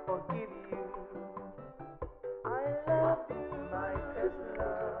forgive you. I love you, my best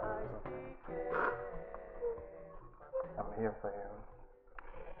love. I'm here for you.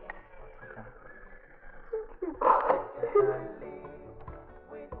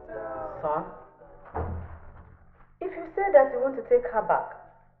 Son, if you say that you want to take her back,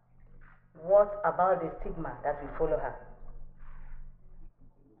 what about the stigma that will follow her?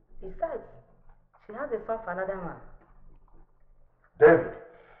 Besides, she has a son for another man. David,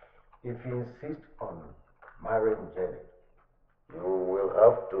 if you insist on marrying Janet, you will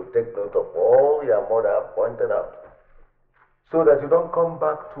have to take note of all your mother pointed out, so that you don't come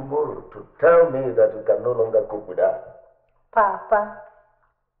back tomorrow to tell me that you can no longer cope with her. Papa,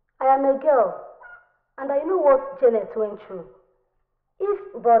 I am a girl, and I know what Janet went through.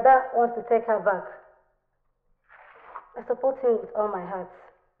 If brother wants to take her back, I support him with all my heart.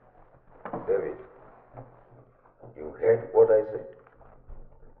 David, you heard what I said?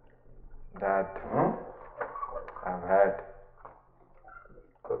 Dad, I've heard.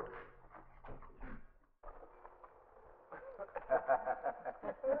 Good.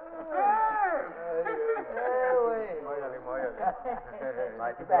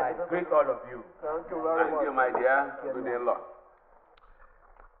 I greet all of you. Thank you, my dear. Good in-law.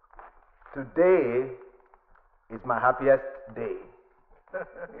 Today is my happiest day.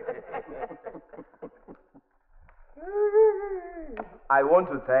 I want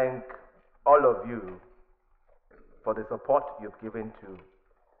to thank all of you for the support you've given to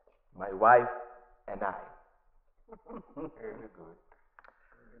my wife and I. Very good.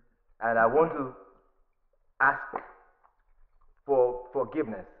 And I want to ask for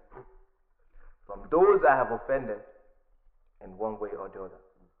forgiveness from those I have offended in one way or the other.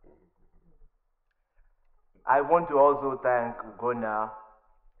 I want to also thank Ugonna,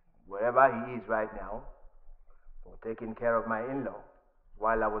 wherever he is right now, for taking care of my in-law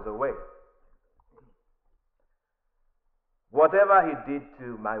while I was away. Whatever he did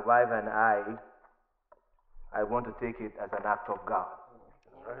to my wife and I want to take it as an act of God.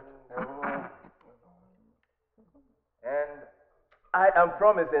 And I am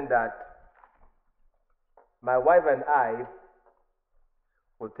promising that my wife and I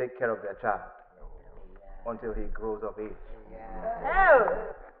will take care of their child until he grows of age.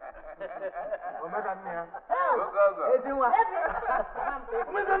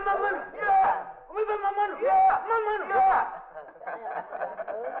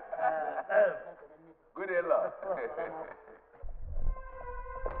 Good in-law.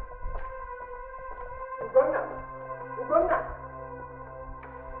 Ugonna.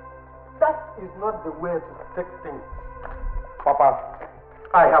 That is not the way to take things. Papa,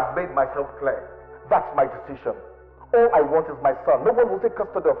 I have made myself clear. That's my decision. All I want is my son. No one will take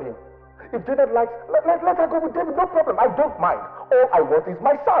custody of him. If Janet likes, let her go with David. No problem. I don't mind. All I want is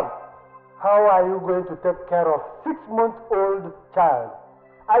my son. How are you going to take care of 6-month-old child?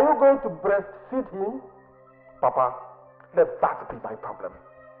 Are you going to breastfeed him? Papa, let that be my problem.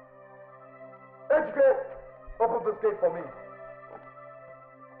 HK, open this gate for me.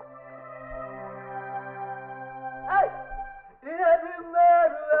 Hey!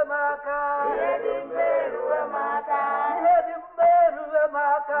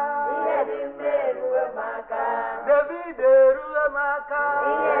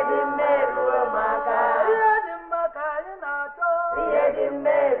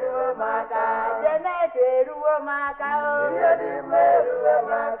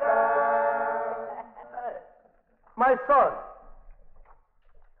 My son,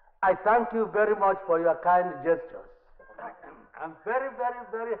 I thank you very much for your kind gestures. I'm very, very,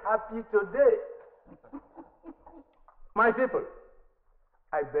 very happy today. My people,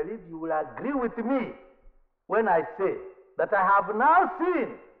 I believe you will agree with me when I say that I have now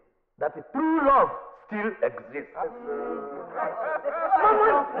seen that true love still exists.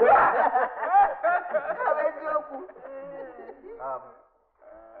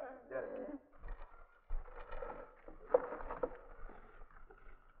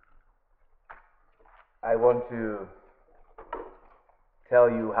 I want to tell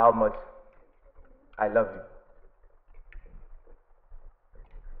you how much I love you.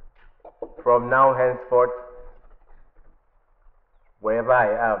 From now henceforth, wherever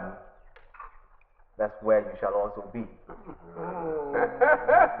I am, that's where you shall also be.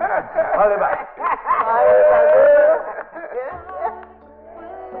 Oliver.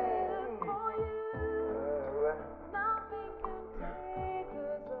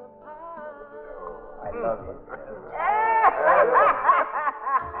 I love you.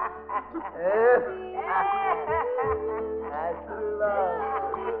 I love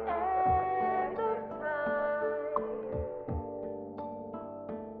you.